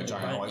backhanded by a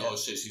giant. I'm like, "Oh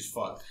shit, she's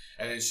fucked."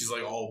 And then she's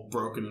like all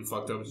broken and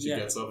fucked up, and she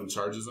gets up and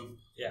charges him.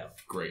 Yeah,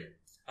 great.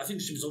 I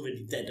think she was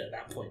already dead at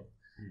that point.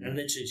 Mm-hmm. And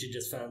literally, she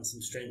just found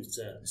some strength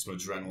to... Some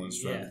adrenaline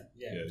strength.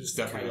 Yeah. It's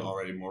definitely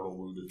already mortal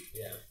wounded.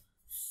 Yeah.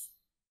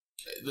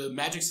 The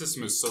magic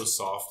system is so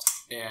soft,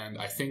 and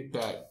I think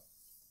that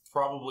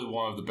probably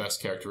one of the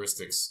best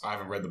characteristics. I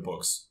haven't read the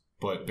books,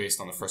 but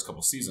based on the first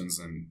couple seasons,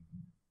 and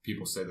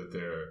people say that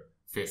they're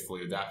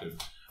faithfully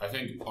adapted. I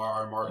think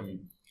R.R.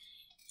 Martin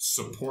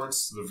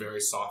supports the very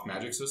soft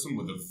magic system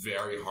with a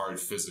very hard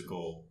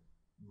physical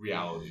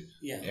reality.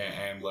 Yeah,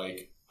 and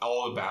like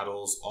all the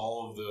battles,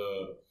 all of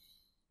the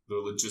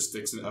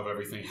logistics of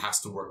everything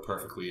has to work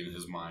perfectly in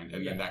his mind,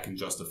 and then that can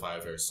justify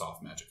a very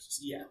soft magic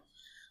system. Yeah.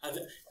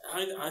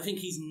 I think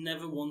he's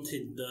never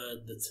wanted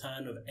the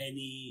turn of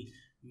any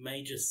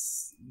major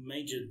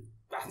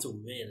battle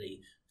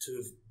really to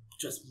have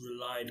just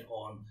relied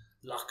on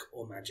luck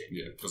or magic.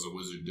 Yeah, because a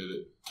wizard did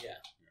it. Yeah.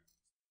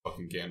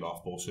 Fucking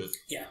Gandalf bullshit.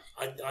 Yeah,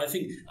 I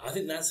think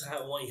that's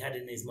what he had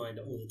in his mind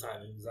all the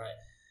time. It was like,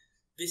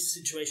 this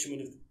situation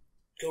would have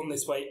gone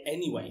this way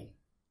anyway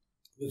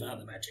without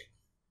the magic.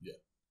 Yeah.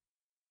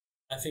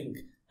 I think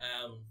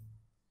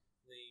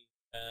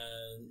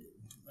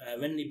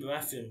Renly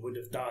Baratheon would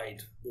have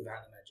died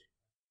without the magic.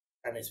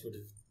 Stannis would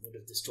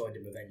have destroyed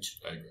him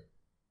eventually. I agree.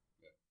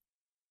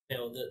 You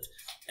know, that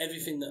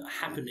everything that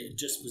happened, it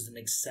just was an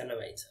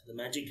accelerator. The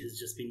magic has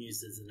just been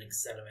used as an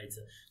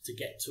accelerator to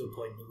get to a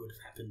point that would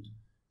have happened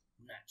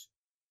naturally.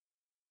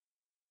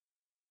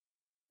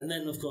 And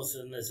then, of course,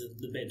 there's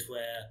the bit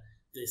where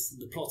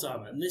the plot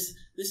armor, and this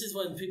is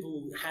when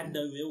people had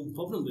no real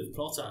problem with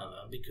plot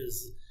armor,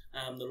 because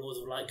the Lords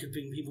of Light could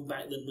bring people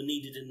back that were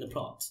needed in the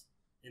plot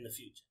in the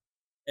future.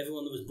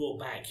 Everyone that was brought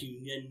back, you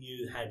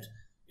knew had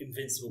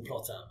invincible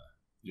plot armor.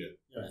 Yeah,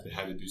 they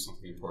had to do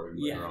something important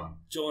later on.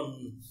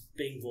 John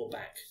being brought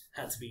back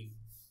had to be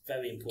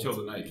very important.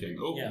 Kill the Night King.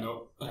 Oh,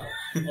 no.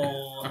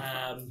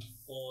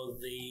 Or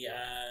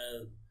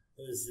it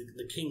was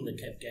the king that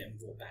kept getting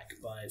brought back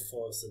by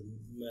Forrest and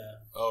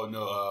Oh,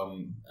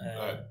 no,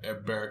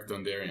 Beric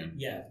Dondarrion.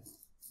 Yeah.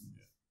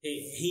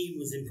 He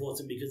was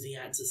important because he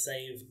had to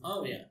save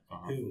Arya,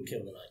 who would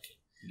kill the Night King.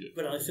 Yeah.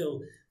 But I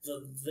feel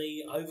that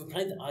they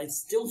overplayed that. I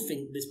still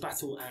think this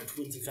battle at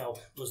Winterfell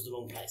was the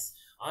wrong place.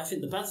 I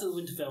think the Battle of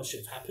Winterfell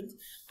should have happened,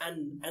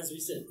 and as we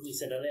said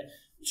earlier,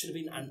 it should have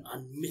been an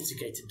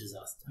unmitigated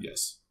disaster.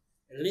 Yes.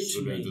 Literally,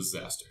 should have been a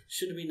disaster.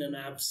 Should have been an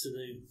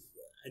absolute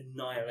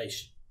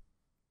annihilation.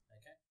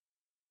 Okay?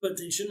 But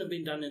it shouldn't have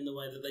been done in the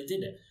way that they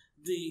did it.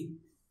 The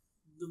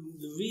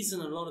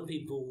reason a lot of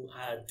people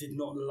did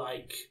not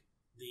like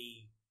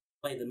the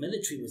way the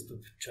military was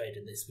portrayed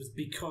in this was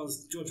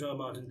because George R. R.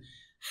 Martin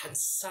had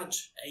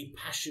such a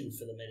passion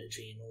for the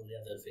military and all the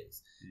other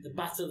things. Mm-hmm. The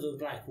Battle of the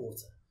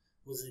Blackwater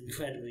was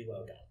incredibly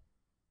well done.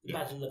 The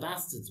Battle of the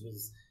Bastards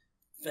was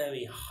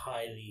very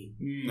highly...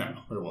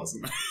 No, it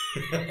wasn't.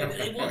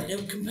 it was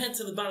compared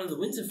to the Battle of the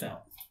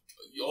Winterfell.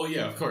 Oh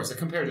yeah, of course.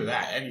 Compared to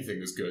that,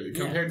 anything is good.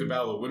 Compared to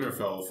Battle of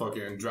Winterfell,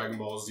 fucking Dragon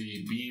Ball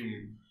Z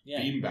beam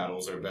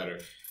battles are better.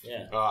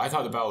 Yeah. I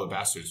thought the Battle of the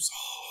Bastards was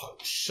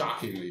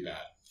shockingly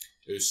bad.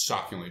 It was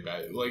shockingly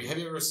bad. Like, have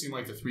you ever seen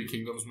like the Three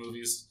Kingdoms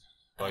movies?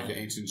 Like the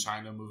ancient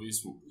China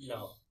movies?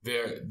 No.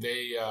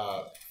 They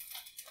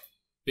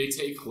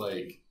take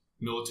like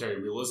military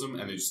realism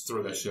and they just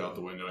throw that shit out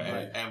the window,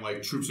 and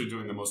like troops are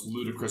doing the most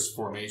ludicrous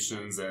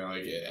formations and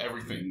like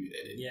everything.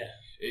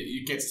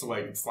 It gets to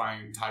like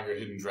Flying Tiger,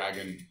 Hidden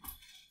Dragon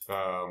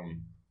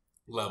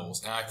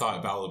levels, and I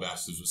thought Battle of the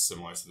Bastards was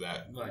similar to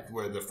that,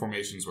 where the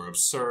formations were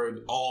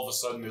absurd. All of a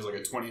sudden, there's like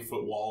a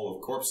 20-foot wall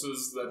of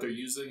corpses that they're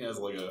using as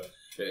like a.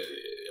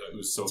 It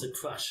was so to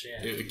crush.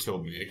 Yeah, it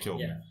killed me. It killed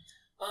me.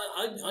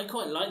 I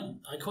quite like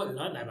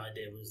that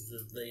idea. Was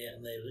that they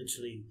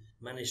literally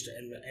managed to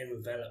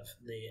envelop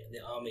the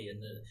army,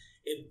 and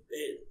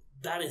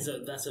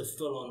that's a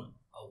full on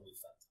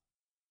fact.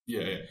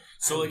 Yeah.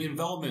 So like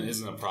envelopment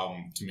isn't a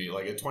problem to me.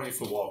 Like a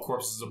 20-foot wall of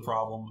corpses is a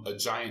problem. A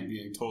giant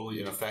being totally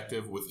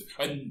ineffective with,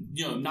 and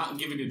not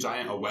giving a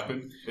giant a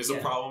weapon is a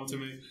problem to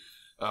me.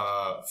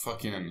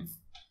 Fucking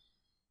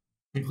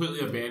completely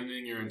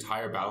abandoning your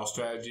entire battle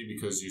strategy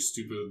because your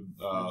stupid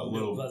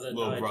little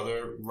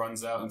brother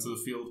runs out into the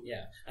field.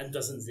 Yeah, and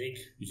doesn't zig.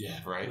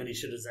 Yeah, right. When he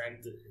should have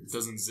zagged.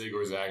 Doesn't zig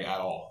or zag at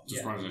all.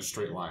 Just runs in a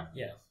straight line.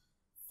 Yeah.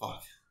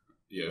 Fuck.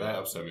 Yeah, that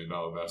upset me.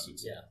 Battle of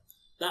Bastards. Yeah.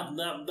 That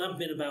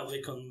bit about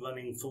Rickon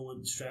running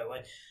forward straight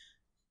away.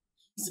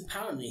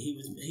 Apparently he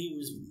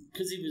was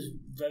because he was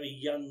very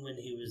young when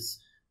the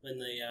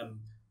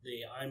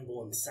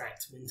Ironborn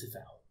sacked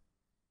Winterfell.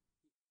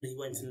 He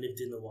went and lived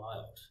in the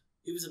wild.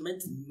 He was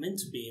meant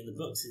to be in the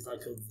books. He's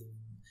like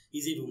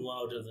he's even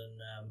wilder than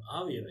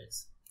Arya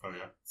is. Oh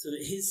yeah. So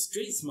his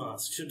street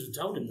smarts should have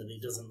told him that he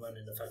doesn't run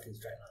in a fucking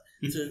straight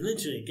line. So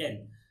literally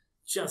again,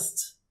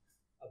 just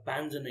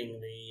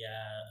abandoning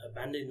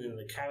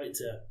the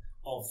character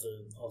of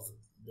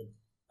the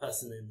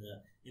person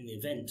in the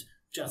event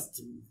just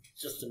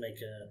to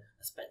make a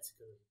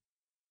spectacle.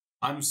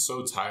 I'm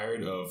so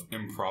tired of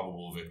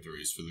improbable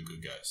victories for the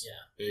good guys.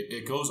 Yeah.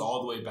 It goes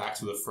all the way back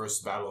to the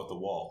first battle at the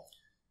Wall,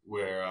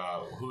 where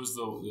who's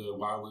the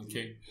Wildling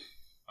King?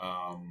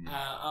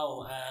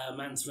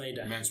 Mance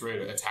Rayder. Mance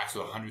Rayder attacks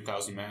with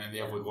 100,000 men, and they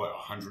have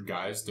 100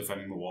 guys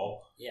defending the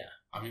wall. Yeah.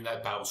 I mean,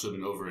 that battle should have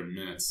been over in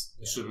minutes.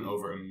 It should have been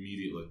over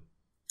immediately.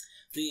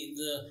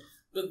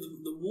 But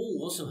the wall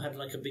also had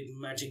like a big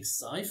magic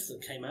scythe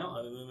that came out.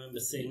 I remember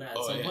seeing that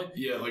at some point.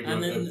 Yeah, like a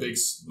big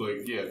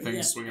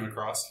thing swinging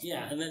across.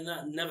 Yeah, and then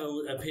that never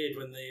appeared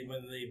when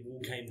the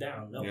wall came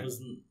down. That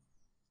wasn't.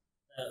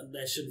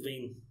 There should have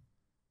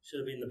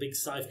been the big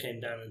scythe came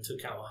down and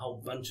took out a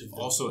whole bunch of them.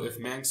 Also,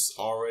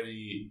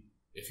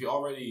 if he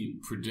already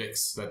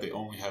predicts that they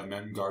only have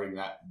men guarding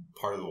that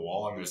part of the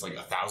wall, and there's like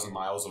 1,000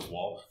 miles of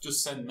wall,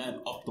 just send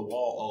men up the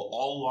wall,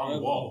 all along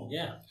the wall.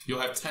 Yeah, you'll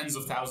have tens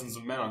of thousands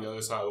of men on the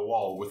other side of the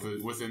wall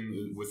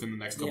within the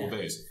next couple of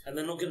days. And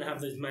they're not going to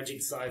have those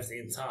magic scythes the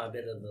entire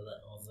bit of the.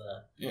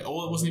 Yeah,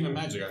 well, it wasn't even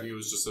magic. I think it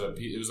was just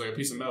it was like a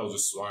piece of metal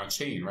just on a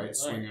chain, right,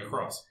 swinging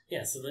across.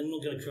 Yeah, so they're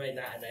not going to create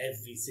that at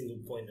every single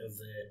point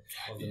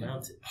of the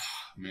mountain.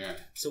 Man.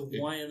 So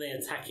why are they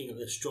attacking at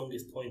the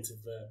strongest point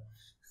of the?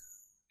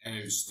 And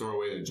they just throw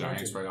away the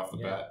Giants right off the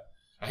bat.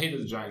 I hate that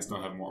the Giants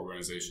don't have more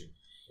organization.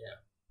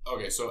 Yeah.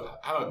 Okay, so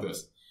how about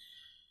this?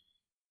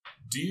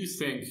 Do you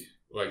think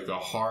like the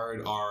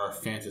hard R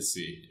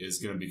fantasy is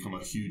going to become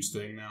a huge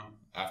thing now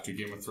after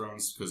Game of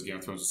Thrones because Game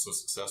of Thrones is so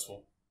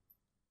successful?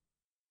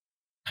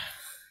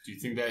 Do you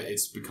think that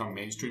it's become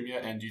mainstream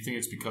yet? And do you think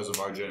it's because of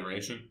our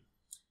generation?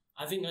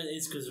 I think that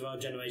it's because of our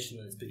generation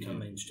that it's become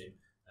mainstream.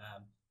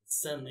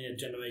 Certainly a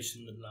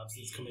generation that loves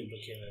these comic book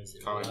heroes.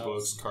 Comic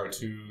books,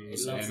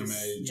 cartoons,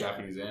 anime,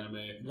 Japanese anime.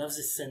 It loves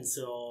this sense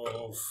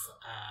of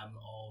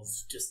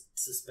just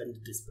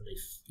suspended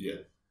disbelief.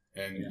 Yeah.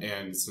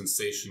 And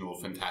sensational,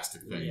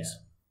 fantastic things.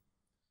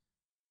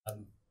 Yeah.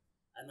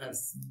 And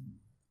that's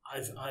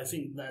I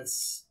think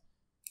that's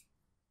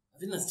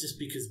just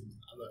because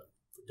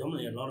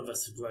predominantly a lot of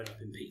us have grown up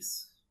in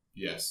peace.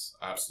 Yes,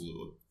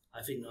 absolutely.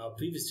 I think our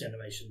previous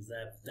generations,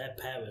 their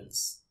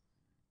parents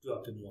grew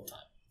up in wartime.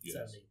 Yes.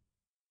 Certainly.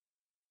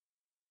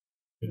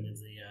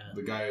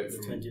 The guy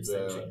from 20th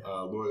century.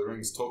 Lord of the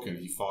Rings, Tolkien,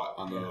 he fought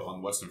on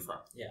the Western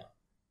Front. Yeah.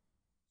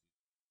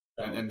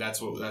 And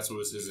that's what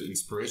was his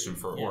inspiration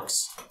for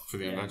orcs, for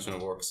the invention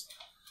of orcs.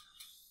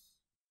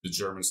 The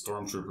German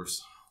stormtroopers.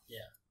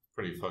 Yeah.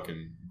 Pretty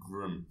fucking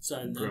grim.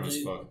 So grim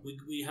as fuck.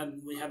 We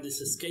had this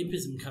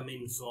escapism come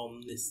in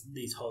from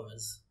these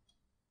horrors,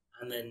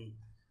 and then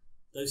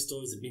those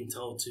stories have been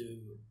told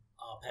to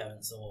our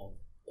parents or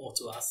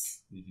to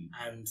us,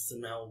 and so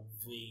now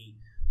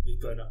we've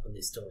grown up on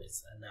these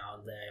stories, and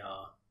now they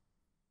are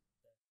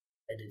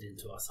headed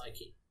into our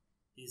psyche.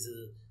 These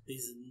are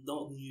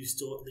not new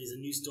stories. These are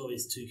new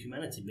stories to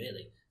humanity.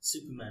 Really,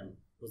 Superman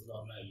was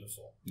not known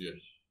before. Yeah.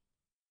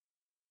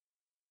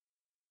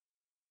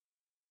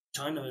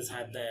 China has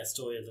had their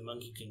story of the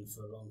Monkey King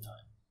for a long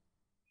time.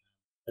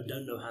 I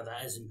don't know how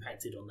that has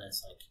impacted on their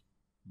psyche.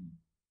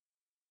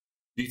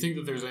 Do you think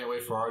that there's any way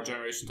for our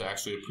generation to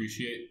actually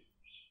appreciate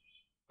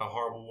how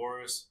horrible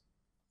war is?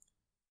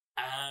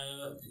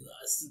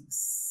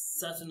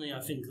 Certainly, I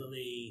think that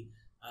the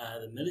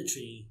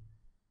military.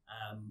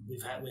 We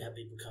had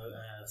people go,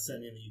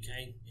 certainly in the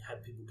UK. We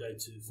had people go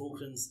to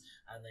Falklands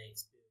and they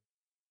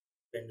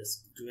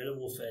experienced guerrilla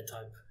warfare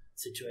type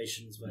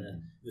situations where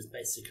it was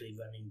basically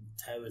running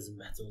terrorism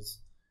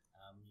battles,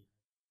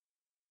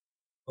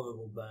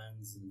 horrible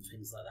burns and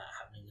things like that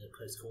happening at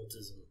close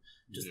quarters, and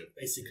just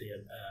basically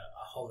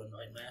a horror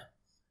nightmare.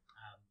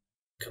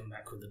 Come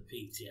back with the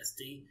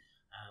PTSD.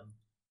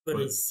 But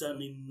it's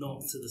certainly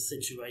not to the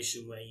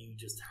situation where you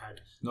just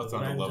had not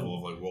on the level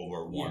of like World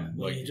War One. Yeah,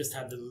 where you just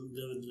had the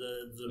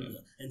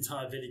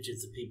entire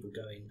villages of people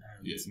going.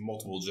 And yes,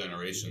 multiple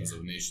generations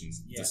of nations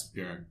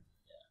disappearing.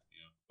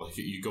 Yeah. Like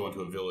you go into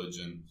a village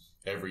and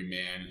every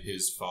man,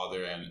 his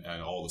father,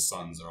 and all the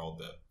sons are all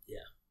dead.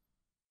 Yeah.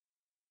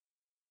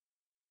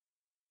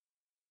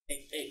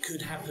 It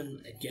could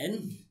happen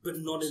again, but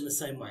not in the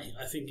same way.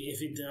 I think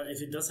if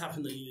it does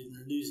happen that you're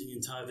losing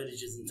entire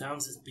villages and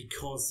towns, it's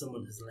because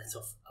someone has let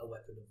off a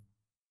weapon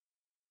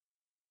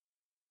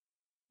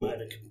of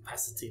the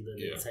capacity that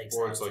it takes.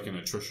 Or it's like an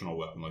attritional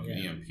weapon, like an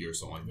EMP or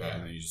something like that,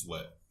 and then you just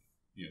let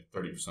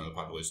 30% of the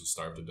population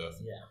starve to death.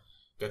 Yeah.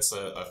 That's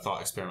a thought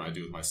experiment I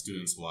do with my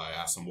students. While I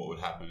ask them what would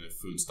happen if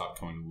food stopped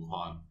coming to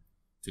Wuhan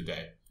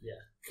today.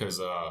 Yeah.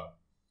 Because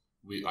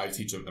I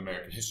teach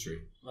American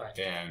history, right.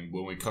 And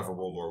when we cover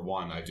World War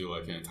One, I do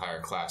like an entire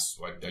class.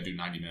 Like I do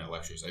 90-minute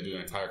lectures. I do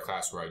an entire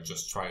class where I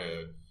just try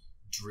to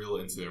drill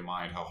into their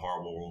mind how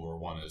horrible World War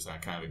One is, and I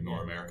kind of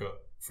ignore America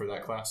for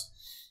that class.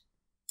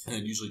 And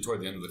then usually toward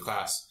the end of the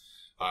class,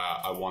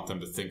 I want them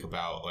to think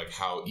about like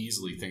how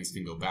easily things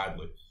can go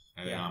badly.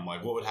 And then I'm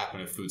like, what would happen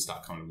if food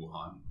stopped coming to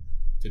Wuhan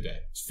today?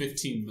 It's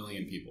 15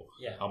 million people.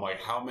 Yeah. I'm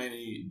like, how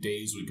many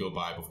days would go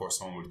by before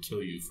someone would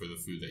kill you for the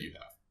food that you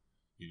have?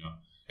 You know.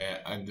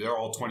 And they're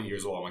all 20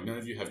 years old. I'm like, none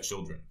of you have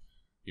children.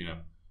 You know,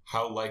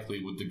 how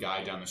likely would the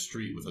guy down the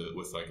street with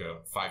like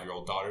a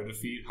 5-year-old daughter to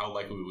feed? How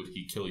likely would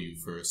he kill you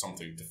for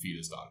something to feed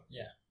his daughter?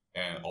 Yeah.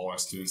 And all our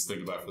students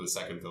think about it for the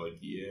second. They're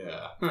like,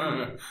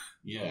 yeah,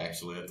 yeah.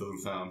 Actually, that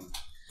doesn't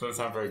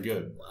sound very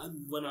good.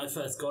 When I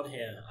first got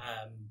here,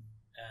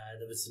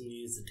 there was some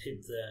news that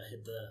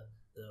hit the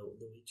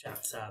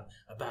WeChat tab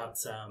about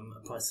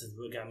the price of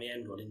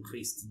origami got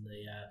increased and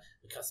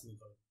the customer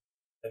got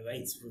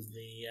rates with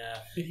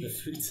the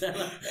food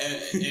seller.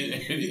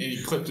 and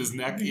he clipped his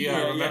neck. Yeah,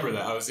 I remember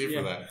that. I was here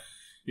for that.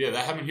 Yeah,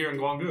 that happened here in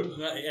Gwangju.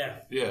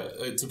 Yeah.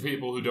 To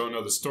people who don't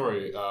know the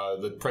story,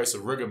 the price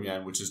of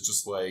rigam-yen, which is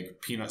just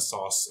like peanut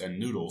sauce and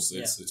noodles,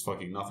 it's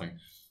fucking nothing.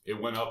 It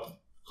went up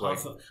like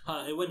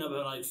it went up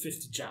at like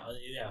 50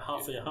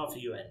 half a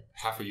yuan.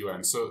 Half a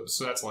yuan. So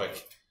that's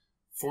like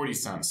 40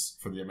 cents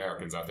for the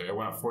Americans out there. It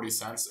went up 40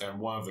 cents, and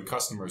one of the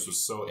customers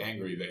was so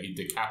angry that he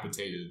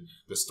decapitated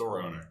the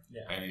store owner,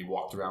 and he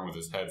walked around with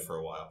his head for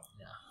a while.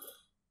 Yeah.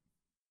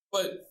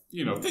 But,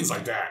 things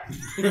like that.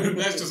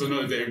 That's just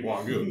another day in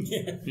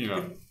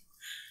Gwangju,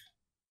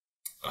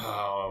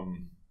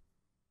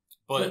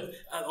 But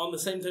on the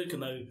same token,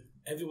 though,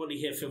 everybody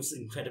here feels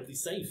incredibly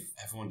safe.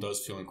 Everyone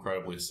does feel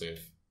incredibly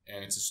safe.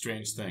 And it's a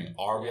strange thing.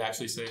 Are we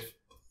actually safe?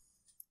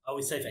 Are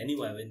we safe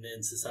anywhere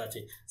in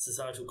society?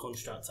 Societal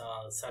constructs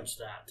are such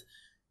that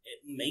it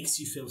makes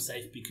you feel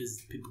safe because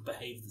people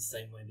behave the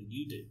same way that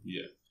you do.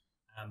 Yeah.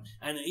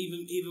 And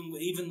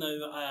even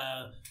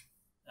though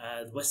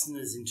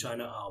Westerners in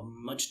China are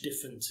much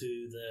different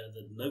to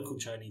the local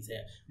Chinese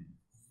here,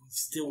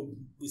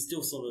 we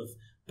still sort of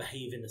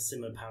behave in a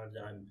similar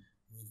paradigm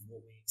with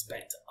what we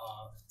expect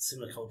our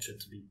similar culture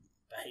to be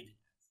behaving.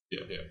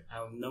 Yeah.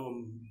 No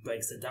one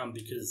breaks it down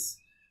because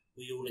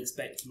we all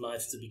expect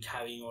life to be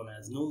carrying on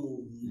as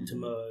normal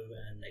tomorrow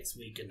and next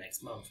week and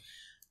next month.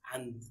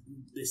 And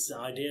this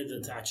idea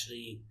that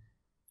actually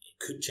it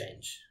could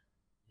change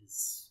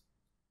is...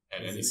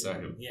 At any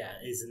second. Yeah,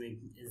 is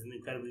an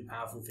incredibly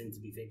powerful thing to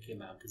be thinking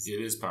about. Cause it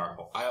is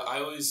powerful. I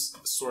always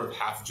sort of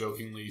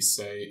half-jokingly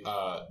say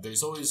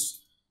there's always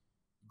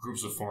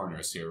groups of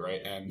foreigners here,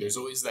 right? And there's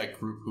always that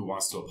group who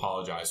wants to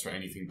apologize for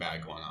anything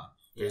bad going on.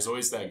 There's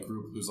always that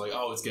group who's like,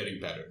 oh, it's getting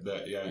better.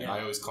 I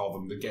always call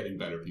them the getting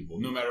better people.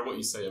 No matter what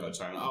you say about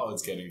China, oh,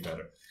 it's getting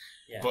better.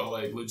 Yeah. But,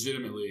 like,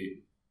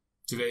 legitimately,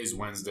 today's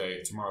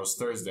Wednesday, tomorrow's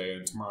Thursday,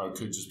 and tomorrow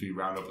could just be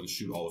round up and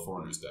shoot all the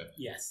foreigners day.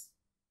 Yes.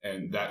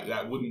 And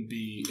that wouldn't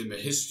be, in the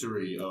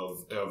history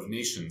of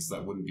nations,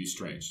 that wouldn't be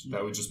strange.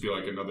 That would just be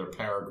like another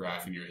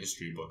paragraph in your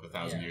history book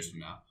 1,000 years from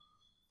now.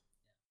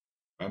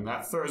 And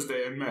that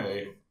Thursday in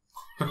May,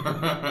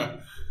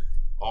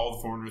 all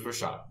the foreigners were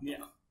shot.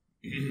 Yeah.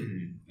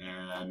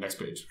 And next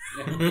page.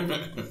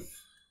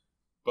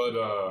 But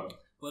well,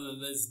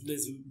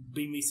 there's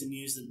been recent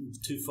news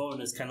that two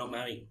foreigners cannot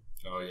marry.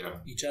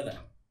 Each other.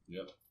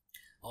 Yep.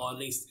 Or at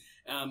least,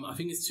 I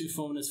think it's two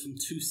foreigners from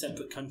two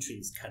separate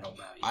countries cannot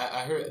marry.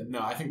 I heard.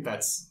 No, I think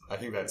that's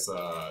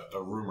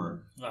a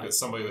rumor. Right. That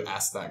somebody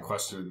asked that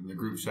question in the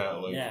group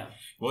chat. Like,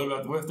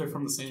 what if they're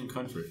from the same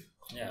country?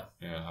 Yeah.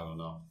 Yeah, I don't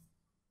know.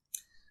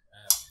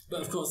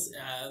 But of course,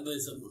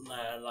 those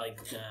like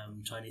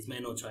Chinese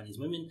men or Chinese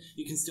women,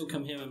 you can still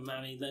come here and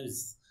marry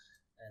those.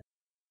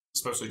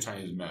 Especially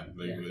Chinese men.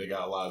 They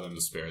got a lot of them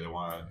to spare. They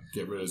want to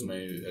get rid of as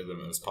many of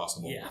them as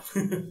possible. Yeah.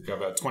 Got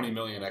about 20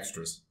 million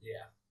extras.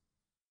 Yeah.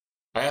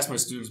 I asked my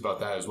students about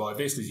that as well. I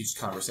basically teach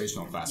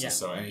conversational classes,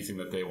 so anything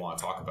that they want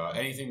to talk about,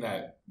 anything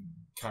that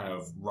kind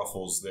of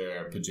ruffles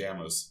their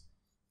pajamas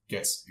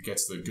gets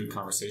the good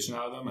conversation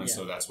out of them, and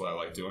so that's what I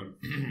like doing.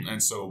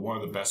 And so one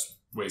of the best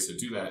ways to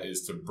do that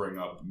is to bring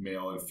up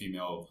male and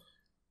female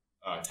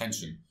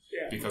tension,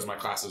 because my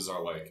classes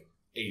are like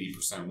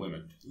 80%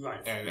 women,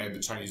 right? And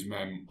the Chinese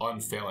men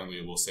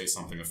unfailingly will say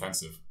something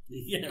offensive,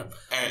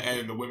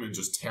 and the women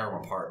just tear them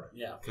apart,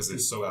 because they're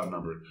so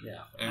outnumbered,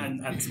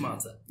 and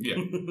smarter,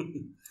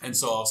 And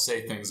so I'll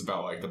say things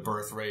about like the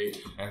birth rate,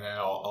 and then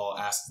I'll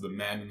ask the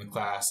men in the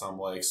class. I'm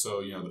like,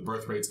 so the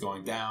birth rate's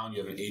going down.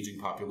 You have an aging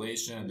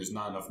population, and there's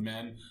not enough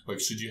men. Like,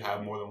 should you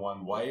have more than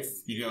one wife?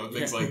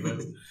 Things like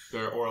this.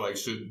 Or like,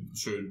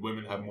 should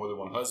women have more than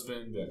one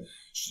husband?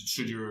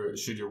 Should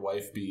your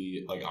wife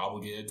be like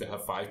obligated to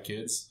have 5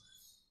 kids?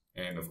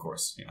 And of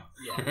course,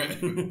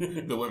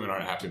 the women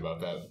aren't happy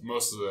about that.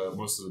 Most of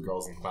the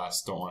girls in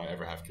class don't want to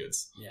ever have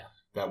kids. Yeah,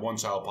 that one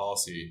child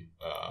policy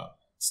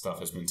stuff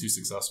has been too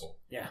successful.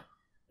 Yeah,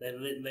 they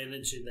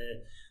literally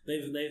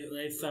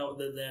they've felt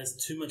that there's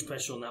too much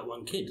pressure on that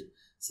one kid,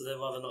 so they'd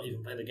rather not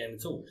even play the game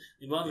at all.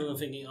 Rather than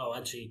thinking, oh,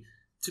 actually,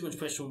 too much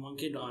pressure on one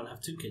kid, I'll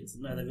have 2 kids.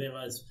 No, they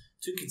realise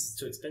 2 kids is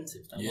too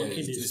expensive. That one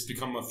kid it's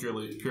become a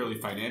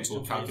purely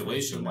financial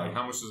calculation. Like,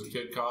 how much does a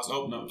kid cost?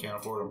 Oh no, can't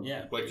afford them.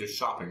 Yeah, like you're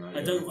shopping.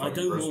 I don't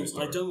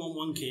want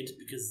one kid,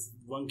 because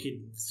one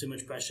kid is too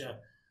much pressure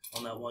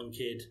on that one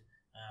kid.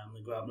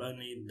 They grow up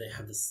lonely. They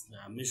have this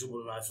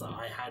miserable life that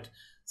I had.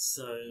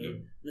 So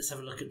let's have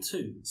a look at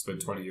 2.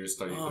 Spent 20 years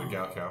studying for the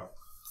Gaokao.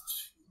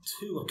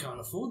 2, I can't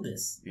afford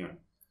this. Yeah.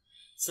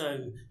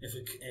 So if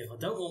I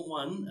don't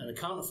want 1 and I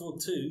can't afford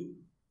 2,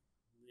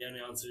 the only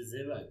answer is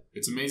 0.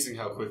 It's amazing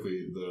how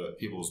quickly the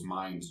people's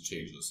mind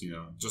changes.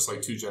 Just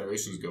like 2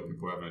 generations ago,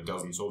 people were having a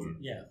dozen children.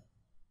 Yeah.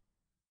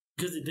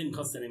 because it didn't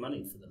cost any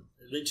money for them.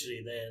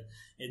 Literally,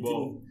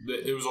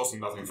 it was also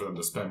nothing for them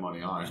to spend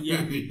money on.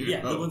 Yeah,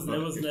 there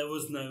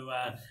was no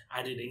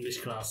added English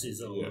classes.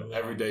 Or,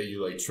 every day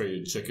you like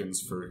traded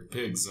chickens for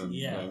pigs, and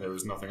there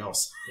was nothing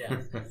else.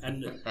 Yeah,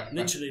 and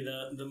literally,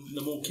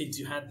 the more kids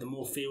you had, the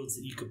more fields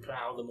that you could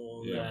plough, the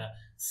more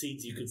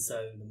seeds you could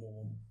sow, the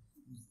more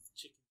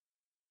chicken.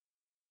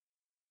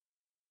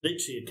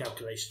 Literally, a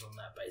calculation on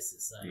that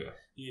basis. So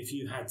if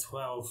you had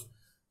 12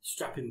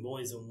 strapping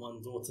boys and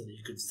one daughter, that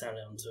you could sell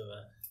it on to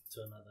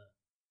another.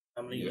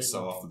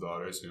 Sell off the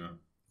daughters,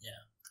 Yeah.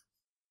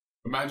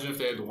 Imagine if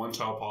they had the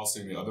one-child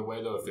policy in the other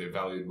way, though. If they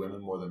valued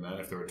women more than men,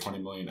 if there were 20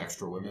 million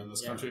extra women in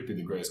this country, it'd be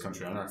the greatest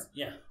country on earth.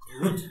 Yeah,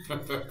 it would.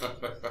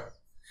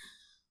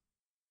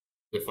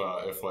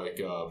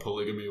 if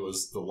polygamy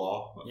was the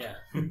law,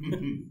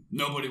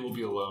 nobody will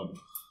be alone.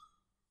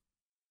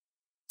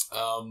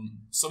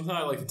 Something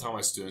I like to tell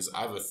my students: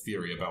 I have a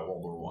theory about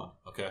World War One.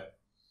 Okay,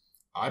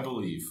 I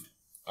believe.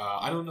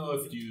 I don't know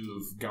if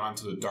you've gone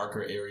to the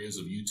darker areas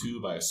of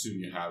YouTube. I assume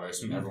you have. I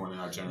assume everyone in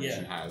our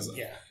generation has.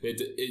 Yeah.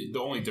 The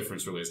only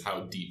difference really is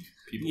how deep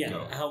people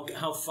go.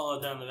 How far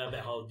down the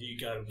rabbit hole do you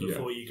go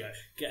before you go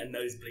get a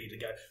nosebleed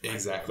and go?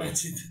 Exactly.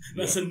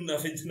 That's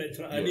enough internet.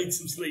 I need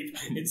some sleep.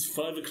 It's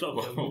 5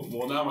 o'clock.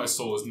 Well, now my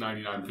soul is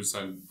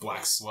 99%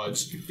 black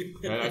sludge,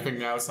 and I think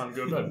now it's time to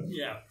go to bed.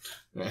 Yeah.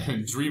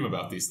 And dream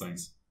about these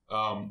things.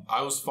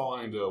 I was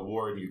following the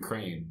war in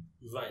Ukraine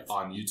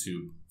on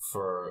YouTube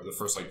for the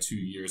first 2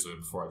 years of it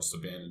before I just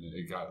abandoned it.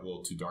 It got a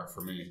little too dark for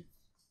me.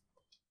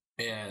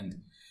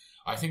 And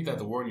I think that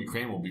the war in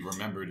Ukraine will be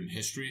remembered in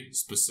history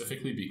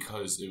specifically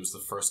because it was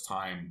the first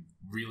time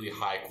really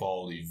high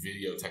quality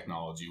video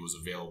technology was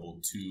available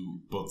to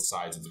both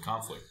sides of the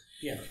conflict.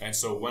 Yeah. And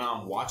so when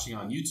I'm watching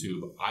on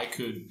YouTube, I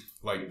could,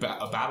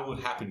 a battle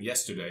would happen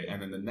yesterday,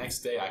 and then the next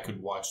day I could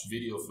watch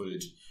video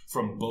footage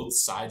from both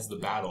sides of the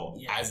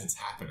battle as it's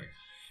happening.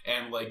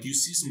 And, you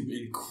see some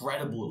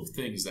incredible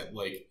things that,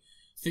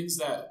 things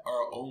that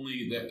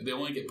they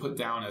only get put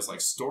down as,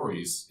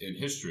 stories in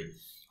history.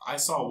 I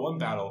saw one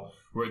battle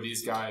where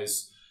these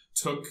guys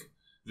took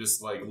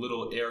this,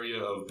 little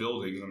area of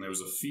buildings, and there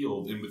was a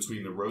field in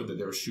between the road that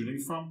they were shooting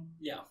from.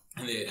 Yeah.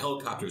 And they had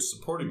helicopters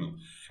supporting them.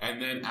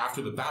 And then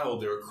after the battle,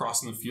 they were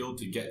crossing the field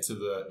to get to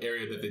the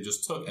area that they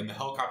just took, and the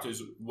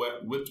helicopters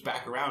whipped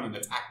back around and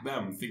attacked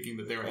them, thinking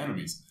that they were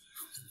enemies.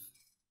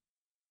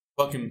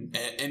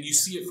 And you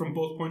see it from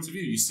both points of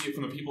view. You see it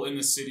from the people in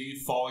the city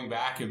falling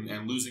back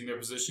and losing their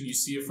position. You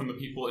see it from the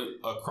people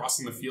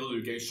crossing the field who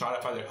are getting shot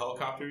at by their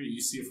helicopter. You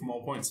see it from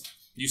all points.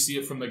 You see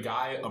it from the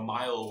guy a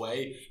mile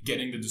away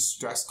getting the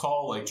distress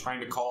call, trying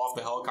to call off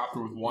the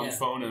helicopter with one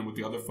phone, and with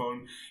the other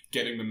phone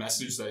getting the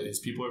message that his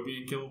people are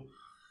being killed.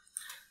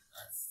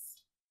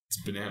 It's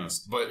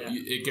bananas. But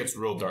it gets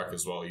real dark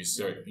as well. You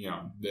start,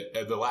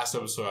 the last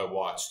episode I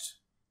watched,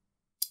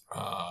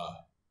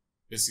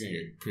 this is going to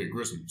get pretty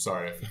gruesome.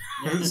 Sorry if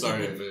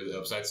it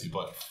upsets you,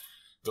 but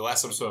the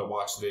last episode I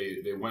watched,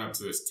 they went up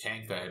to this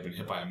tank that had been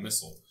hit by a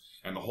missile,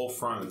 and the whole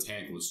front of the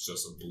tank was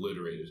just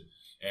obliterated.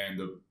 And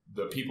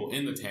the people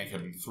in the tank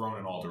had been thrown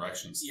in all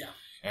directions. Yeah.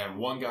 And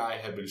one guy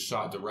had been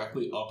shot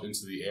directly up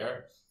into the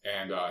air,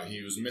 and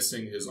he was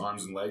missing his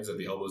arms and legs at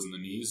the elbows and the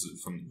knees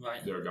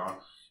they were gone.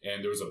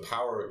 And there was a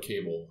power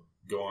cable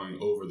going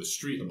over the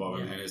street above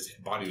him, and his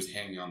body was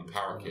hanging on the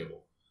power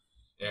cable.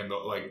 And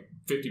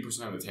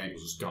 50% of the tank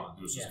was just gone.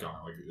 It was just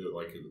gone.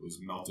 It was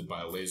melted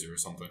by a laser or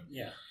something.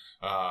 Yeah.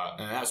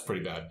 And that was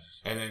pretty bad.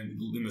 And then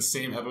in the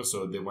same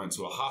episode, they went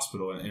to a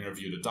hospital and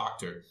interviewed a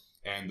doctor.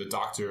 And the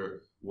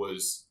doctor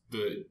was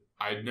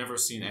I'd never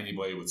seen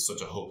anybody with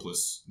such a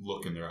hopeless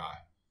look in their eye.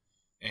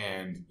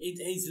 And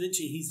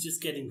he's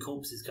just getting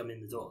corpses come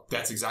in the door.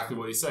 That's exactly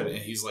what he said. And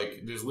he's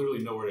like, there's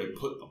literally nowhere to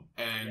put them.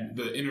 And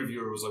the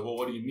interviewer was like, well,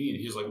 what do you mean?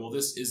 He's like, well,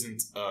 this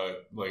isn't a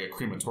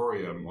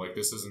crematorium.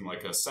 This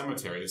isn't a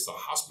cemetery. This is a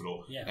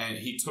hospital. Yeah. And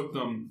he took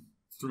them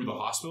through the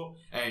hospital,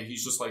 and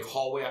he's just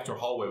hallway after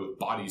hallway with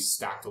bodies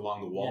stacked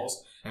along the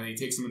walls. Yeah. And then he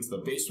takes them into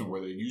the basement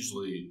where they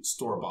usually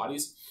store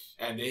bodies.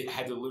 And they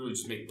had to literally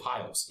just make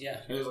piles. Yeah.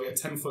 And there's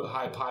a 10-foot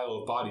high pile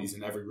of bodies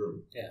in every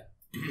room. Yeah.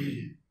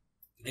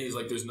 And he's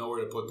like, there's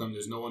nowhere to put them.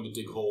 There's no one to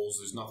dig holes.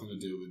 There's nothing to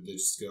do. They're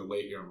just going to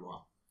lay here and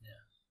rot.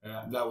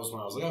 Yeah. And that was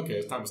when I was like, okay,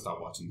 it's time to stop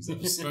watching these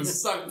episodes.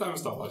 It's time to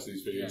stop watching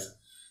these videos.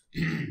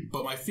 Yeah.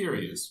 But my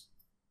theory is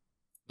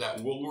that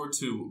World War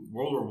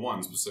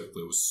I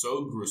specifically, was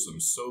so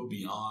gruesome, so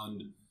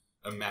beyond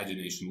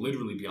imagination,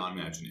 literally beyond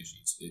imagination.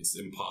 It's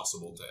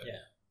impossible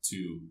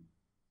to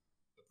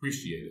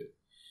appreciate it.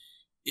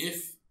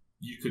 If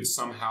you could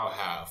somehow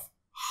have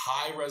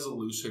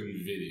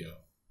high-resolution video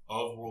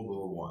of World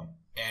War I,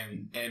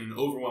 and an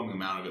overwhelming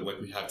amount of it like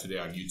we have today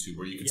on YouTube,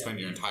 where you can spend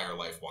your entire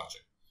life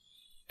watching.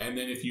 And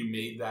then if you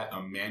made that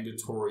a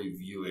mandatory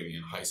viewing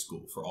in high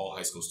school for all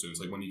high school students,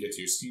 when you get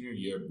to your senior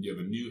year, you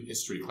have a new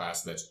history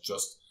class that's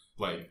just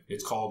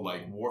it's called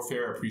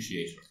Warfare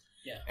Appreciation.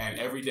 Yeah. And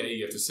every day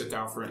you have to sit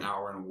down for an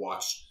hour and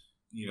watch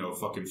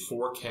fucking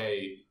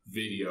 4K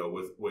video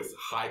with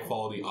high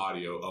quality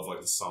audio of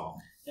like the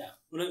song. Yeah.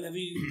 Well,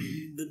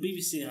 the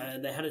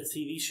BBC? They had a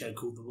TV show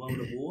called The World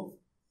of War,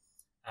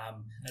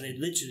 and it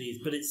literally,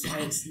 but it's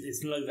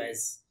low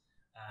res.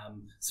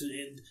 So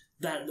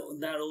that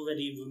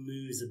already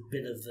removes a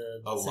bit of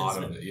a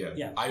lot of it.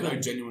 Yeah. I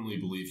genuinely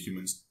believe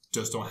humans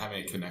just don't have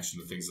any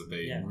connection to things that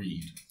they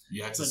read.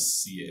 You have to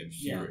see it and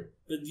hear it.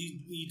 But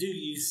you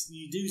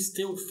do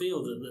still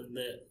feel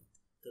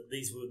that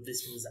this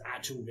was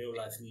actual real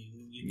life, and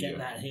you get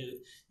that here.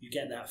 You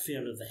get that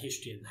feel of the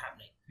history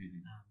happening. Mm-hmm.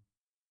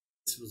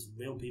 This was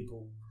real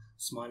people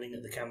smiling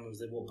at the camera as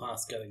they walk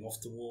past, going off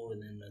to war,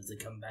 and then as they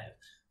come back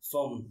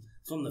from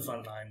the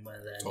front line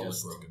where they're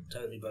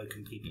totally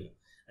broken people,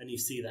 and you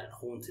see that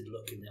haunted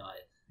look in the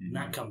eye, and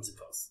that comes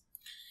across.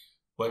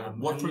 Like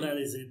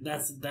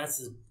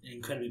that's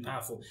incredibly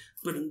powerful,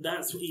 but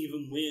that's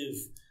even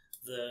with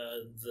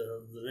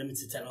the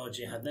limited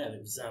technology I had there.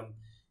 It was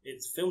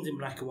it's filmed in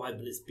black and white,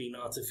 but it's been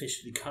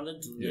artificially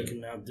coloured. They can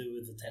now do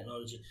with the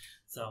technology.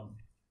 So,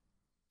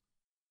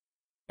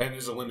 and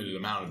there's a limited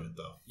amount of it,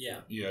 though.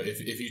 Yeah,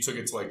 if you took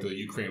it to like the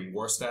Ukraine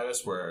war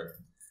status, where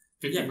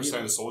 50%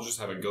 of the soldiers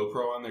have a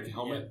GoPro on their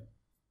helmet,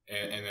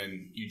 and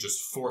then you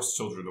just force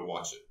children to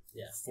watch it.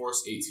 Yeah,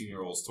 force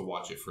 18-year-olds to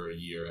watch it for a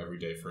year every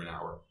day for an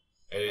hour.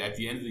 And at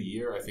the end of the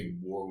year, I think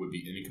war would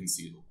be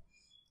inconceivable.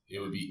 It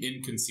would be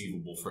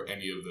inconceivable for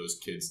any of those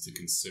kids to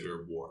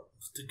consider war.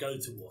 To go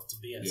to war, to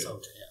be a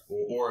soldier,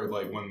 Or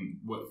like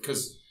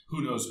because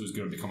who knows who's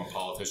going to become a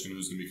politician,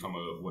 who's going to become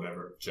a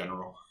whatever,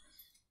 general.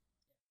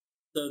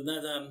 So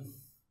that,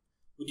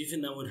 would you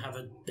think that would have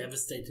a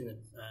devastating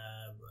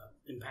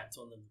impact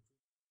on them?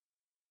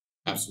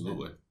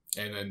 Absolutely.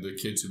 And then the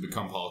kids who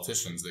become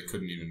politicians, they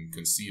couldn't even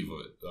conceive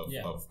of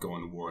it, of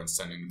going to war and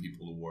sending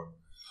people to war.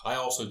 I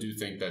also do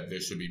think that there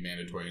should be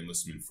mandatory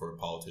enlistment for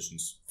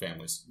politicians'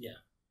 families. Yeah.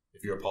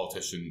 If you're a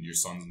politician, your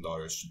sons and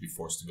daughters should be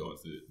forced to go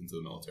into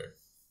the military.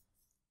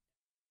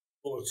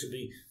 Or should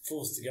be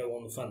forced to go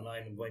on the front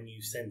line when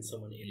you send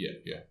someone in.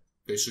 Yeah.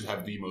 They should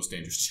have the most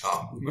dangerous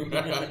job.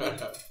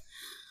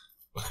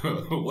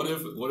 What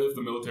if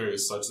the military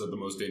is such that the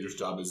most dangerous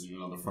job isn't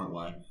even on the front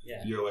line?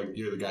 Yeah.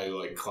 You're the guy who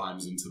like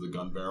climbs into the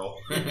gun barrel.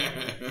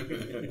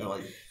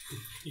 Like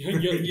you're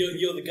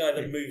the guy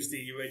that moves the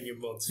uranium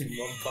rods from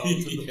one part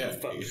to the other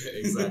part.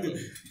 Exactly.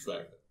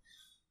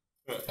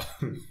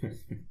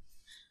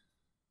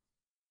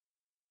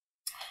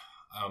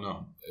 I don't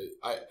know.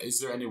 Is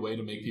there any way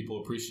to make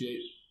people appreciate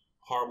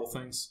horrible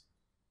things?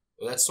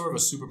 That's sort of a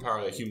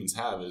superpower that humans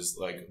have, is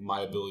like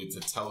my ability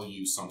to tell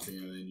you something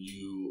and then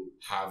you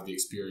have the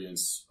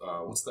experience.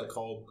 What's that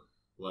called?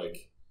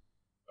 Like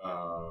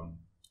a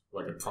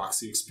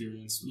proxy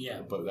experience?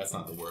 Yeah. But that's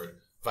not the word.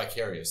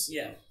 Vicarious.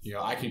 Yeah.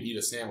 I can eat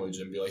a sandwich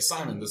and be like,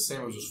 Simon, this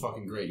sandwich was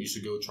fucking great. You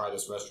should go try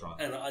this restaurant.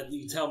 And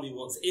you tell me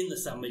what's in the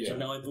sandwich, and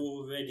now I've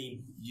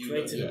already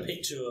created a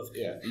picture of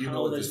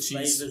how what those the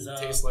cheese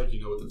tastes like.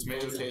 You know what the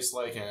tomato tastes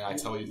like, and I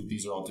tell you that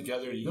these are all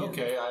together. And you go,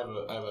 okay, I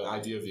have an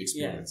idea of the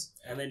experience.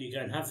 Yeah. And then you go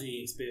and have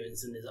the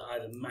experience, and it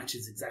either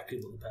matches exactly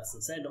what the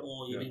person said,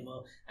 or you think,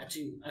 well,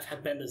 actually, I've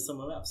had better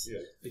somewhere else. Yeah.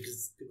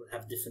 Because people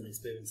have different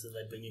experiences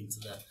they bring into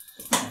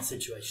that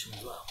situation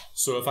as well.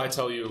 So if I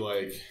tell you,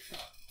 like,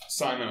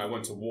 Simon, I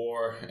went to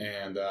war,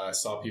 and I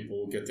saw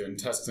people get their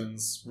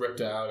intestines ripped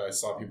out. I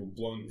saw people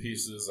blown to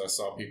pieces. I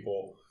saw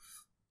people,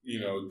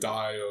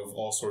 die of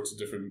all sorts of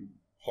different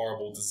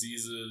horrible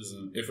diseases.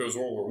 And if it was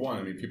World War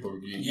I mean, people were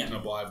being eaten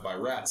alive by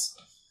rats.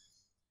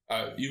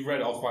 You've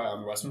read All Quiet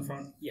on the Western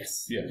Front?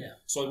 Yes. Yeah.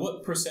 So,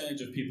 what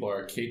percentage of people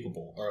are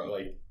capable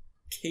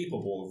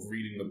of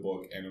reading the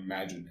book and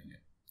imagining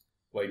it?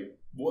 Like,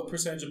 what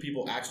percentage of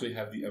people actually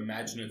have the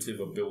imaginative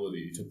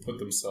ability to put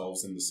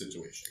themselves in the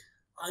situation?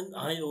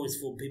 I always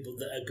thought people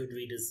that are good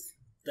readers,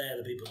 they're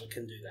the people that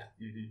can do that.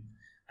 Mm-hmm.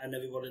 And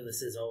everybody that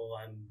says, oh,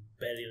 I'm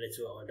barely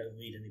literate, or I don't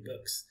read any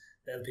books,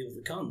 they're the people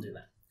that can't do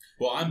that.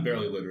 Well, I'm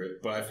barely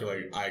literate, but I feel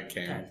like I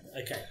can.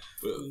 Okay.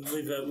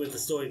 With the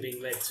story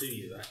being read to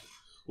you, right?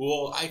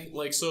 Well,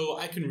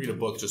 I can read a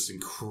book just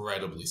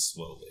incredibly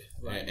slowly.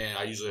 Right. And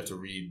I usually have to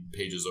read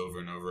pages over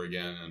and over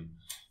again, and,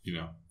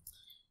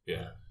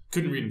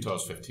 couldn't read until I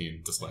was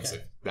 15,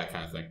 dyslexic, that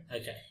kind of thing.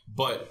 Okay.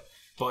 But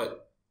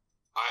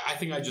I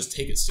think I just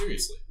take it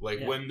seriously.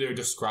 When they're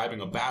describing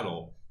a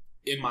battle,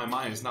 in my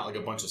mind, it's not like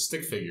a bunch of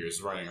stick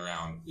figures running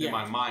around. Yeah. In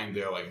my mind,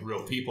 they're like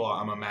real people.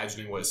 I'm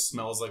imagining what it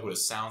smells like, what it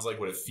sounds like,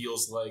 what it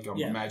feels like. I'm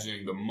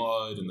imagining the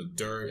mud and the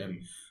dirt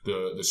and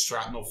the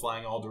shrapnel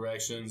flying all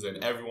directions,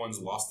 and everyone's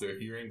lost their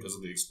hearing because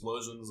of the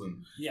explosions.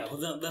 And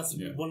that's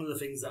one of the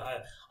things that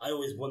I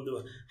always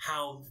wonder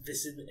how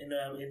this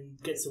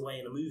gets away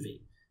in a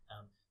movie.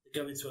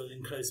 Go into an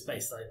enclosed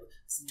space, like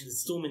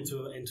storm into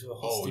a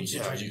hostage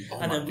situation,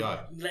 and then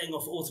letting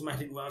off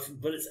automatic rifle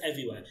bullets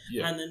everywhere,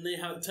 and then they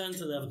turn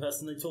to the other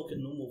person, they talk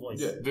in normal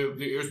voice. Yeah, their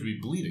ears would be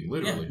bleeding,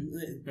 literally.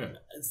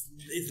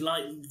 It's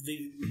like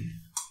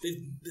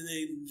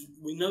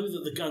we know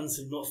that the guns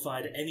have not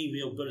fired any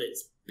real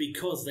bullets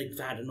because they've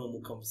had a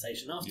normal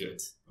conversation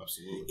afterwards. Yeah,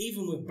 absolutely.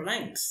 Even with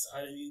blanks,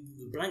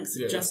 the blanks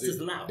are just as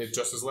loud. It's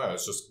just as loud.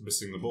 It's just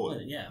missing the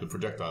bullet, yeah. The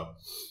projectile.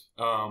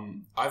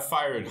 I've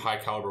fired high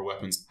caliber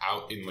weapons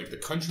out in like the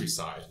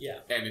countryside,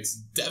 and it's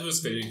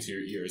devastating to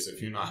your ears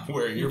if you're not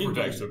wearing ear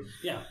protection.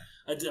 Yeah,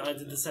 I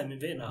did the same in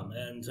Vietnam,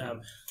 and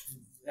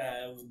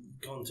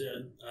gone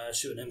to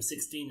shoot an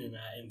M16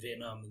 in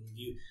Vietnam, and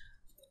you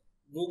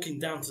walking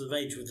down to the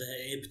range with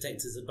the ear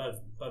protectors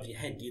above your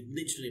head, you'd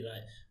literally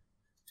like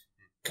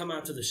come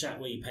out to the shack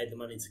where you paid the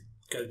money to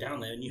go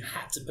down there, and you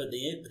had to put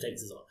the ear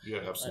protectors on.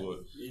 Yeah,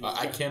 absolutely.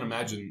 I can't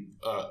imagine.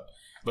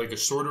 Like, the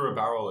shorter a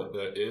barrel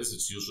is,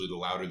 it's usually the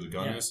louder the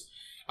gun is.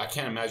 I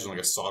can't imagine, like,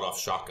 a sawed-off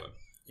shotgun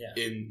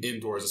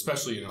indoors,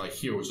 especially in, like,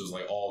 here, which is,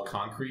 like, all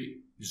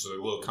concrete. Just a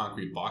little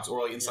concrete box.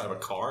 Or, like, inside of a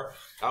car.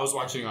 I was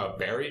watching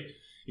Barry,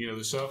 you know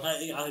the show?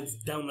 I've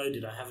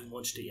downloaded. I haven't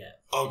watched it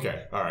yet.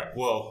 Okay, all right.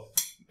 Well,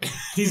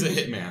 he's a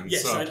hitman.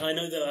 Yes, so. I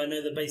know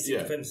the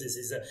basic premises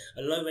is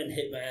a low-end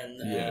hitman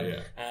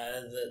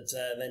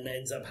that then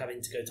ends up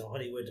having to go to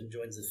Hollywood and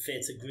joins a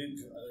theatre group.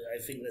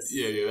 I think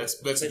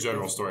that's that's a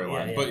general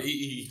storyline. But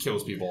he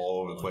kills people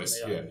all over the place.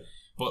 Yeah,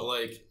 but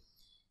like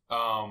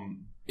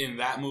in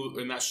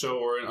that show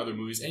or in other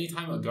movies,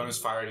 anytime a gun is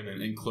fired in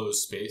an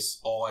enclosed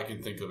space, all I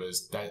can think of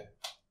is that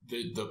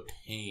the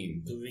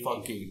pain, the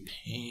fucking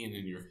pain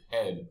in your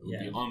head would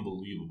be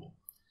unbelievable.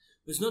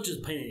 It's not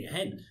just pain in your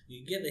head.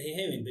 You get the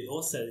hearing, but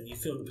also you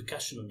feel the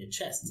percussion on your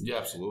chest. Yeah,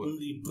 absolutely. And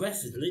your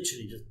breath is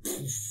literally just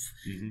poof.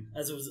 Mm-hmm.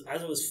 As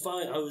I was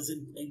firing, I was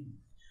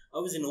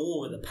in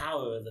awe of the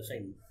power of the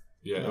thing.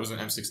 Yeah, it was an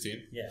M16.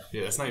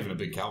 Yeah, that's not even a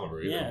big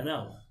caliber either. Yeah,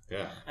 no.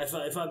 Yeah.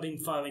 If I've been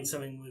firing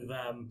something with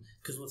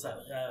because what's that?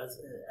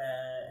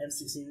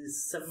 M16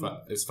 is 7.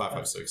 It's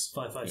 5.56.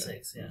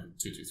 5.56. Yeah.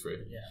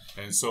 223.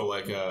 Yeah. And so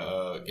like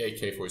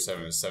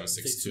AK-47 is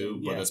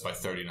 7.62, but that's by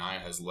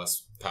 39. Has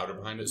less powder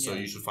behind it, so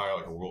you should fire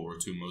like a World War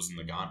II Mosin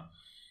Nagant,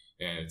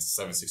 and it's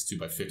 7.62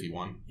 by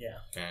 51. Yeah.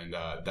 And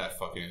that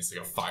fucking it's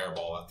like a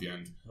fireball at the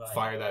end. Right.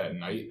 Fire that at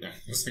night, and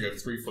it's like a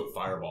 3-foot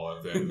fireball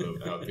at the end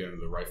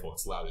of the rifle.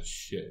 It's loud as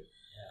shit.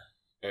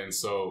 Yeah. And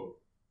so.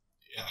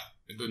 Yeah,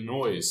 the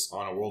noise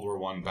on a World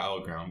War I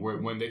battleground, where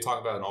when they talk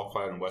about an All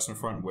Quiet on the Western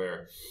Front,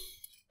 where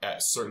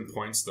at certain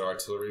points the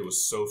artillery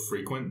was so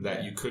frequent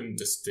that you couldn't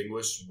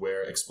distinguish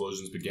where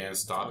explosions began and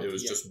stopped. It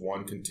was just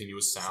one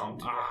continuous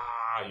sound.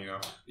 You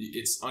know,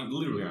 it's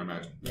literally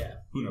unimaginable. Yeah,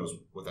 who knows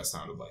what that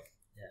sounded like?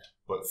 Yeah,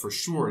 but for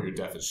sure, you're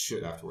deaf as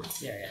shit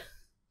afterwards. Yeah.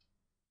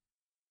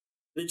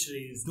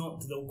 Literally, it's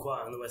not All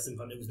Quiet on the Western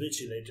Front. It was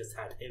literally they just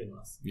had hearing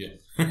loss. Yeah,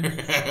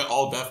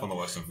 all deaf on the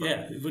Western Front.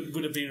 Yeah, it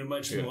would have been a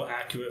much more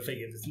accurate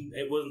figure.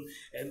 It wasn't.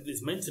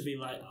 It's meant to be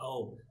like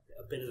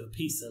a bit of a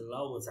peace and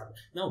lull was happening.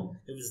 No,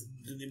 it was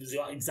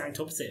the exact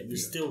opposite. It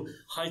was still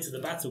height of the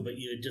battle, but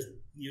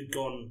you'd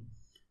gone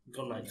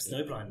like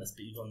snow blindness,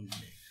 but you'd gone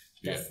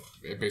deaf.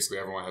 Yeah, basically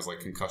everyone has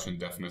like concussion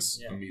deafness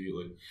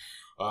immediately.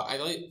 I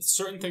like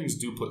certain things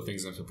do put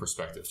things into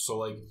perspective. So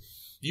like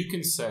you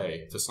can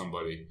say to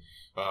somebody.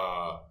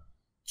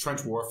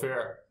 Trench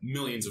warfare,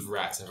 millions of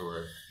rats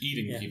everywhere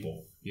eating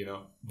people, you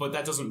know, but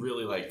that doesn't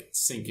really like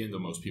sink into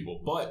most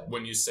people. But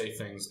when you say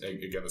things,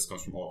 again, this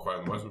comes from All Quiet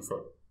on the Western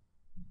Front,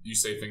 you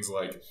say things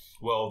like,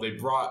 well, they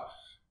brought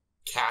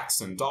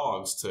cats and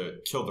dogs to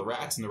kill the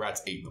rats and the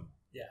rats ate them.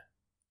 Yeah.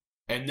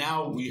 And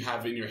now we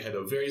have in your head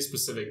a very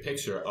specific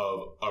picture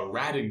of a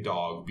ratting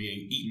dog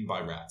being eaten by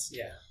rats.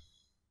 Yeah.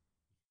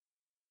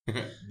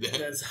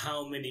 That's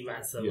how many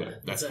rats there are.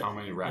 That's how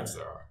many rats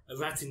there are. A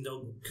ratting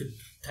dog could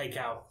take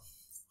out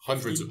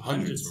hundreds of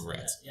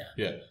rats.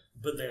 Yeah.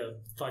 But they're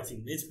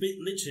fighting. It's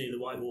literally the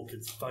White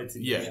Walkers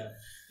fighting. Yeah.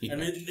 And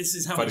this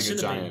is how it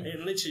should have been. It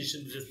literally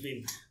should have just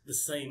been the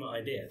same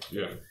idea.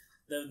 Yeah.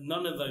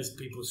 None of those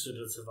people should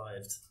have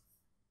survived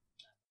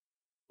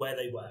where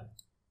they were.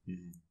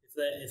 Mm-hmm.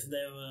 If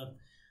they were,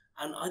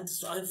 and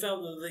I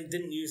felt that they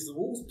didn't use the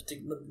walls.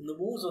 Particularly, the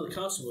walls of the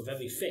castle were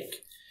very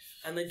thick.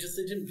 And they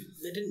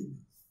didn't.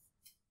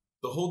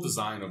 The whole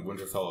design of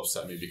Winterfell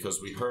upset me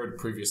because we heard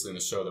previously in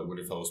the show that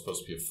Winterfell was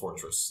supposed to be a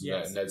fortress.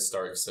 Yes. Ned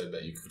Stark said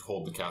that you could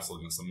hold the castle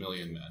against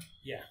 1,000,000 men.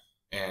 Yeah.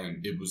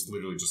 And it was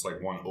literally just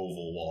like one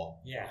oval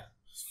wall. Yeah.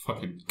 It's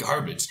fucking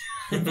garbage.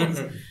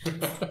 The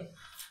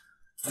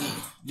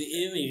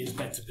Eyrie is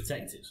better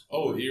protected.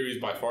 Oh, the Eyrie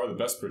is by far the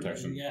best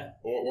protection. Yeah.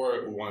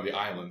 Or one of the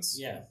islands.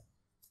 Yeah.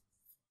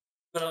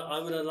 But I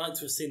would have liked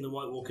to have seen the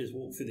White Walkers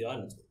walk through the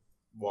island.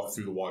 Walk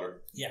through the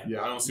water. Yeah.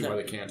 Yeah, I don't see why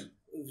they can't.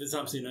 There's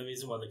absolutely no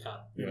reason why they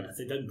can't. Yeah. If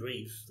they don't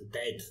breathe, they're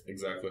dead.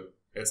 Exactly.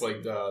 It's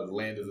like the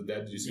Land of the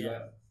Dead. Did you see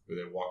that? Where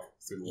they walk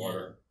through the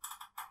water.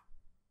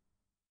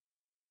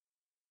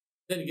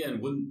 Then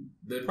again,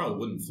 they probably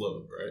wouldn't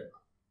float, right?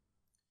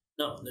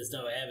 No, there's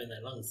no air in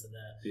their lungs. And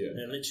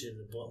they're literally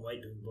the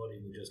weight of the body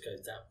will just go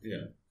down.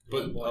 Yeah.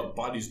 But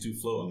bodies do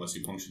float unless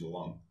you puncture the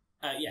lung.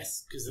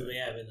 Yes, because of the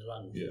air in the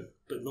lungs. Yeah.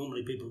 But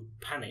normally people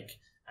panic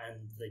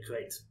and they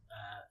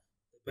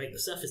break the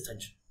surface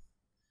tension.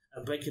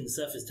 And breaking the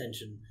surface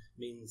tension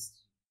means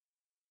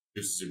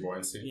Reduces your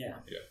buoyancy? Yeah.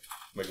 Yeah.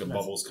 Like the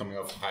bubbles coming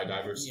off high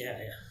divers? Yeah.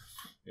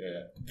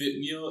 Yeah.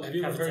 Have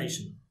you ever heard...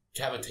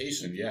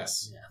 Cavitation,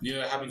 yes. Yeah.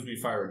 That happens when you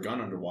fire a gun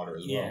underwater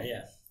as well.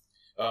 Yeah.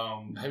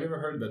 Have you ever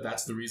heard that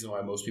that's the reason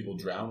why most people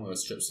drown when a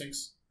ship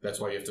sinks? That's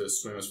why you have to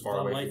swim as far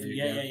away from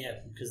you can? Yeah.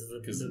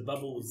 Because the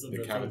bubbles of the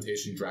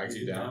cavitation drags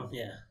you down?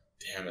 Yeah.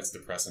 Damn, that's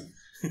depressing.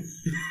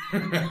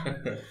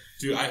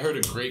 Dude, I heard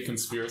a great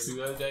conspiracy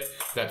the other day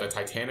that the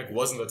Titanic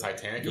wasn't the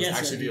Titanic, it was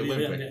actually the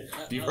Olympic.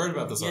 You've heard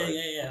about this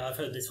already? Yeah, I've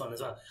heard this one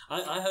as well.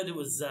 I heard it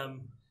was...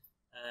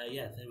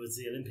 it was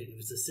the Olympic. It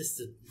was a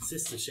sister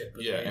ship.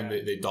 And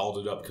they dolled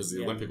it up because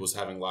the Olympic was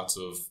having lots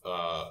of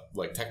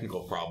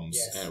technical problems,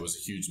 and it was a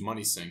huge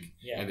money sink.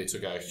 Yeah. And they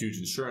took out a huge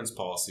insurance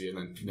policy and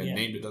then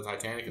named it the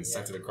Titanic and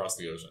sent it across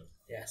the ocean.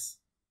 Yes,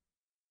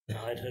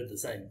 I'd heard the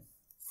same.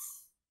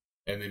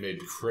 And they made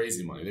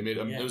crazy money. They made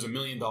it was $1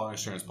 million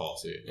insurance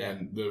policy,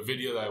 and the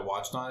video that I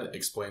watched on it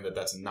explained that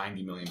that's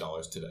 $90 million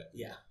today.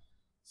 Yeah.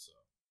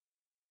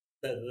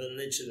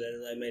 Literally,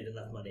 they made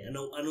enough money, and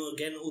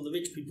again, all the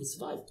rich people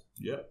survived.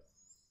 Yeah,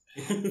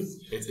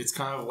 it's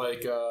kind of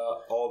like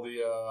all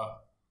the.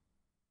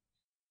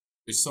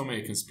 There's so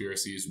many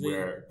conspiracies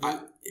where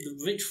the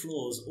rich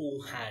floors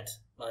all had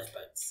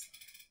lifeboats.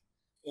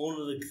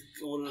 All of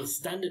the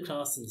standard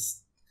class and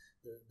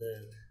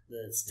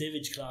the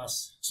steerage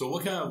class. So,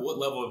 what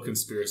level of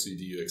conspiracy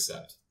do you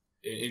accept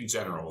in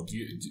general?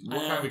 What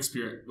kind of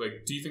experience?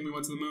 Like, do you think we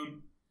went to the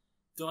moon?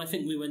 Do I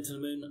think we went to the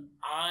moon?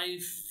 I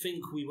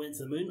think we went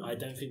to the moon. I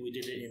don't think we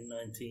did it in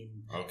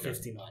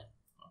 1959.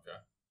 Okay.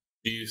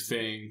 Do you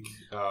think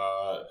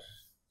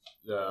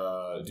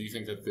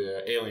that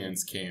the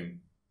aliens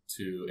came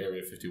to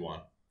Area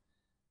 51?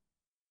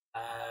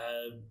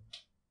 I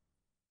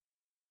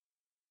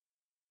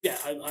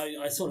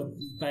sort of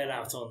bail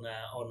out on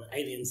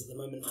aliens at the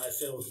moment. I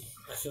feel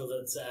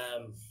that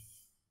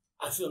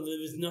there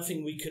was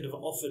nothing we could have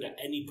offered at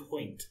any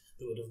point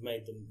that would have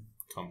made them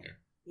come here.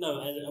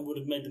 No, I would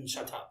have made them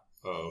shut up.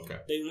 Oh,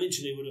 okay. They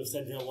literally would have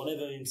said,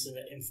 whatever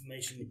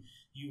information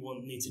you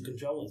need to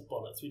control is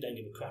bollocks. We don't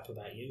give a crap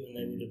about you. And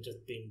they would have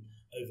just been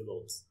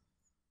overlords.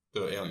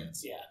 The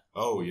aliens? Yeah.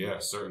 Oh, yeah,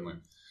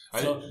 certainly.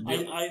 I don't...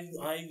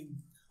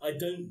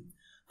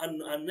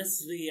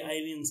 Unless the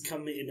aliens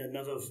come in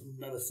another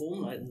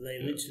form, like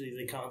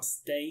they can't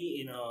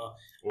stay in our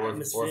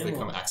atmosphere. Or if they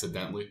come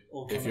accidentally.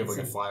 If you have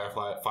like a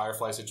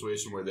Firefly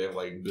situation where they have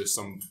there's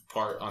some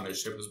part on their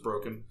ship is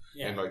broken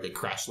and they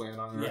crash land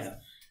on Earth.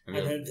 Yeah.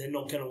 And they're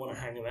not going to want to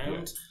hang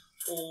around.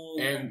 Yeah. Or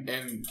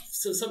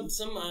so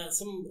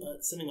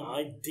something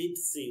I did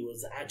see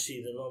was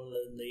actually that a lot of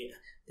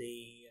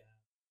the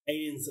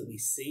aliens that we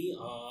see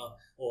are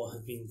or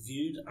have been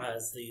viewed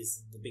as the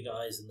big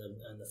eyes and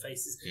the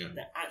faces. Yeah.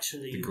 They're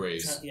actually the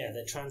greys.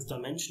 They're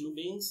transdimensional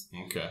beings.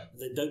 Okay.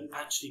 They don't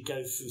actually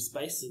go through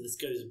space, so this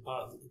goes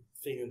apart.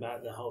 Thinking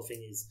about the whole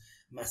thing is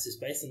massive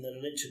space, and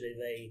then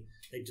literally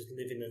they just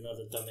live in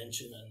another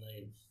dimension, and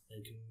they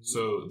can.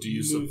 So, do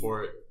you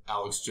support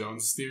Alex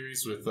Jones'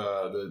 theories with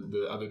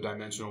the other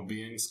dimensional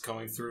beings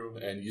coming through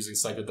and using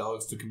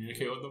psychedelics to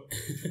communicate with them?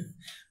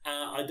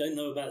 I don't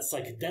know about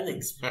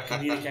psychedelics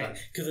communicating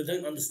because I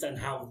don't understand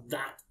how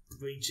that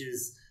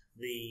breaches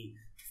the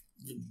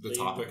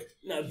topic.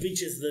 No, it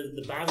breaches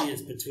the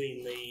barriers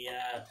between the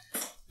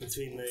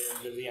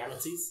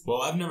realities.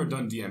 Well, I've never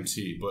done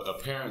DMT, but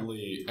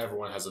apparently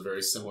everyone has a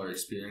very similar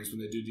experience when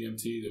they do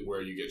DMT,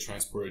 where you get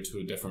transported to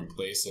a different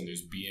place and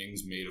there's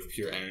beings made of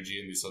pure energy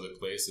in this other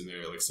place, and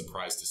they're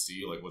surprised to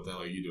see what the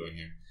hell are you doing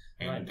here,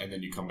 and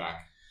then you come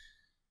back.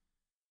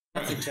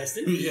 That's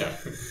interesting. Yeah.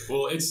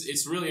 Well,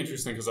 it's really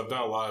interesting because I've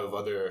done a lot of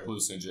other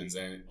hallucinogens,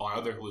 and on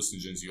other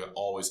hallucinogens you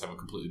always have a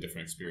completely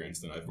different experience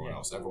than everyone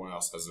else. Everyone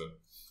has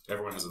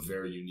a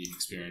very unique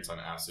experience on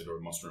acid or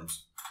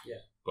mushrooms.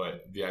 Yeah.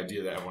 But the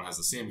idea that everyone has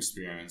the same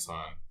experience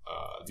on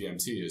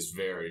DMT is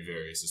very,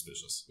 very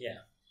suspicious.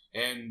 Yeah.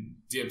 And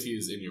DMT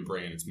is in your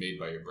brain. It's made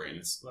by your brain.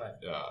 It's right.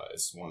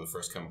 It's one of the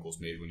first chemicals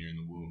made when you're in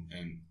the womb.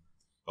 And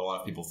a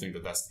lot of people think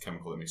that that's the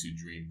chemical that makes you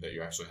dream, that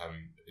you're actually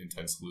having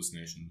intense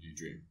hallucinations when you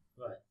dream.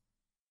 Right.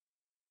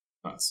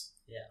 Nuts.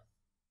 Yeah.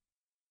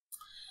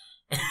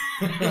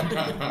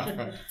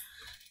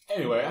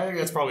 Anyway, I think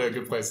that's probably a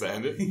good place to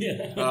end it.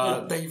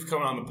 Yeah. Thank you for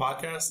coming on the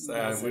podcast.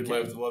 We'd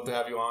love to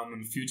have you on in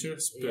the future.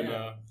 It's been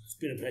a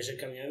pleasure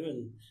coming over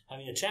and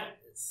having a chat.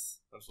 It's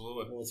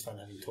absolutely always fun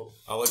having a talk.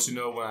 I'll let you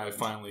know when I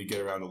finally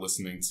get around to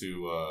listening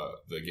to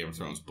the Game of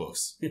Thrones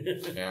books.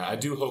 And I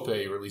do hope that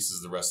he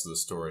releases the rest of the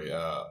story.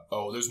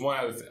 There's one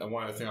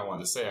other thing I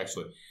wanted to say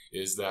actually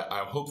is that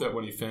I hope that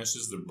when he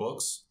finishes the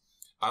books,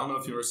 I don't know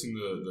if you've ever seen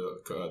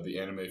the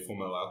anime Full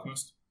Metal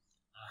Alchemist.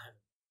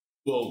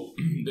 Well,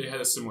 they had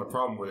a similar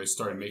problem where they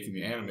started making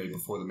the anime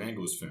before the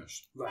manga was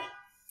finished. Right.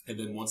 And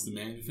then once the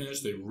manga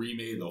finished, they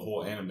remade the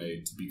whole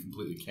anime to be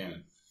completely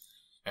canon.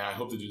 And I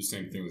hope to do the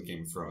same thing with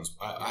Game of Thrones.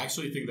 I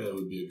actually think that it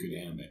would be a good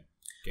anime,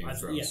 Game of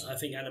Thrones. Yeah, I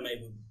think anime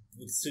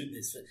would suit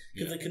this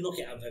because they can knock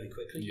it out very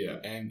quickly.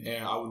 Yeah, and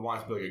I would want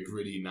it to be like a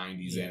gritty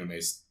 90s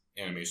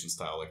animation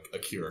style, like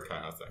Akira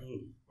kind of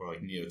thing. Or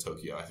like Neo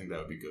Tokyo. I think that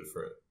would be good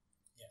for it.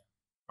 Yeah.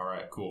 All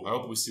right, cool. I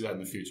hope we see that in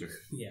the future.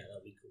 Yeah,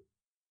 that'll be cool.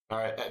 All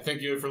right,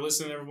 thank you for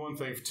listening, everyone.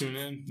 Thank you for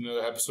tuning in.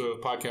 Another episode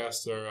of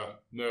podcast, or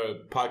another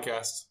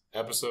podcast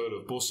episode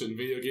of Bullshit in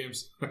Video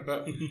Games.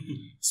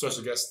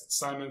 Special guest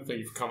Simon, thank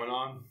you for coming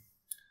on.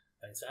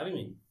 Thanks for having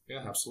me.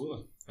 Yeah,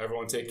 absolutely.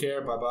 Everyone take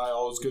care. Bye-bye.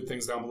 All those good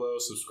things down below.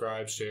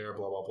 Subscribe, share,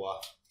 blah, blah, blah.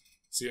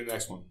 See you in the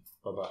next one.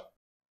 Bye-bye.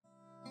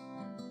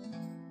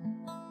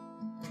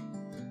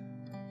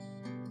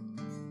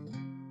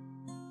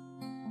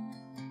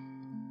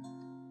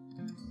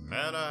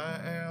 Man I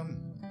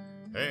am,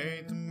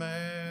 ain't the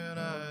man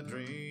I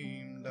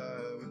dreamed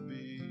I would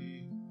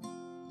be.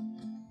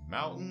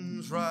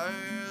 Mountains rise,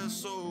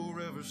 so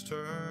rivers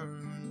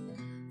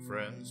turn,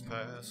 friends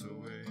pass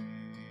away.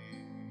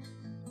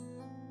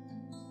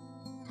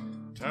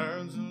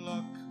 Turns of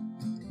luck,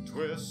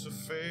 twists of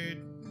fate,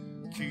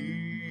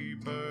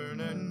 keep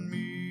burning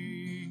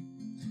me.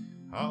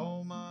 How